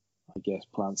 like, I guess,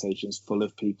 plantations full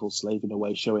of people slaving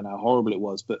away, showing how horrible it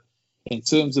was. But in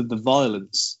terms of the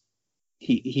violence,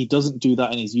 he doesn't do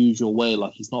that in his usual way.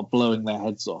 Like, he's not blowing their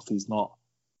heads off. He's not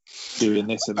doing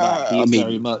this and that.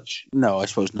 Very much. No, I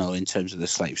suppose no. In terms of the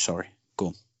slaves, sorry, go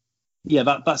on. Yeah,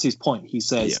 that's his point. He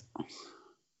says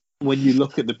when you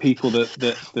look at the people that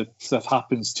the stuff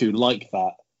happens to like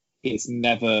that, it's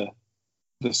never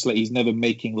he's never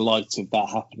making light of that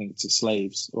happening to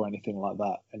slaves or anything like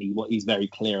that, and he's very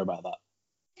clear about that.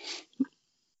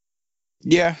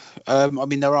 Yeah, I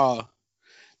mean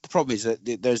the problem is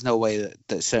that there's no way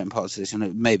that certain parts of this,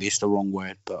 and maybe it's the wrong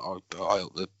word, but I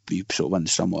hope that you sort of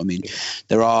understand what I mean.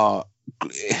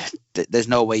 There's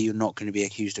no way you're not going to be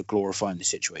accused of glorifying the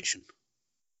situation.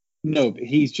 No, but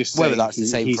he's just saying whether that's the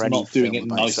same for any not doing it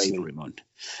about nicely. slavery, mind.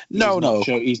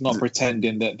 He's not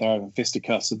pretending that they're having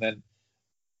fisticuffs and then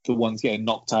the one's getting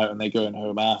knocked out and they're going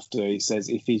home after. He says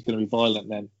if he's going to be violent,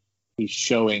 then he's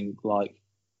showing like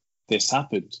this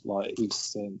happened. Like he's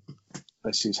saying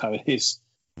this is how it is.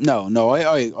 No,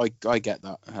 I get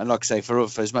that, and like I say, for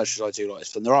as much as I do like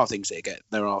this film, there are things that you get,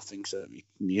 there are things that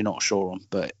you're not sure on,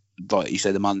 but like you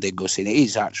say, the Mandingo scene, it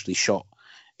is actually shot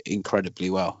incredibly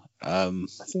well. I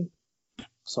think.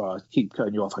 Sorry, I keep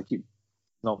cutting you off. I keep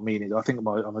not meaning. I think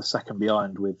I'm a second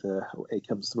behind with It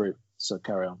Comes Through. So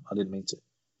carry on. I didn't mean to.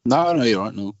 No, you're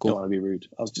right. No, don't want to be rude.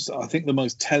 I think the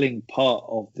most telling part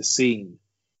of the scene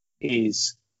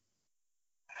is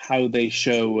how they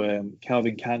show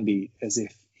Calvin Candy as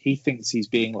if he thinks he's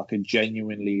being like a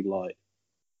genuinely like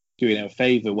doing him a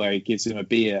favour where he gives him a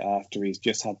beer after he's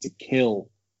just had to kill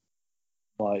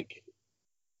like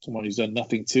someone who's done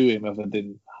nothing to him other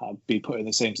than be put in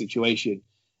the same situation,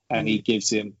 and he gives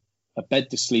him a bed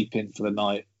to sleep in for the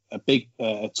night,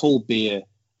 a tall beer,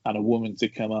 and a woman to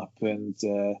come up and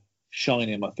shine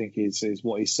him, I think is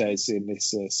what he says in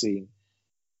this scene.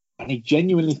 And he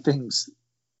genuinely thinks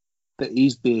that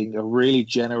he's being a really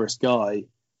generous guy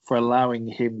for allowing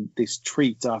him this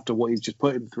treat after what he's just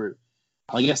put him through.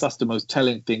 I guess that's the most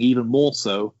telling thing, even more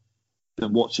so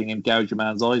than watching him gouge a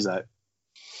man's eyes out.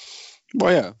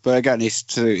 Well, yeah, but again,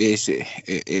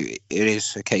 it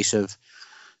is a case of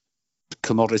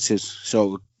commodities.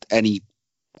 So any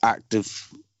act of,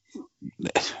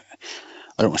 I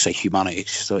don't want to say humanity,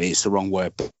 so it's the wrong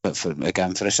word, but for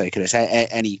the sake of this,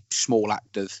 any small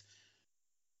act of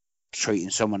treating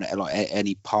someone like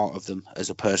any part of them as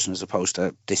a person, as opposed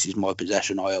to this is my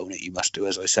possession, I own it, you must do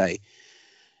as I say.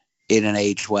 In an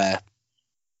age where,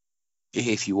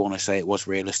 if you want to say it was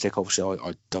realistic, obviously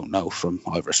I don't know from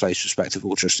either a slave's perspective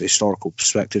or just a historical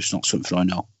perspective. It's not something I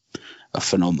know a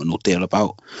phenomenal deal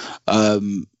about.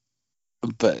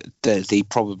 But the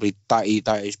probably that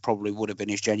is probably would have been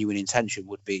his genuine intention,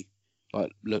 would be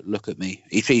like, look at me.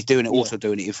 He's doing it, also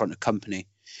doing it in front of company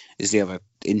is the other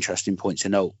interesting point to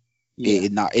note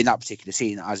in that particular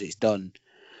scene as it's done.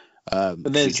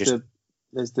 But there's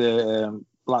the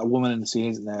black woman in the scene,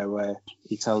 isn't there, where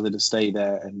he tells her to stay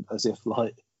there, and as if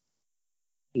like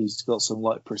he's got some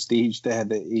like prestige there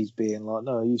that he's being like,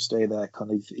 no, you stay there.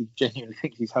 Kind of, he genuinely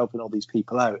thinks he's helping all these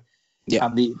people out. Yeah.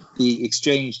 And the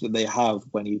exchange that they have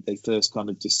when they first kind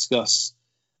of discuss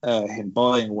him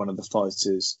buying one of the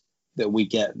fighters, that we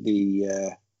get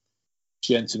the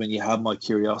gentleman, you have my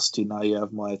curiosity, now you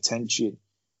have my attention.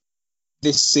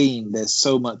 This scene, there's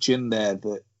so much in there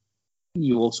that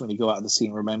you ultimately go out of the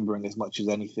scene remembering as much as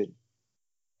anything.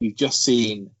 You've just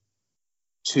seen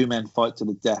two men fight to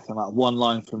the death, and that one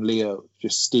line from Leo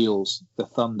just steals the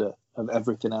thunder of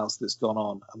everything else that's gone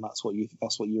on, and that's what you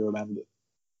remember.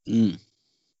 The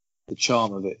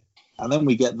charm of it. And then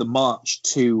we get the march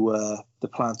to the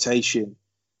plantation,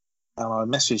 and I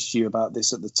messaged you about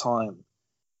this at the time.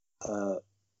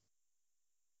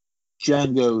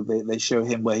 Django, they show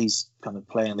him where he's kind of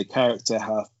playing the character,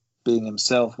 half being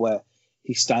himself, where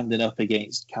he's standing up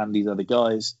against Candy's other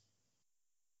guys.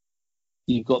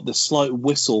 You've got the slight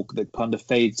whistle that kind of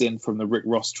fades in from the Rick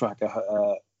Ross track,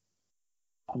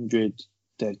 100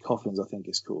 Dead Coffins, I think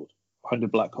it's called.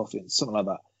 100 Black Coffins, something like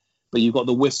that. But you've got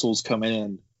the whistles coming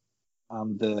in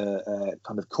and the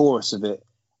kind of chorus of it.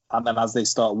 And then as they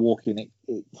start walking,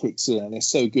 it kicks in. And it's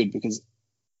so good because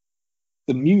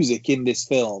the music in this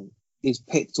film is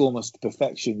picked almost to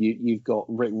perfection. You've got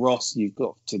Rick Ross, you've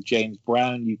got to James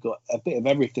Brown, you've got a bit of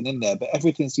everything in there, but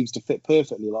everything seems to fit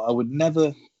perfectly. Like I would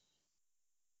never,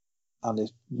 and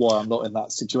it's why I'm not in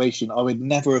that situation, I would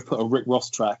never have put a Rick Ross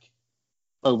track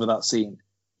over that scene.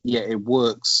 Yet it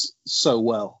works so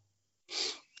well.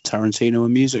 Tarantino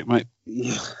and music, mate.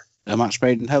 Yeah. A match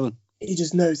made in heaven. He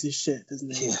just knows his shit,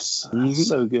 doesn't he? Yes.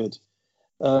 So good.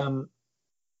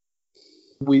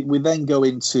 We then go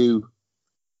into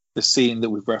the scene that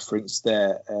we've referenced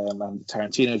there, and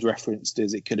Tarantino's referenced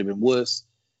is it could have been worse.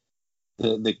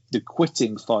 The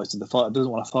quitting fighter, the fighter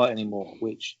doesn't want to fight anymore,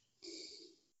 which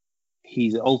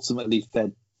he's ultimately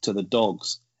fed to the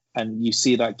dogs. And you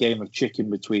see that game of chicken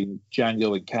between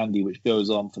Django and Candy, which goes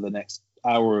on for the next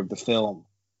hour of the film.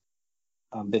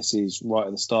 And this is right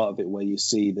at the start of it, where you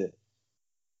see that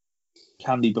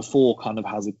Candy before kind of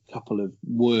has a couple of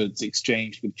words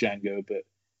exchanged with Django, but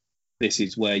this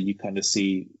is where you kind of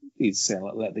see he's saying,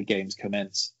 like, let the games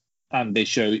commence. And they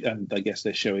show, and I guess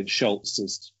they're showing Schultz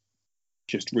as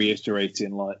just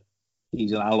reiterating, like,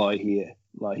 he's an ally here.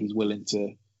 Like, he's willing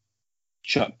to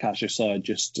chuck cash aside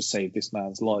just to save this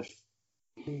man's life.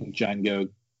 And Django,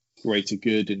 greater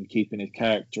good and keeping his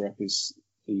character up, he's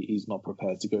not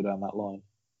prepared to go down that line.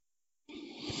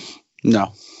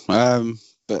 No.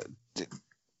 But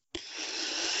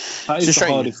that is the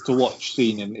hardest to watch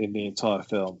scene in the entire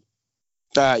film.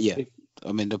 Yeah.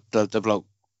 I mean, the bloke,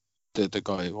 the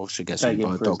guy who obviously gets eaten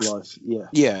by dogs. Life. Yeah.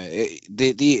 Yeah.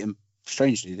 The eating,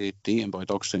 strangely, the eating by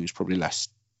dogs thing is probably less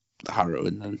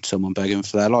harrowing than someone begging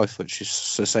for their life, which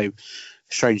is the same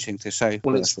strange thing to say.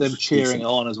 Well, it's them cheering it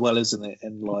on as well, isn't it?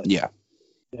 And like, yeah,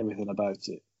 everything about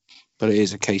it. But it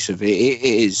is a case of it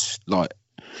is like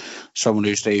someone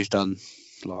who's done,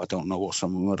 like, I don't know what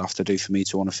someone would have to do for me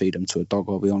to want to feed them to a dog,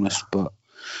 I'll be honest, but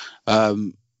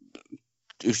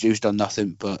who's done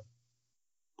nothing but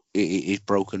is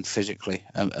broken physically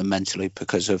and mentally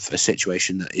because of a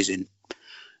situation that is in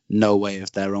no way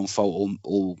of their own fault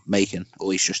or making,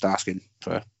 or he's just asking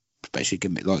for basically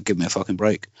give me a fucking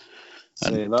break.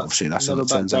 And so obviously that's another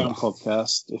Back Down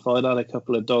podcast. If I'd had a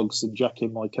couple of dogs and Jack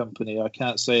in my company, I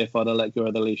can't say if I'd have let go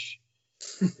of the leash.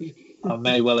 I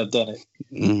may well have done it.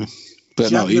 But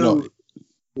Django, no, you know.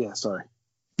 Yeah, sorry.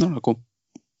 No, cool.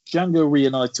 Django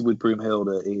reunited with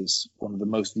Broomhilda is one of the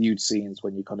most viewed scenes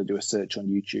when you kind of do a search on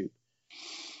YouTube.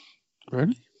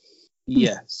 Really?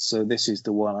 Yeah. So this is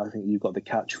the one. I think you've got the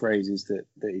catchphrases that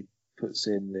he puts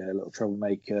in. The Little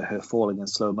Troublemaker, her falling in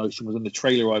slow motion was in the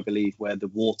trailer, I believe, where the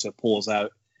water pours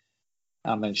out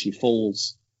and then she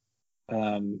falls.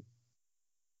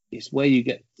 It's where you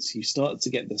start to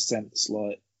get the sense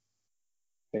like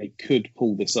they could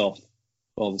pull this off.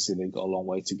 Obviously, they've got a long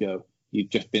way to go. You've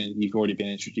already been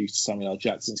introduced to Samuel L.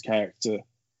 Jackson's character,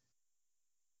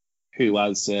 who,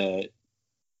 as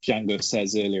Django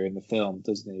says earlier in the film,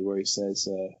 doesn't he, where he says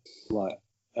like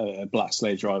a black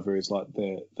slave driver is like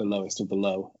the lowest of the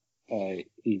low,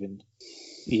 even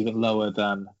lower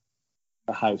than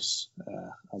a house,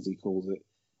 as he calls it,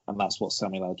 and that's what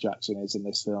Samuel L. Jackson is in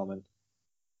this film. And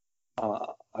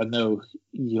I know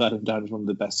you had him down as one of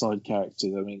the best side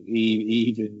characters. I mean, he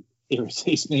even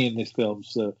irritates me in this film,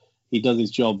 so he does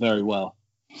his job very well.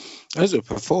 As a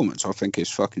performance, I think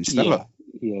it's fucking stellar.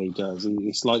 Yeah, he does.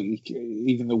 It's like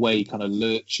even the way he kind of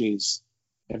lurches,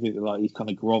 everything, like he's kind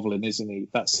of groveling, isn't he?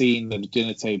 That scene at the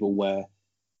dinner table where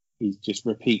he just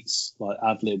repeats like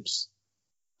ad-libs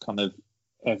kind of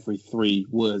every 3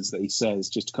 words that he says,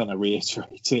 just to kind of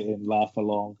reiterate it and laugh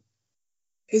along.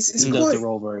 He does the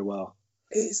role very well.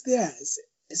 It's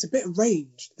a bit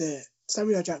arranged that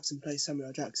Samuel L. Jackson plays Samuel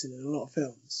L. Jackson in a lot of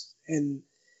films. And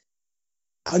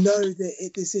I know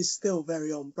that this is still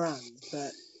very on brand,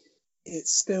 but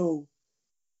it's still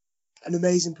an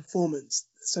amazing performance,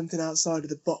 something outside of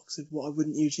the box of what I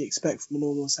wouldn't usually expect from a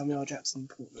normal Samuel L. Jackson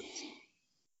performance.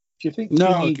 Do you think he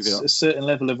needs a certain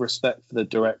level of respect for the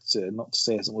director? Not to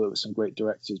say he hasn't worked with some great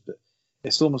directors, but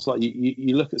it's almost like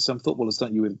you look at some footballers,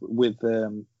 don't you, with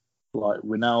like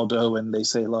Ronaldo, and they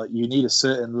say like you need a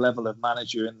certain level of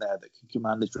manager in there that can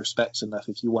command his respect enough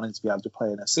if you want him to be able to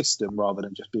play in a system rather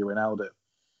than just be Ronaldo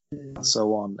and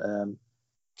so on.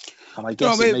 And I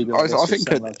guess maybe I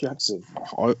think like Jackson.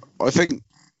 I think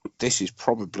this is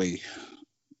probably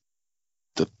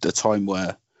the time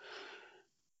where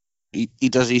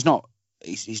he's not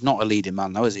a leading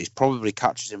man though, is he? He probably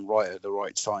catches him right at the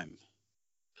right time,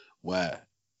 where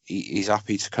he's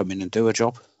happy to come in and do a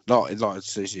job. People are prepared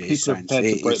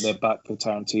to break their back for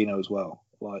Tarantino as well.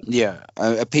 Like, yeah,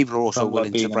 people are also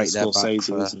willing to break their back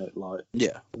for, isn't it? Like,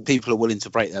 yeah, people are willing to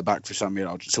break their back for Samuel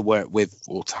L. to work with,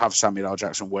 or to have Samuel L.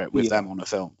 Jackson work with them on a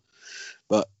film.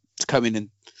 But to come in and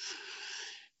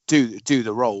do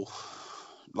the role,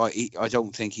 like I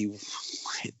don't think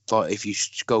like if you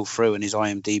go through and his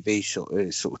IMDb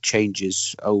sort of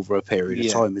changes over a period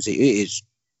of time, as it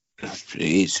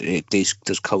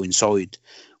does coincide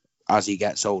as he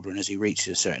gets older and as he reaches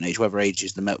a certain age, whether age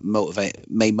is the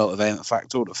main motivating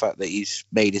factor or the fact that he's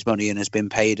made his money and has been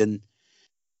paid, and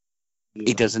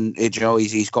he doesn't,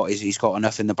 he's got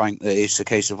enough in the bank that it's a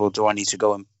case of, well, do I need to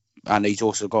go and he's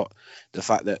also got the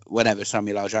fact that whenever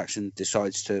Samuel L. Jackson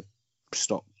decides to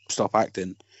stop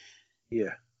acting,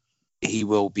 he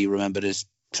will be remembered as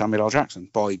Samuel L. Jackson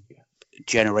by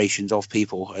generations of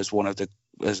people as one of the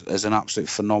as an absolute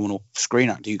phenomenal screen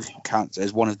actor. You can't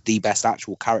as one of the best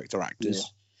actual character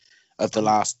actors of the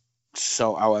last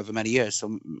however many years.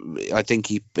 So I think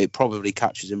it probably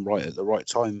catches him right at the right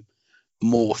time,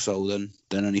 more so than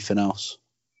anything else.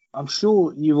 I'm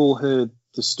sure you've all heard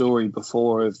the story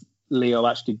before of Leo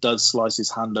actually does slice his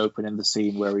hand open in the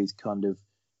scene where he's kind of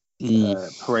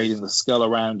parading the skull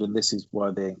around, and this is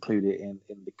why they include it in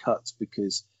the cuts,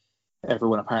 because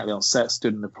everyone apparently on set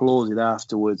stood and applauded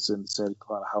afterwards and said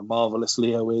quite how marvelous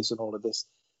Leo is and all of this.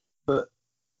 But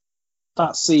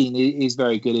that scene is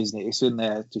very good, isn't it? It's in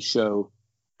there to show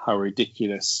how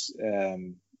ridiculous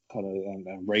and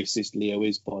racist Leo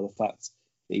is by the fact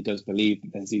that he does believe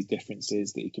that there's these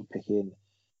differences that he can pick in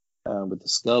with the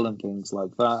skull and things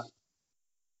like that.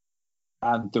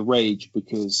 And the rage,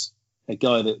 because a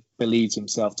guy that believes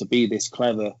himself to be this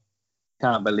clever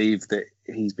can't believe that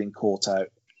he's been caught out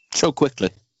so quickly.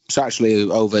 It's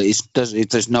actually over. Is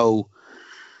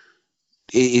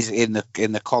in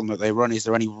the con that they run, is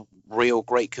there any real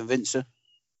great convincer?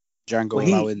 Django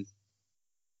allowing.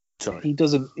 Sorry,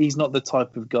 he's not the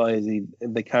type of guy. Is he?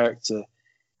 The character,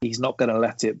 he's not going to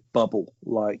let it bubble.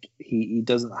 Like he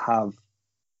doesn't have.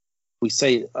 I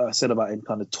said about him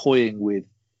kind of toying with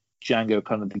Django,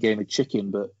 kind of the game of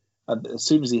chicken, but as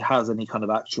soon as he has any kind of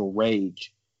actual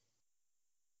rage,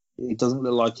 it doesn't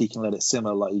look like he can let it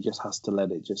simmer. Like he just has to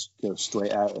let it just go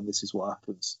straight out, and this is what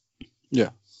happens. Yeah,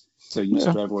 so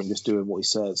used to everyone just doing what he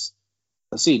says.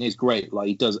 The scene is great. Like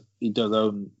he does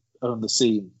own the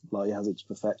scene. Like he has it to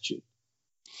perfection.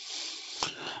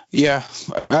 Yeah,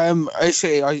 it's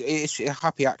a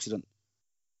happy accident.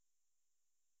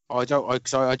 I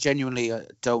genuinely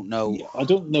don't know. Yeah, I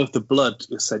don't know if the blood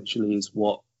essentially is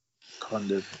what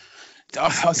kind of.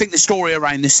 I think the story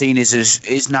around the scene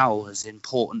is now as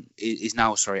important as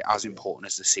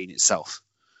the scene itself.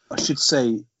 I should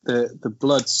say the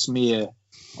blood smear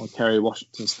on Kerry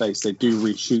Washington's face, they do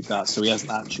reshoot that, so he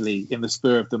hasn't actually, in the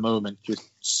spur of the moment, just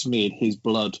smeared his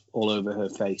blood all over her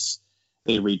face.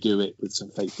 They redo it with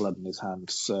some fake blood in his hand.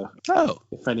 So,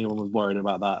 if anyone was worried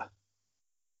about that,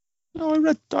 no, I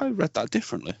read that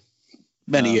differently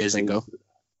many years ago.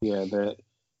 Yeah,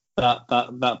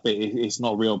 that bit, it's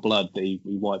not real blood that he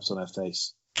wipes on her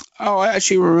face. Oh, I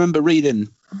actually remember reading,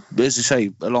 as I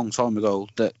say, a long time ago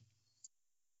that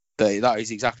is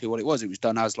exactly what it was. It was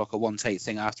done as like a one-take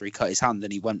thing after he cut his hand,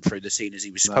 and he went through the scene as he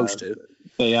was supposed to.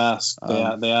 They ask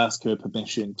her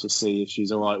permission to see if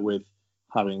she's all right with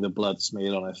having the blood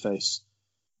smeared on her face.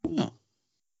 Oh.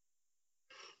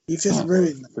 You've just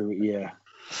ruined that. Yeah.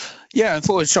 Yeah,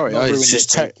 unfortunately, sorry. I was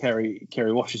just Kerry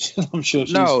Washington. I'm sure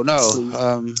she's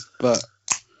but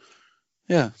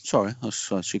yeah, sorry. I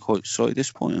was actually quite slightly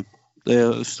disappointed.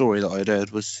 The story that I had heard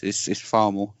is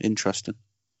far more interesting.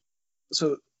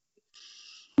 So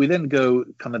we then go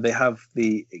kind of. They have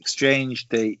the exchange.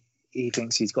 He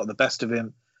thinks he's got the best of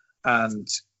him, and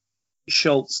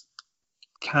Schultz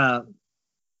can't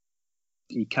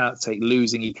take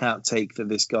losing. He can't take that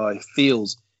this guy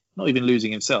feels. Not even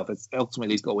losing himself. It's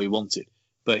ultimately he's got what he wanted,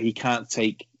 but he can't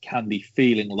take Candy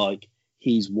feeling like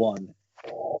he's won.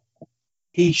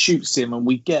 He shoots him, and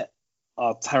we get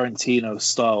our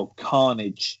Tarantino-style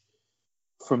carnage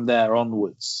from there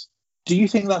onwards. Do you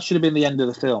think that should have been the end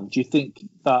of the film? Do you think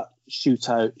that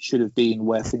shootout should have been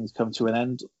where things come to an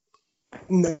end?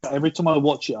 No. Every time I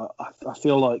watch it, I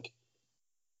feel like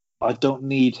I don't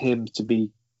need him to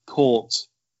be caught,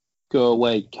 go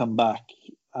away, come back,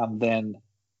 and then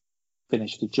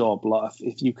finish the job. Like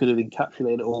if you could have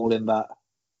encapsulated it all in that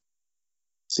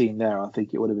scene there, I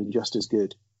think it would have been just as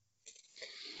good.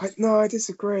 I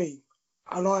disagree.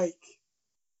 I like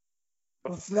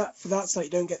for that sake, you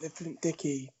don't get the Flint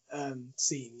Dickie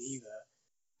scene either.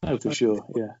 Oh, for sure,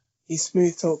 yeah. He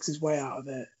smooth talks his way out of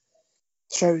it.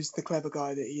 Shows the clever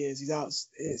guy that he is. He's out.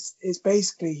 It's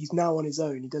basically he's now on his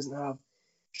own. He doesn't have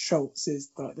Schultz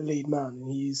as like the lead man, and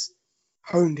he's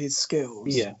honed his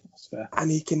skills. Yeah, that's fair. And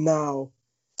he can now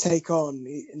take on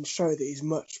and show that he's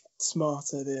much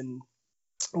smarter than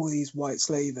all these white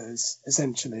slavers,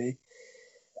 essentially.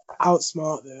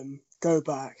 Outsmart them, go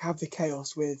back, have the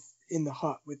chaos in the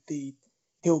hut with the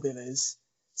hillbillies.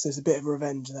 So there's a bit of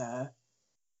revenge there.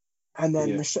 And then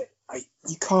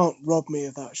you can't rob me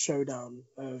of that showdown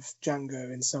of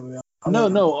Django in some of the.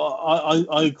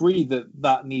 I agree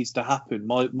that needs to happen.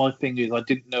 My thing is I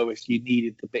didn't know if you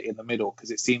needed the bit in the middle,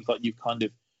 because it seems like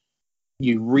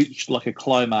you reached like a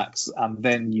climax and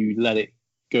then you let it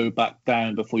go back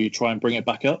down before you try and bring it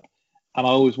back up. And I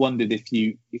always wondered if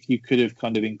you could have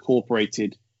kind of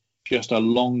incorporated just a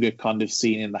longer kind of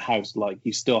scene in the house, like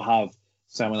you still have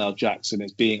Samuel L. Jackson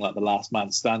as being like the last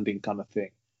man standing kind of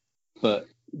thing, but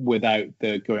without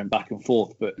the going back and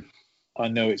forth. But I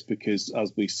know it's because,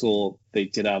 as we saw, they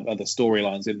did have other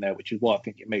storylines in there, which is why I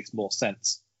think it makes more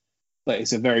sense. But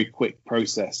it's a very quick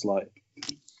process. Like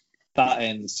that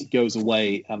ends, he goes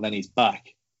away, and then he's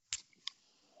back,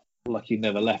 like he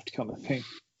never left, kind of thing.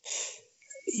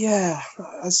 Yeah,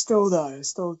 I still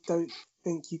don't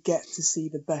think you get to see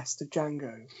the best of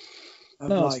Django.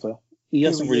 No, like, he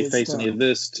hasn't really faced any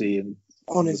adversity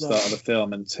on the start of the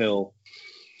film until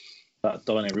that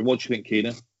dynamic. What do you think,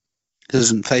 Keenan?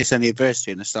 Doesn't face any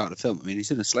adversity in the start of the film. I mean,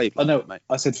 he's in a slave line. I know, mate.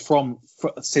 I said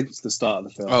since the start of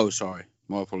the film. Oh, sorry.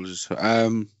 My apologies.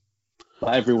 Like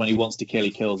everyone he wants to kill,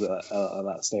 he kills at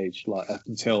that stage. Like up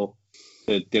until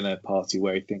the dinner party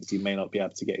where he thinks he may not be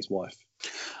able to get his wife.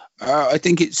 I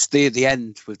think it's the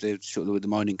end with the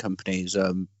mining companies.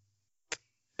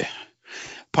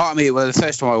 Part of me, the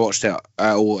first time I watched it,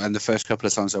 and the first couple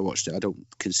of times I watched it, I don't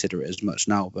consider it as much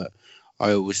now, but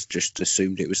I always just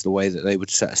assumed it was the way that they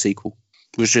would set a sequel.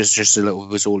 It was just a little.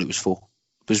 Was all it was for.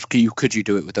 Could you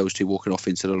do it with those two walking off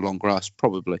into the long grass?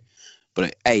 Probably,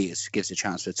 but it gives a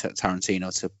chance for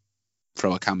Tarantino to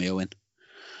throw a cameo in,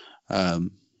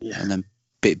 and then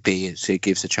bit B, it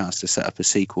gives a chance to set up a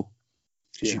sequel.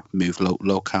 You move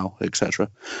locale, etc.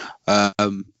 But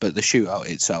the shootout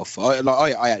itself,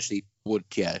 I actually would,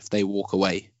 if they walk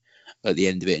away at the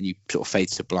end of it and you sort of fade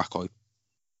to black,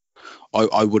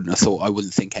 I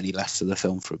wouldn't think any less of the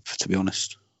film, to be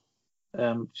honest.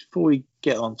 Before we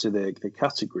get on to the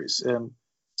categories,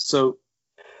 so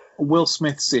Will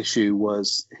Smith's issue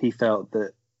was he felt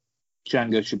that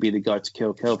Django should be the guy to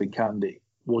kill Kelvin Candy.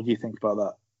 What do you think about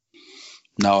that?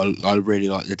 No, I really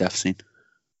like the death scene.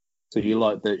 So you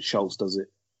like that Schultz does it?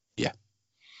 Yeah,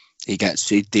 it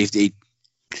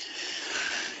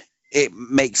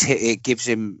makes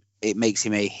him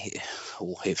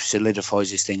it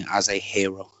solidifies his thing as a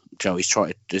hero. Joe, he's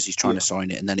trying to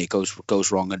sign it, and then it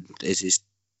goes wrong, and is his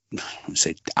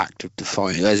act of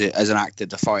defiance as an act of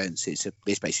defiance. It's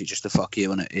basically just a fuck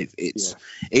you, and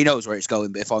he knows where it's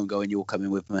going. But if I'm going, you're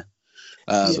coming with me.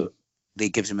 He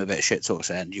gives him a bit of shit, sort of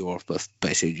saying you're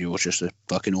just a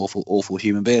fucking awful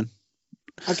human being.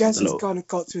 I guess he's kind of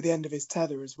got to the end of his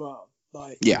tether as well.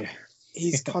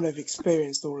 He's kind of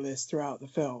experienced all of this throughout the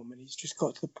film, and he's just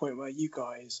got to the point where you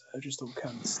guys are just all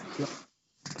cunts.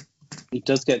 He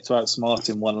does get to outsmart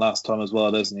him one last time as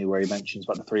well, doesn't he? Where he mentions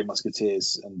about the Three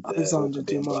Musketeers and Alexander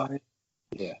Dumas.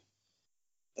 Yeah.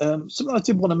 Something I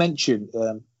did want to mention.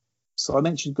 So I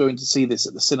mentioned going to see this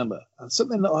at the cinema, and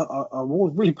something that I'm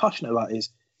always really passionate about is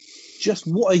just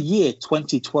what a year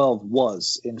 2012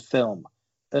 was in film.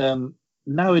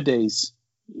 Nowadays,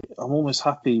 I'm almost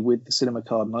happy with the cinema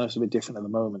card, and I know it's a bit different at the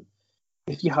moment.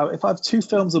 If I have 2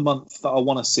 films a month that I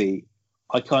want to see,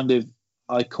 I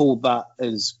call that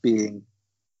as being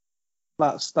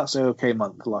that's an okay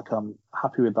month. Like, I'm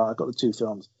happy with that. I got the 2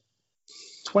 films.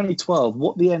 2012,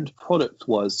 what the end product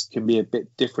was can be a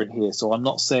bit different here. So I'm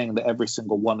not saying that every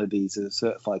single one of these is a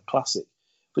certified classic,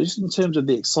 but just in terms of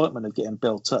the excitement of getting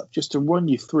built up, just to run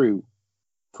you through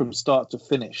from start to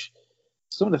finish.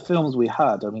 Some of the films we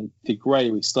had, I mean, The Grey,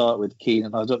 we start with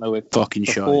Keenan. I don't know if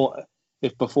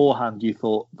beforehand you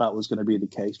thought that was going to be the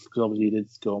case, because obviously you did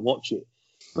go and watch it.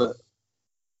 But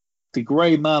The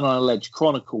Grey, Man on a Ledge,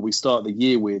 Chronicle, we start the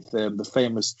year with the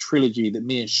famous trilogy that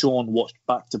me and Sean watched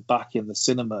back to back in the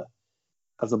cinema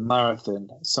as a marathon,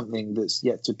 something that's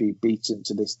yet to be beaten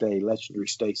to this day, legendary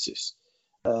status.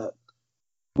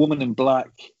 Woman in Black,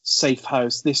 Safe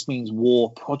House, This Means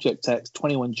War, Project X,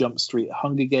 21 Jump Street,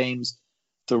 Hunger Games,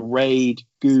 The Raid,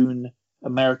 Goon,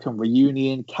 American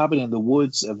Reunion, Cabin in the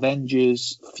Woods,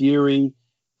 Avengers, Fury,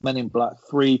 Men in Black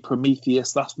 3,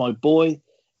 Prometheus, That's My Boy,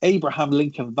 Abraham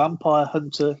Lincoln Vampire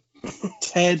Hunter,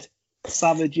 Ted,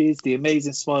 Savages, The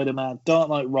Amazing Spider-Man, Dark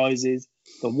Knight Rises,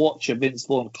 The Watch, a Vince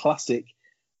Vaughn classic,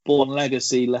 Bourne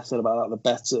Legacy, less said about that the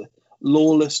better,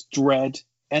 Lawless, Dread,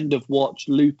 End of Watch,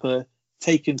 Looper,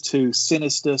 Taken 2,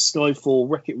 Sinister, Skyfall,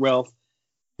 Wreck-It Ralph,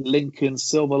 Lincoln,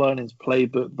 Silver Linings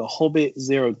Playbook, The Hobbit,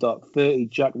 Zero Dark 30,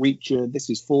 Jack Reacher, This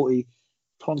Is 40,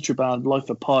 Contraband, Life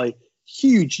of Pi.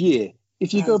 Huge year.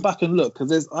 If you go back and look,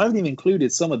 because I haven't even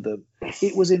included some of them,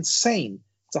 it was insane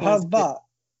to have that.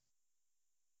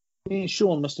 Me and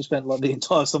Sean must have spent like the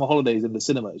entire summer holidays in the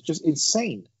cinema. It's just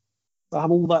insane to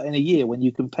have all that in a year when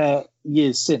you compare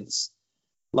years since.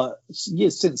 Like,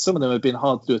 years since, some of them have been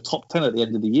hard to do a top 10 at the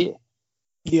end of the year.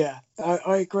 Yeah,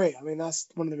 I agree. I mean, that's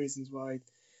one of the reasons why I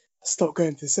stopped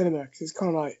going to the cinema, because it's kind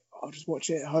of like, I'll just watch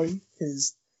it at home,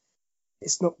 because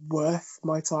it's not worth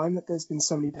my time. That there's been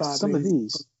so many bad some movies. Of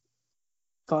these.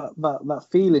 That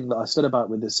feeling that I said about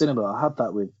with the cinema, I had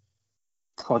that with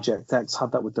Project X, I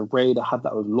had that with The Raid, I had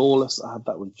that with Lawless, I had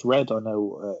that with Dread. I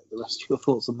know the rest of your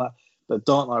thoughts on that. But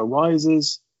Dark Knight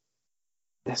Rises,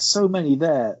 there's so many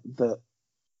there that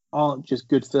aren't just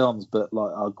good films, but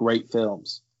like are great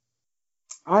films.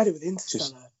 I had it with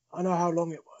Interstellar. I know how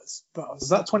long it was, but was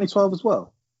that 2012 as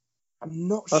well? I'm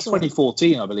not That's sure. That's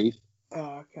 2014, I believe.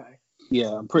 Oh, okay.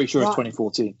 Yeah, I'm pretty sure it's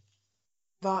 2014.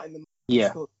 That in the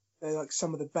they're like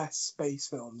some of the best space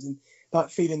films, and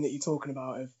that feeling that you're talking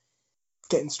about of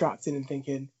getting strapped in and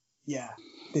thinking, yeah,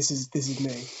 this is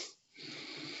me.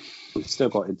 We've still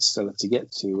got Interstellar to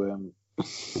get to.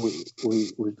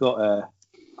 We've got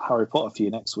Harry Potter for you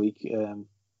next week.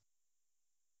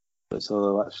 But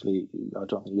so actually, I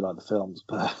don't think you like the films,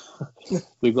 but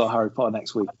we've got Harry Potter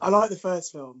next week. I like the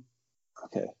first film.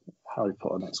 Okay, Harry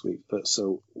Potter next week, but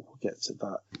so we'll get to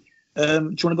that. Do you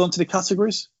want to go on to the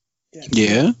categories?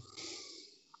 Yeah.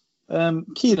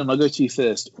 Keenan, I'll go to you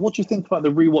first. What do you think about the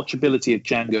rewatchability of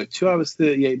Django? 2 hours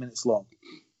 38 minutes long.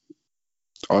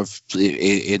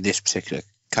 In this particular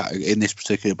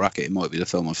bracket, it might be the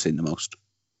film I've seen the most.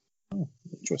 Oh,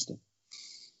 interesting.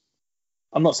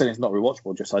 I'm not saying it's not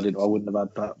rewatchable. Just I wouldn't have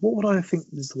had that. What would I think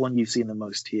is the one you've seen the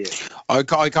most here? I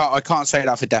can't say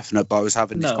that for definite, but I was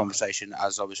having this conversation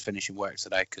as I was finishing work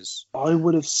today, because I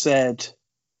would have said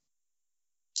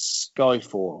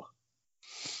Skyfall.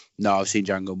 No, I've seen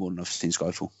Django more than I've seen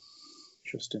Skyfall.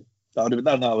 Interesting. That would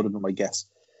have been my guess.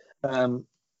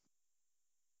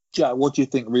 Jack, what do you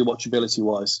think rewatchability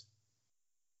wise?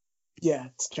 Yeah,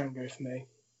 it's Django for me.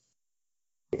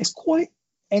 It's quite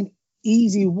an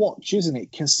easy watch, isn't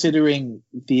it? Considering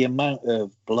the amount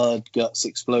of blood, guts,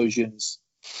 explosions.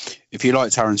 If you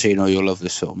like Tarantino, you'll love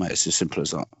this film, mate. It's as simple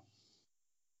as that.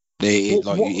 It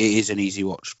is an easy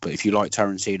watch, but if you like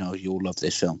Tarantino, you'll love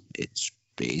this film. It's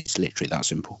literally that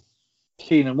simple.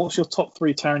 Keenan, what's your top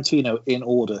 3 Tarantino in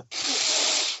order?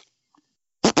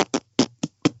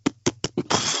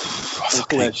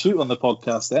 Okay. Shoot on the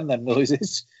podcast then. Them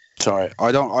noises. Sorry,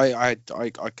 I don't. I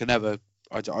can never.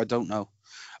 I don't know.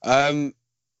 All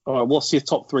right, what's your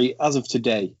top 3 as of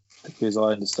today? Because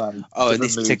I understand. Oh, in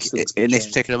this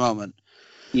particular moment.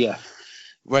 Yeah.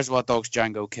 Reservoir Dogs,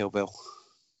 Django, Kill Bill.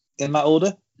 In that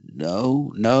order?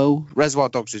 No. Reservoir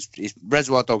Dogs is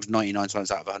Reservoir Dogs 99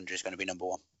 times out of 100 is going to be number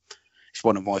 1. It's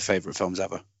one of my favourite films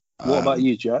ever. What about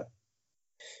you, Jack?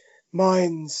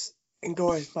 Mine's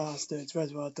Inglourious Basterds,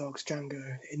 Reservoir Dogs,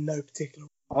 Django, in no particular.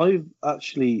 I've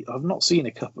not seen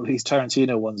a couple of these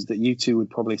Tarantino ones that you two would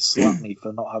probably slap me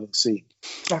for not having seen.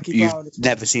 Jackie Brown. You've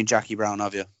never seen Jackie Brown,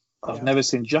 have you? I've never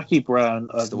seen Jackie Brown.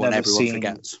 That's the one everyone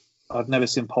forgets. I've never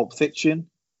seen Pulp Fiction.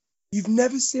 You've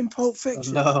never seen Pulp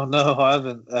Fiction? No, I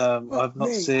haven't. I've not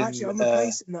seen. Actually, I'm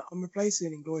replacing that. I'm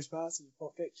replacing Inglourious Basterds with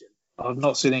Pulp Fiction. I've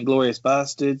not seen Inglourious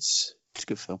Basterds. It's a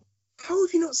good film. How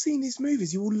have you not seen these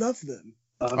movies? You will love them.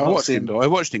 I watched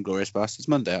Inglourious Basterds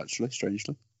Monday, actually,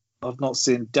 strangely. I've not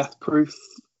seen Death Proof.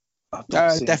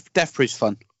 Death Proof's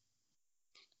fun.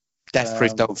 Death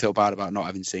Proof don't feel bad about not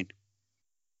having seen.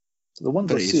 The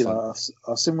ones I've seen,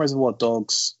 I've seen Reservoir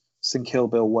Dogs, seen Kill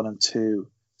Bill 1 and 2,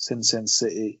 seen Sin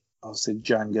City, I've seen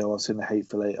Django, I've seen The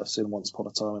Hateful Eight, I've seen Once Upon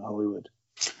a Time in Hollywood.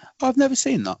 I've never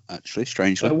seen that, actually,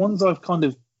 strangely. The ones I've kind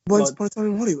of... Once Upon a Time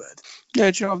in Hollywood?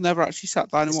 Yeah, do you know, I've never actually sat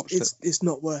down and watched it. It's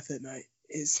not worth it, mate.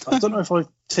 I don't know if I've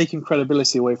taken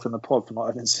credibility away from the pod for not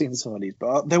having seen some of these,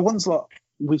 but they're ones like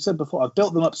we've said before. I've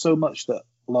built them up so much that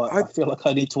I feel like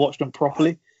I need to watch them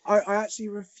properly. I actually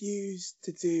refuse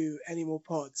to do any more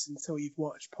pods until you've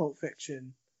watched Pulp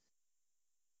Fiction.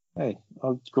 Hey,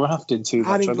 I'll graft in too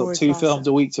much. I've got 2 films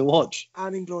a week to watch.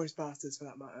 And Inglourious Basterds, for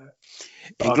that matter.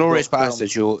 Inglourious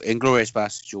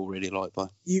Basterds, you'll really like, but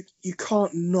you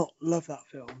can't not love that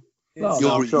film.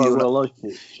 I'm sure I will like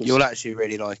it. You'll actually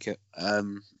really like it.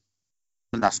 And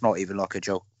that's not even like a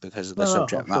joke because of the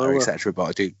subject matter, etc. But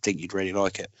I do think you'd really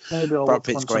like it. Maybe I'll watch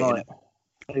one tonight.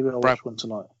 Maybe I'll watch one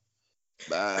tonight.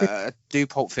 Do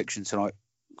Pulp Fiction tonight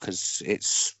because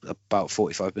it's about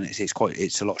 45 minutes.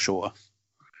 It's a lot shorter.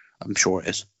 I'm sure it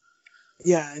is.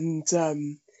 Yeah, and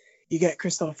you get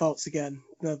Christoph Waltz again.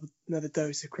 Another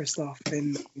dose of Christoph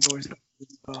in Inglourious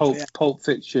Basterds. Pulp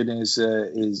Fiction is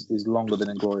longer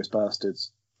than Inglourious Basterds.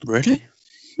 Really?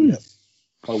 Yeah.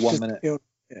 By 1 minute. Yeah.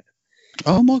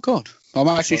 Oh my god! I'm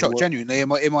actually shocked. Genuinely,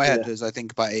 in my head, as I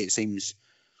think about it, it seems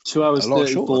 2 hours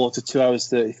 34 to 2 hours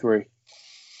 33.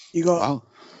 You got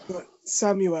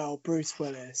Samuel, Bruce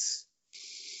Willis,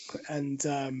 and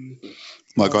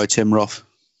my guy Tim Roth.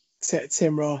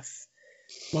 Tim Roth.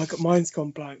 Mine's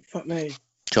gone blank. Fuck me.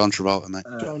 John Travolta, mate.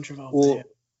 John Travolta.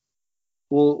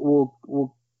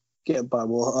 We'll get back.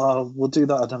 We'll do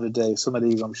that another day. Some of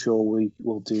these, I'm sure we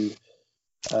will do.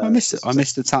 I missed it. I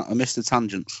missed the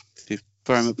tangents. You've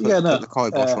very much put the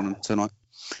kibosh on them tonight.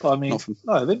 I mean,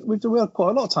 I think we had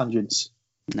quite a lot of tangents.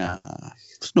 Nah,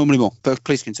 it's normally more. But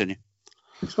please continue.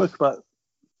 We spoke about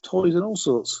toys and all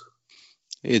sorts.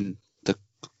 In the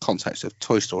context of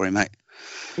Toy Story, mate.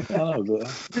 I know, but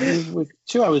we've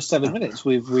 2 hours 7 minutes.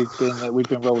 We've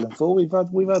been rolling for. We've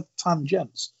had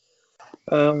tangents.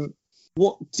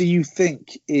 What do you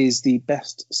think is the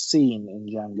best scene in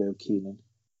Django, Keenan?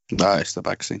 It's the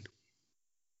back scene.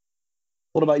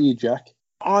 What about you, Jack?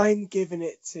 I'm giving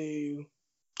it to...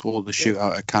 Or the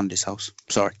shootout at Candy's house.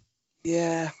 Sorry.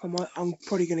 Yeah, I'm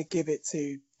probably going to give it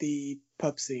to the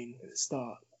pub scene at the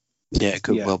start. Yeah, it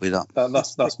could well be that.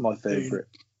 That's my favourite.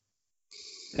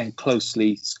 And close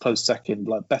second,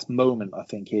 like best moment, I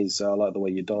think is I like The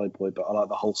Way You Die, Boy, but I like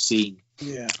the whole scene.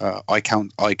 Yeah. I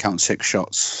count 6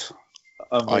 shots.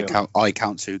 Unreal. I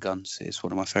count 2 guns. It's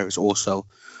one of my favourites. Also,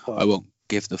 I won't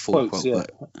give the full quote,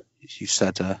 but you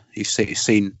said you've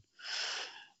seen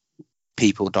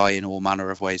people die in all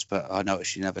manner of ways, but I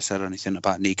noticed you never said anything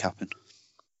about kneecapping.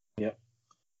 Yeah.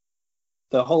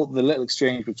 The little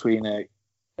exchange between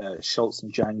Schultz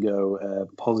and Django,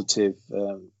 positive.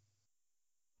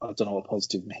 I don't know what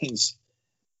positive means,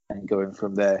 and going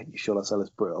from there, you sure that's Ellis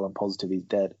Brittle and positive he's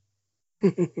dead.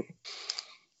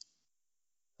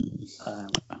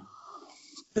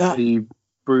 Are you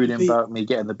brooding about me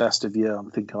getting the best of you?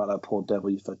 I'm thinking about that poor devil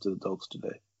you fed to the dogs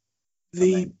today.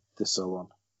 So on.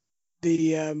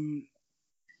 The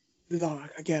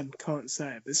again, can't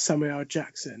say it, but Samuel L.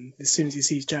 Jackson, as soon as he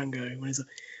sees Django, when he's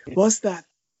like, "What's that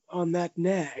on that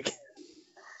neck?"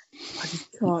 I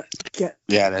just can't get.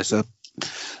 Yeah, there's a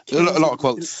lot of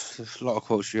quotes. A lot of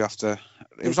quotes you have to.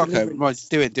 It was like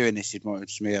doing this. It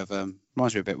reminds me a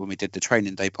bit when we did the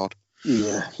Training Day pod.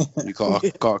 Yeah, you got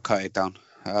to cut it down.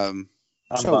 So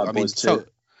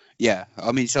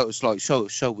it's like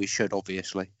so we should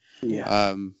obviously.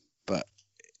 Yeah. But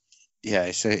yeah,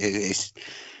 it's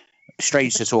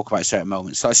strange to talk about certain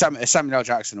moments. Like Samuel L.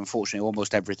 Jackson, unfortunately,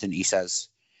 almost everything he says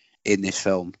in this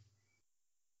film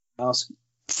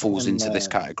falls into this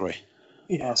category.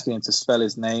 Asking him to spell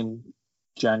his name,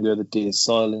 Django the D is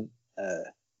silent.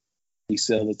 You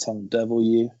silver tongue devil,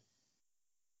 you.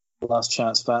 Last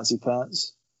chance, fancy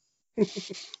pants.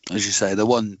 As you say, the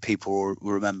one people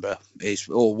remember is,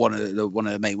 or one of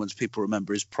the main ones people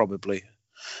remember is probably,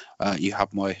 you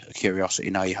have my curiosity,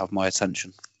 now you have my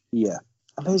attention. Yeah,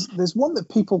 and there's one that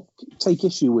people take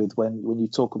issue with when you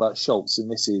talk about Schultz,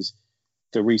 and this is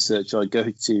the research I go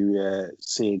to,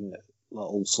 seeing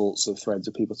all sorts of threads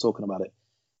of people talking about it,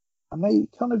 and they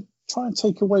kind of try and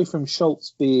take away from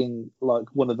Schultz being like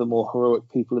one of the more heroic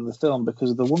people in the film,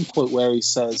 because of the one quote where he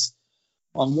says,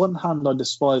 "On one hand, I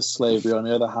despise slavery. On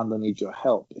the other hand, I need your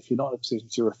help. If you're not in a position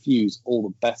to refuse, all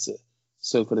the better.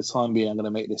 So for the time being, I'm going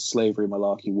to make this slavery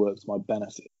malarkey work to my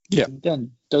benefit." Yeah. He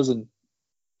then doesn't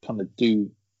kind of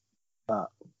do that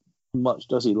much,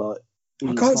 does he? Like,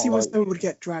 I can't see why someone would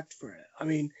get dragged for it. I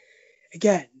mean,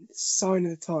 again, sign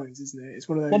of the times, isn't it? It's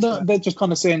one of those. Well, they're just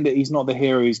kind of saying that he's not the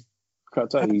hero. He's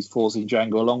cracked out. He's forcing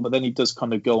Django along, but then he does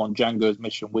kind of go on Django's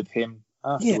mission with him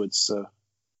afterwards. Yeah.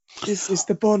 So it's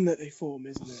the bond that they form,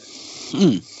 isn't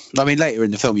it? I mean, later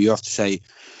in the film, you have to say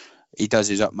he does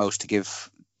his utmost to give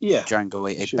Django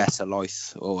a better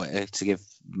life, or to give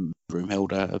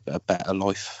Broomhilda a better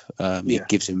life. It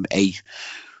gives him it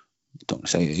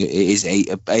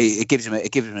gives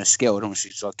him a skill. I don't know if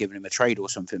it's like giving him a trade or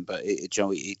something, but it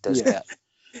does get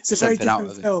it's a very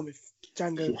different film if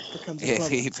Django becomes a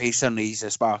brother. If he suddenly he's a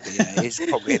Sparky, it's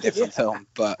probably a different film.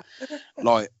 But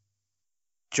like,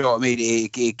 do you know what I mean?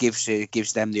 It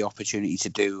gives them the opportunity to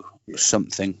do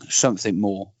something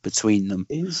more between them.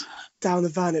 Down the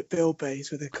van at Bill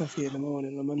Base with a coffee in the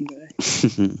morning on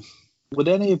Monday. Would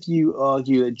any of you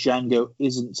argue that Django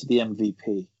isn't the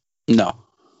MVP? No,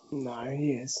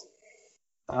 he is.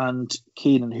 And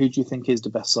Keenan, who do you think is the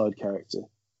best side character?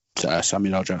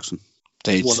 Samuel L. Jackson.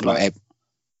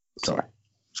 Sorry, I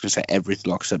was going to say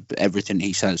everything. Like I said, everything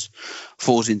he says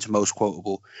falls into most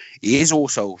quotable. He is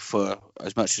also, for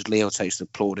as much as Leo takes the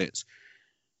plaudits,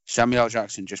 Samuel L.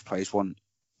 Jackson just plays one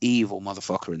evil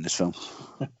motherfucker in this film.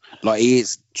 Like, he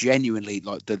is genuinely,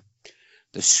 like, the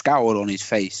scowl on his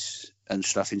face and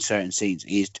stuff in certain scenes.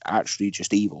 He is actually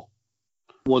just evil.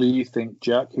 What do you think,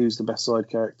 Jack? Who's the best side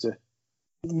character?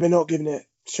 We're not giving it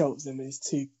Schultz, then. He's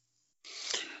too.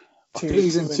 I think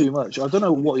he's in too much. I don't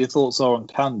know what your thoughts are on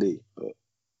Candy, but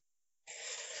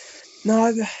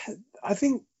no, I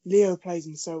think Leo plays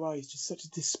him so well. He's just such a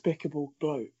despicable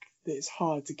bloke that it's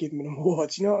hard to give him an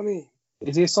award. Do you know what I mean?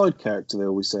 Is he a side character, they're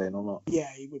always saying, or not?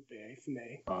 Yeah, he would be for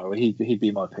me. Oh, well, he'd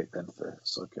be my pick then for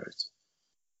side character.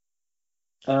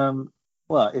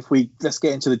 Well, let's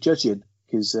get into the judging,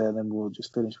 because then we'll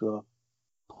just finish with our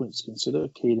points to consider.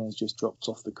 Keenan's just dropped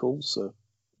off the call, so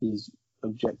he's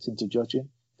objecting to judging.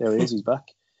 There he is, he's back.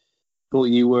 Thought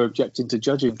you were objecting to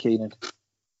judging, Keenan.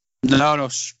 No,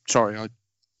 sorry. I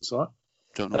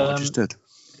don't know what I just did.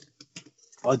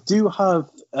 I do have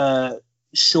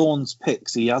Sean's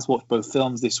picks. He has watched both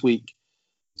films this week,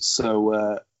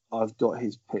 so I've got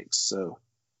his picks. So,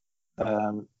 do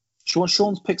you want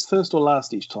Sean's picks first or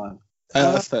last each time?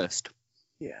 First.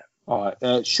 Yeah. All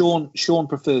right. Sean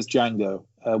prefers Django.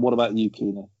 What about you,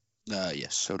 Keenan?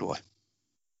 Yes, so do I.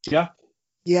 Jack?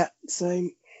 Yeah,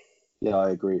 same. Yeah,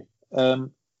 I agree.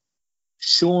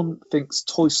 Sean thinks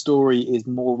Toy Story is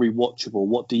more rewatchable.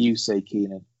 What do you say,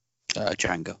 Keenan?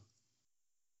 Django.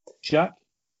 Jack?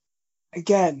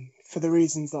 Again, for the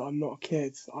reasons that I'm not a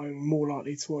kid, I'm more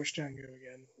likely to watch Django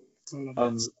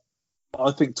again.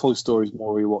 I think Toy Story is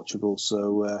more rewatchable,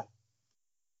 so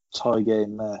tie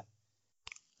game there.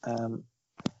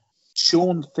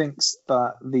 Sean thinks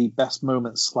that the best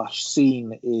moment /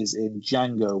 scene is in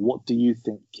Django. What do you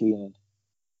think, Keenan?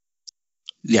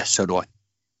 Yes, so do I.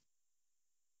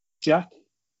 Jack?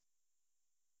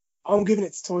 I'm giving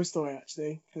it to Toy Story,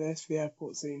 actually, for the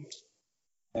airport scene.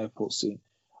 Airport scene.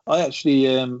 I actually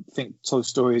think Toy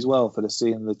Story as well for the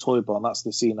scene in the toy barn. That's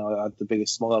the scene I had the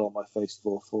biggest smile on my face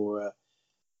for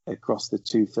across the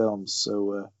two films.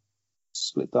 So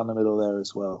split down the middle there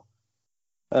as well.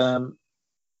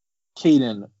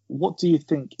 Keenan, what do you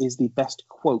think is the best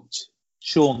quote?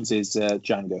 Sean's is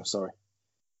Django, sorry.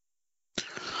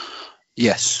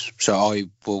 Yes. So I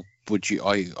will. Would you?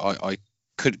 I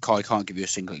can't give you a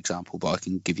single example, but I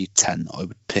can give you 10 I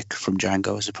would pick from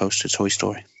Django as opposed to Toy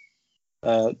Story.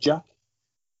 Jack?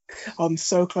 I'm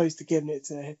so close to giving it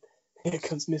to Here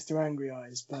Comes Mr. Angry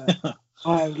Eyes, but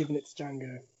I am giving it to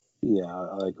Django. Yeah,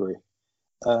 I agree.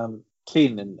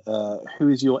 Keenan, who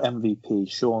is your MVP?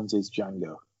 Sean's is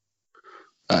Django.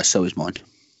 So is mine.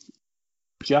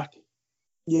 Jack?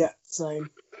 Yeah, same.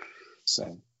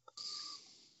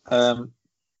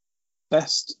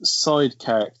 Best side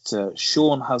character.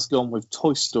 Sean has gone with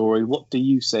Toy Story. What do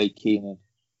you say, Keenan?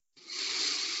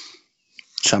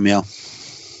 Samuel.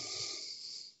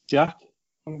 Jack?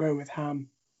 I'm going with Ham.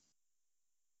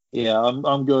 Yeah,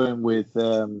 I'm going with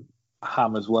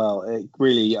Ham as well. It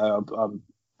really, I'm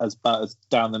as about as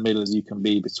down the middle as you can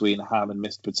be between Ham and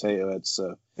Mr. Potato Head.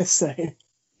 So same.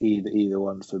 Either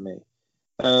one for me.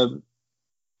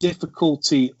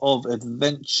 Difficulty of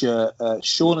adventure.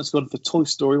 Sean has gone for Toy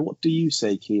Story. What do you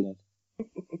say, Keenan?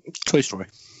 Toy Story.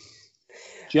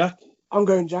 Jack? I'm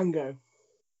going Django.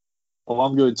 Oh,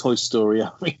 I'm going Toy Story. I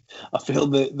mean, I feel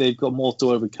that they've got more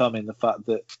to overcome in the fact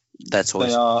that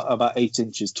they are about 8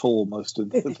 inches tall, most of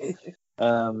them.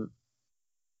 I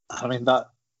mean, that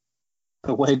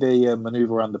the way they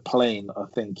maneuver around the plane, I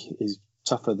think, is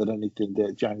tougher than anything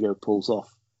that Django pulls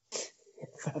off.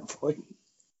 Fair point.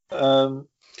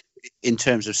 In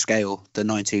terms of scale, the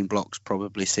 19 blocks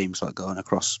probably seems like going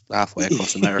halfway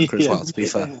across America as well, to be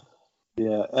fair.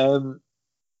 Yeah.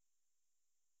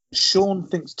 Sean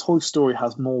thinks Toy Story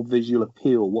has more visual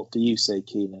appeal. What do you say,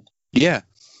 Keenan? Yeah,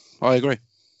 I agree.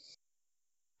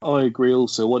 I agree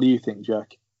also. What do you think,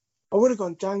 Jack? I would have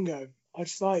gone Django. I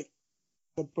just like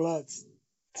the blood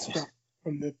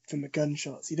from the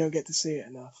gunshots. You don't get to see it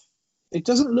enough. It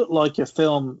doesn't look like a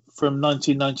film from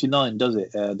 1999, does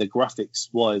it? The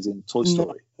graphics-wise in Toy Story.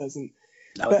 No, it doesn't.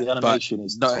 No, the animation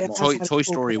is... Toy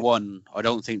Story 1, I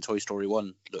don't think Toy Story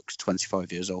 1 looks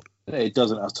 25 years old. It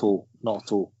doesn't at all. Not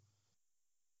at all.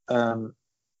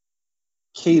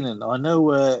 Keenan, I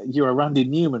know you're a Randy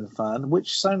Newman fan.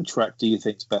 Which soundtrack do you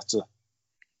think's better?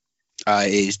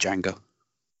 It is Django.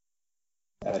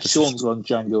 Sean's on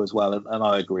Django as well, and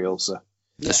I agree also.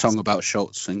 The song about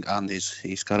Schultz and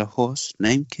he's got a horse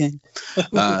named King.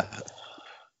 I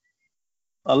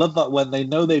love that when they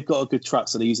know they've got a good track,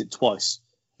 so they use it twice.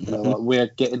 Mm-hmm. Like, we're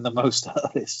getting the most out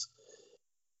of this.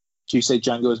 Do you say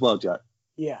Django as well, Jack?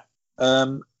 Yeah.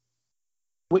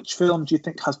 Which film do you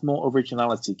think has more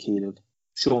originality, Keenan?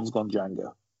 Sean's gone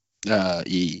Django.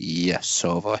 Yes,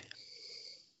 so have I.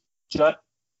 Jack?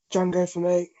 Django for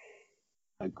me.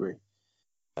 I agree.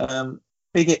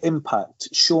 Bigger impact.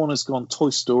 Sean has gone Toy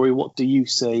Story. What do you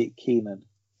say, Keenan?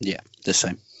 Yeah, the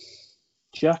same.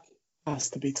 Jack?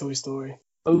 Has to be Toy Story.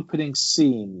 Opening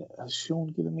scene. Has Sean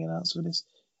given me an answer for this?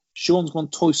 Sean's gone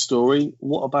Toy Story.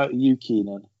 What about you,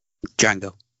 Keenan?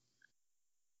 Django.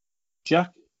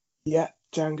 Jack? Yeah,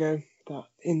 Django. That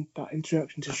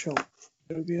introduction to Schultz.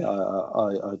 I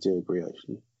do agree,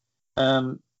 actually.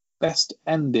 Best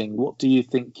ending. What do you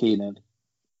think, Keenan?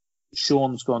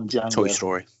 Sean's gone Django. Toy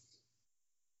Story.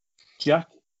 Jack?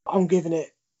 I'm giving it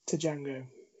to Django.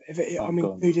 I'm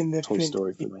including the Toy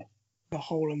Story for me. The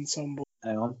whole ensemble.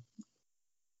 Hang on.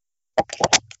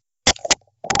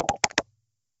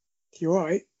 You all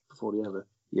right? Before the other.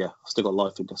 Yeah, I've still got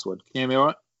life in this one. Can you hear me all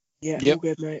right? Yeah, yep. All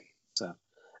good, mate. So,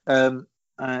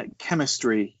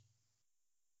 chemistry.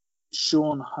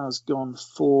 Sean has gone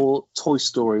for Toy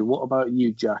Story. What about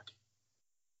you, Jack?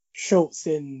 Schultz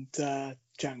and Django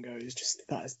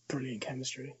that is brilliant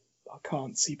chemistry. I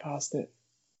can't see past it.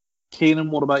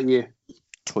 Keenan, what about you?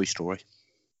 Toy Story.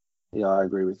 Yeah, I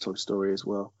agree with Toy Story as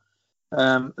well.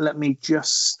 Let me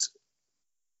just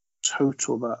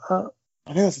total that up.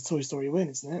 I think that's a Toy Story win,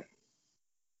 isn't it?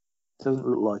 Doesn't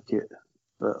look like it,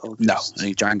 but I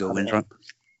think Django wins, right?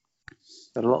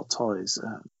 Got a lot of ties.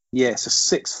 Yeah, it's a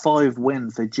 6-5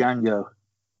 win for Django.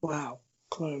 Wow,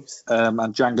 close. And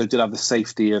Django did have the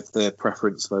safety of the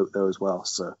preference vote though as well,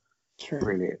 so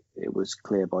really it was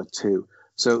clear by 2.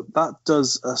 So that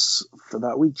does us for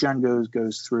that week. Django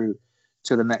goes through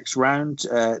to the next round.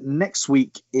 Next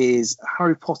week is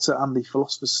Harry Potter and the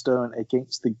Philosopher's Stone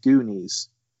against the Goonies.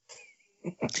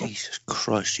 Jesus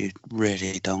Christ, you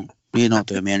really don't. You're not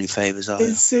doing me any favours, are you?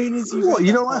 As soon as you... What,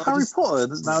 you don't like Harry Potter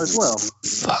now as well?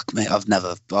 Fuck me, I've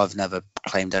never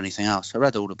claimed anything else. I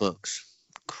read all the books.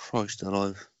 Christ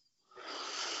alive.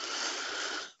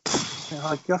 Yeah,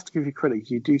 I have to give you credit.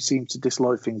 You do seem to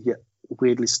dislike things, yet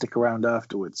weirdly stick around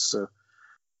afterwards. So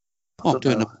I'm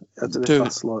doing the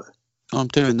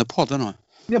pod, aren't I?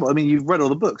 Yeah, but I mean, you've read all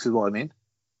the books, is what I mean.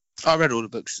 I read all the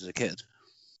books as a kid.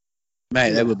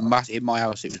 Mate, they were massive. In my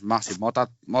house, it was massive. My dad,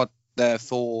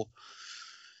 for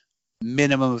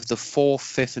minimum of the 4th,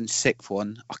 5th, and 6th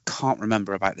one. I can't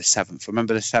remember about the 7th. I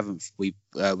remember the 7th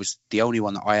was the only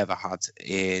one that I ever had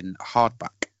in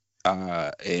hardback.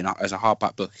 As a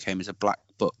hardback book, it came as a black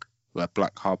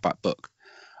hardback book.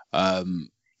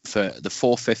 For the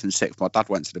 4th, 5th, and 6th, my dad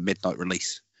went to the midnight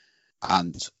release,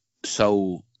 and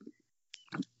so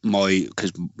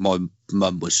because my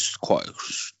mum was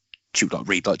she would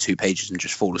read like 2 pages and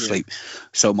just fall asleep,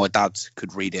 so my dad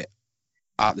could read it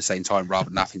at the same time rather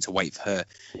than having to wait for her.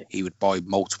 He would buy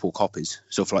multiple copies,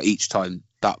 so for like each time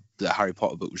that the Harry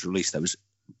Potter book was released, there was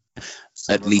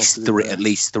at least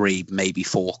three, maybe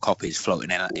 4 copies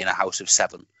floating in a house of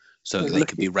 7, so that they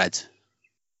could be read.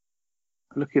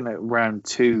 Looking at round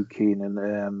 2,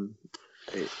 Keenan,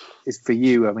 it's for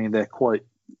you. I mean, they're quite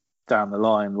down the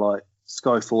line. Like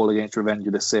Skyfall against Revenge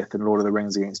of the Sith and Lord of the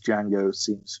Rings against Django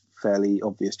seems fairly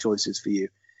obvious choices for you.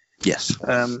 Yes.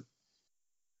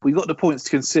 We got the points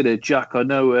to consider. Jack, I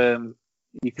know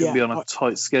you can be on a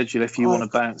tight schedule. If you want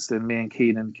to bounce, then me and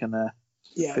Keenan can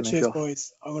cheers, off.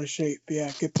 Boys. I want to shoot. But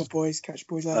yeah, good pop, boys. Catch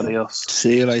boys later. Adios.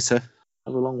 See you later.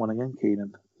 Have a long one again,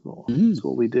 Keenan. That's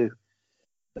what we do.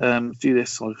 Do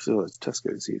this. I saw it's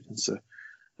Tesco this evening. So,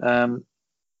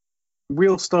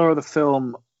 real star of the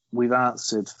film, we've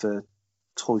answered for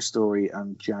Toy Story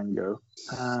and Django.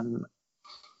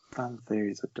 Fan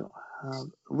theories I don't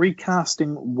have.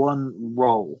 Recasting one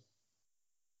role.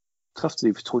 Tough to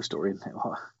do for Toy Story, isn't it?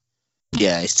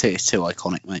 Yeah, it's too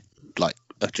iconic, mate. Like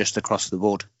just across the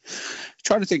board.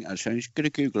 Trying to think. Actually, I'm just going to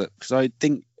Google it because I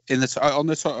think from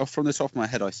the top of my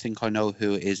head, I think I know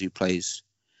who it is who plays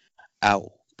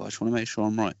Al. But I just want to make sure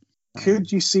I'm right. Could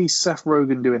you see Seth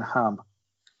Rogen doing Ham?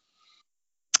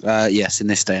 Yes, in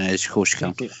this day and age, of course you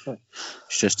can.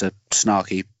 It's just a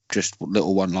snarky, just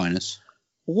little one-liners.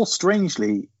 Or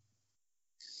strangely,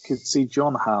 could see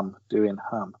John Hamm doing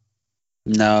Ham.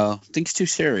 No, I think it's too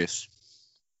serious.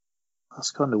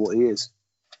 That's kind of what he is.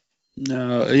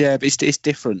 No, yeah, but it's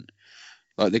different.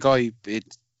 Like the guy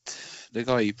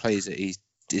who plays it, he's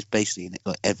basically in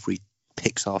like every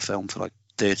Pixar film for like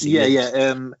 30 years.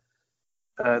 Yeah.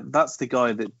 That's the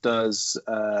guy that does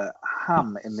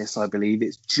Ham in this, I believe.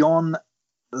 It's John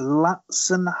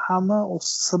Latzenhammer or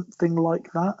something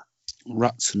like that.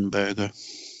 Ratzenberger.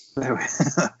 I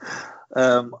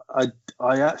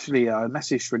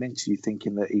messaged for an interview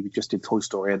thinking that he just did Toy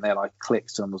Story, and then I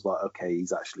clicked and was like, okay,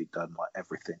 he's actually done like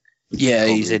everything. Yeah,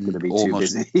 he's in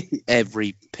almost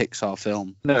every Pixar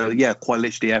film. No, yeah, quite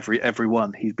literally every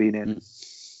one he's been in.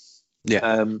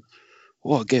 Yeah.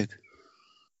 What a gig.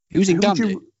 He was in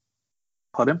Gandhi.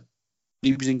 Pardon?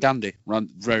 He was in Gandhi.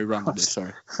 Very randomly,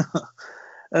 sorry.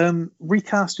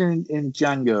 Recasting in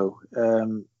Django,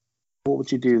 what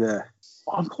would you do there?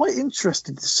 I'm quite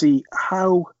interested to see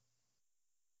how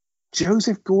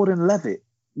Joseph Gordon-Levitt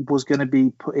was going to be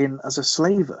put in as a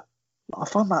slaver. I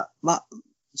found that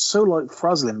so like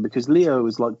frazzling because Leo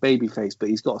is like babyface, but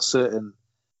he's got a certain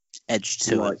edge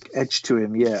to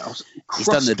him. Yeah, he's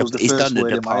done The Departed. He's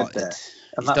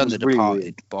done The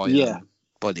Departed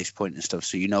by this point and stuff,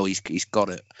 so you know he's got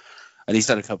it, and he's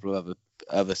done a couple of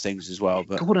other things as well.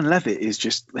 But Gordon-Levitt is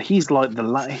he's like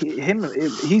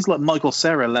he's like Michael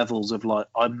Cera levels of like,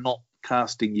 I'm not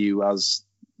casting you as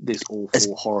this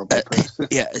awful horrible person.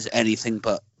 Yeah, as anything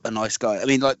but a nice guy. I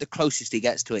mean, like the closest he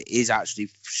gets to it is actually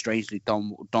strangely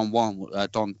Don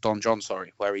John,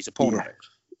 where he's a porn addict.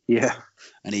 Yeah,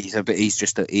 and he is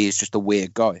just a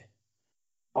weird guy.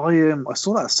 I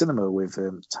saw that at cinema with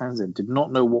Townsend. Did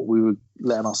not know what we were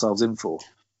letting ourselves in for.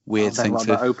 Weird thing. Like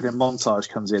that opening montage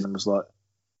comes in and was like,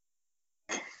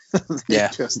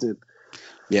 interested.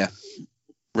 Yeah,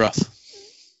 rough.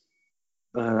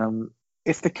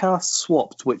 If the cast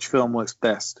swapped, which film works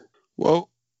best? Well,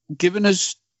 given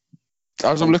us,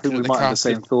 as I'm looking at the cast,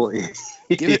 same thought.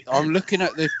 I'm looking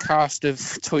at the cast of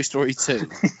Toy Story 2,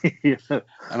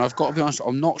 and I've got to be honest,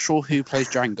 I'm not sure who plays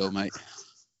Django, mate.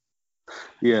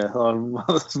 Yeah,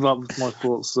 that's my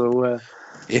thoughts. So,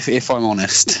 if I'm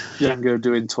honest, Django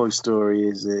doing Toy Story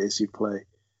is you play.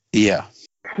 Yeah.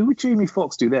 Who would Jamie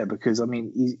Foxx do there? Because I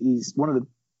mean, he's one of the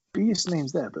biggest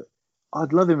names there, but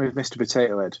I'd love him with Mr.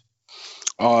 Potato Head.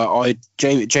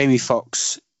 Jamie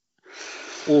Foxx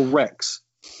or Rex.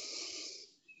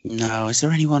 No, is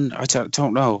there anyone? I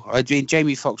don't know. I mean,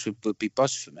 Jamie Foxx would be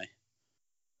buzz for me.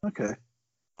 Okay.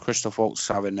 Christoph Waltz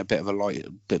having a bit of a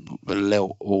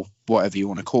lilt or whatever you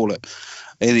want to call it,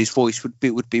 and his voice would be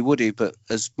Woody, but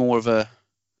as more of a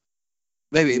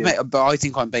maybe. Yeah. But I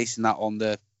think I'm basing that on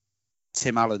the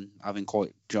Tim Allen having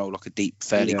quite, like a deep,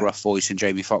 fairly gruff voice, and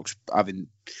Jamie Foxx having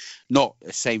not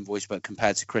the same voice, but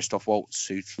compared to Christoph Waltz,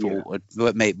 who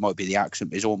thought might be the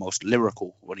accent, is almost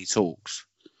lyrical when he talks.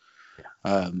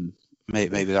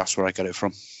 Maybe that's where I get it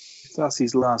from. So that's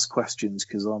his last questions,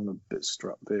 because I'm a bit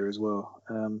strapped here as well.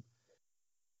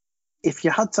 If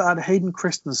you had to add Hayden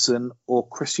Christensen or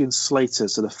Christian Slater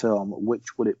to the film,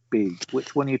 which would it be?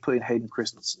 Which one are you putting Hayden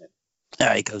Christensen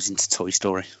in? He goes into Toy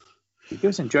Story. He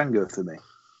goes in Django for me.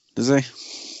 Does he?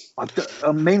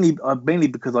 Mainly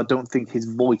because I don't think his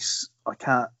voice. I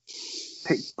can't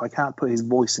put his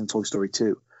voice in Toy Story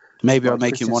 2. Maybe I'm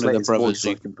making one of the brothers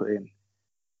I can put in.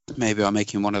 Maybe I'm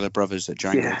making one of the brothers that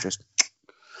Django just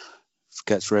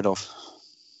gets rid of.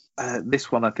 This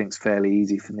one I think is fairly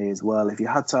easy for me as well. If you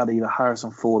had to add either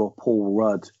Harrison Ford or Paul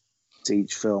Rudd to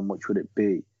each film, which would it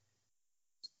be?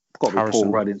 It's got to be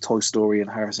Paul Rudd in Toy Story and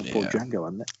Harrison Ford Django,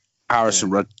 hasn't it?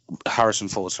 Harrison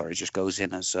Ford, just goes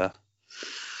in as a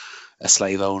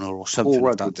slave owner or something. Paul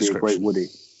Rudd that would be a great Woody.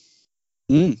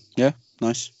 Yeah,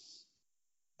 nice.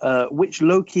 Which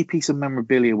low-key piece of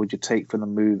memorabilia would you take from the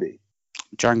movie?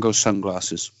 Django's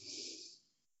sunglasses.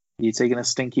 Are you taking a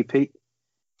Stinky Pete?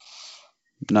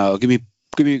 No, give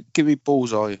me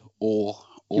Bullseye or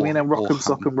you mean them Rock'em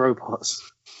Sock'em Robots?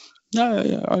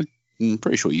 No, I'm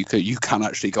pretty sure you can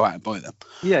actually go out and buy them.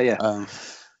 Yeah.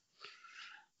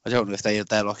 I don't know if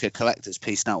they're like a collector's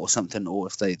piece now or something, or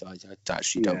if I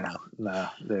actually don't know. No,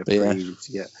 they're pretty easy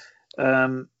to get.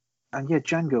 And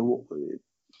Django.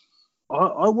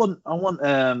 I want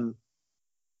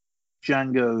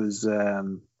Django's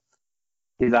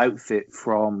his outfit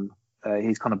from.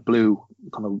 He's kind of blue,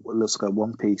 kind of looks like a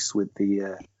one piece with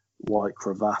the white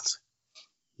cravat.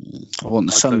 I want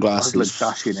the sunglasses. I'd look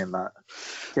dashing in that.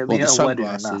 Get me a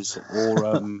sunglasses, or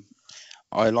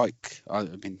I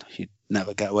mean, you'd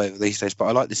never get away with these days, but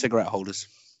I like the cigarette holders,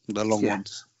 the long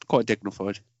ones. Quite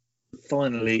dignified.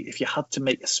 Finally, if you had to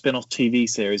make a spin-off TV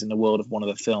series in the world of one of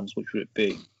the films, which would it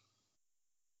be?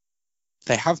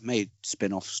 They have made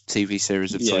spin-off TV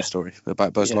series of Toy Story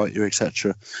about Buzz Lightyear,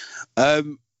 etc.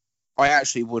 I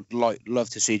actually would love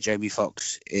to see Jamie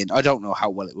Foxx in. I don't know how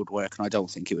well it would work, and I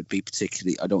don't think it would be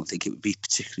particularly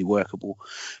workable.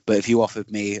 But if you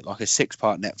offered me like a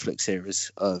 6-part Netflix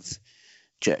series of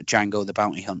Django the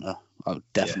Bounty Hunter, I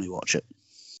would definitely watch it.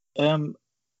 I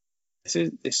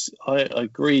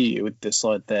agree with the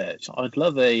side there. I'd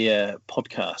love a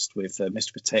podcast with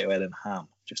Mr. Potato Head and Ham,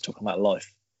 just talking about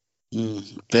life.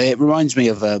 It reminds me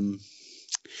of.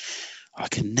 I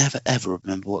can never ever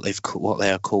remember what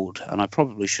they are called, and I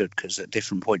probably should, because at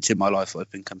different points in my life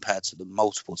I've been compared to them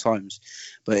multiple times.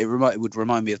 But it would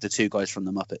remind me of the two guys from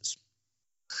the Muppets,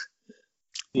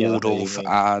 Waldorf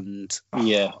and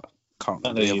can't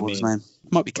remember the other one's name.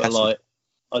 Might be Kessler.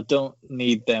 I don't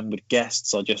need them with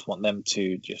guests. I just want them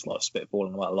to just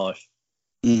spitballing about life.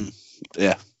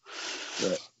 Yeah.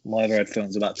 But my overhead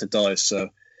film's about to die, so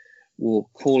we'll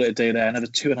call it a day there. Another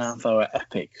 2.5 hour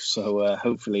epic. So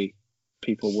hopefully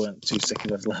people weren't too sick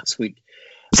of us last week.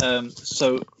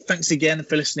 So thanks again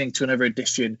for listening to another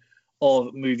edition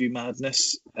of Movie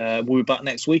Madness. We'll be back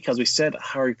next week, as we said,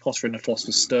 Harry Potter and the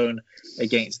Philosopher's Stone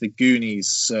against the Goonies.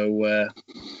 So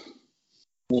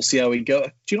we'll see how we go.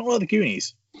 Do you not like the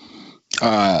Goonies?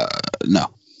 No.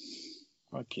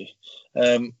 Okay.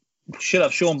 Should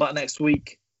have Sean back next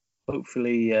week.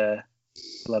 Hopefully we'll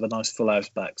have a nice full house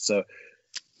back. So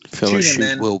Phil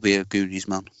will be a Goonies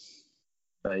man.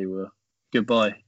 There you will. Goodbye.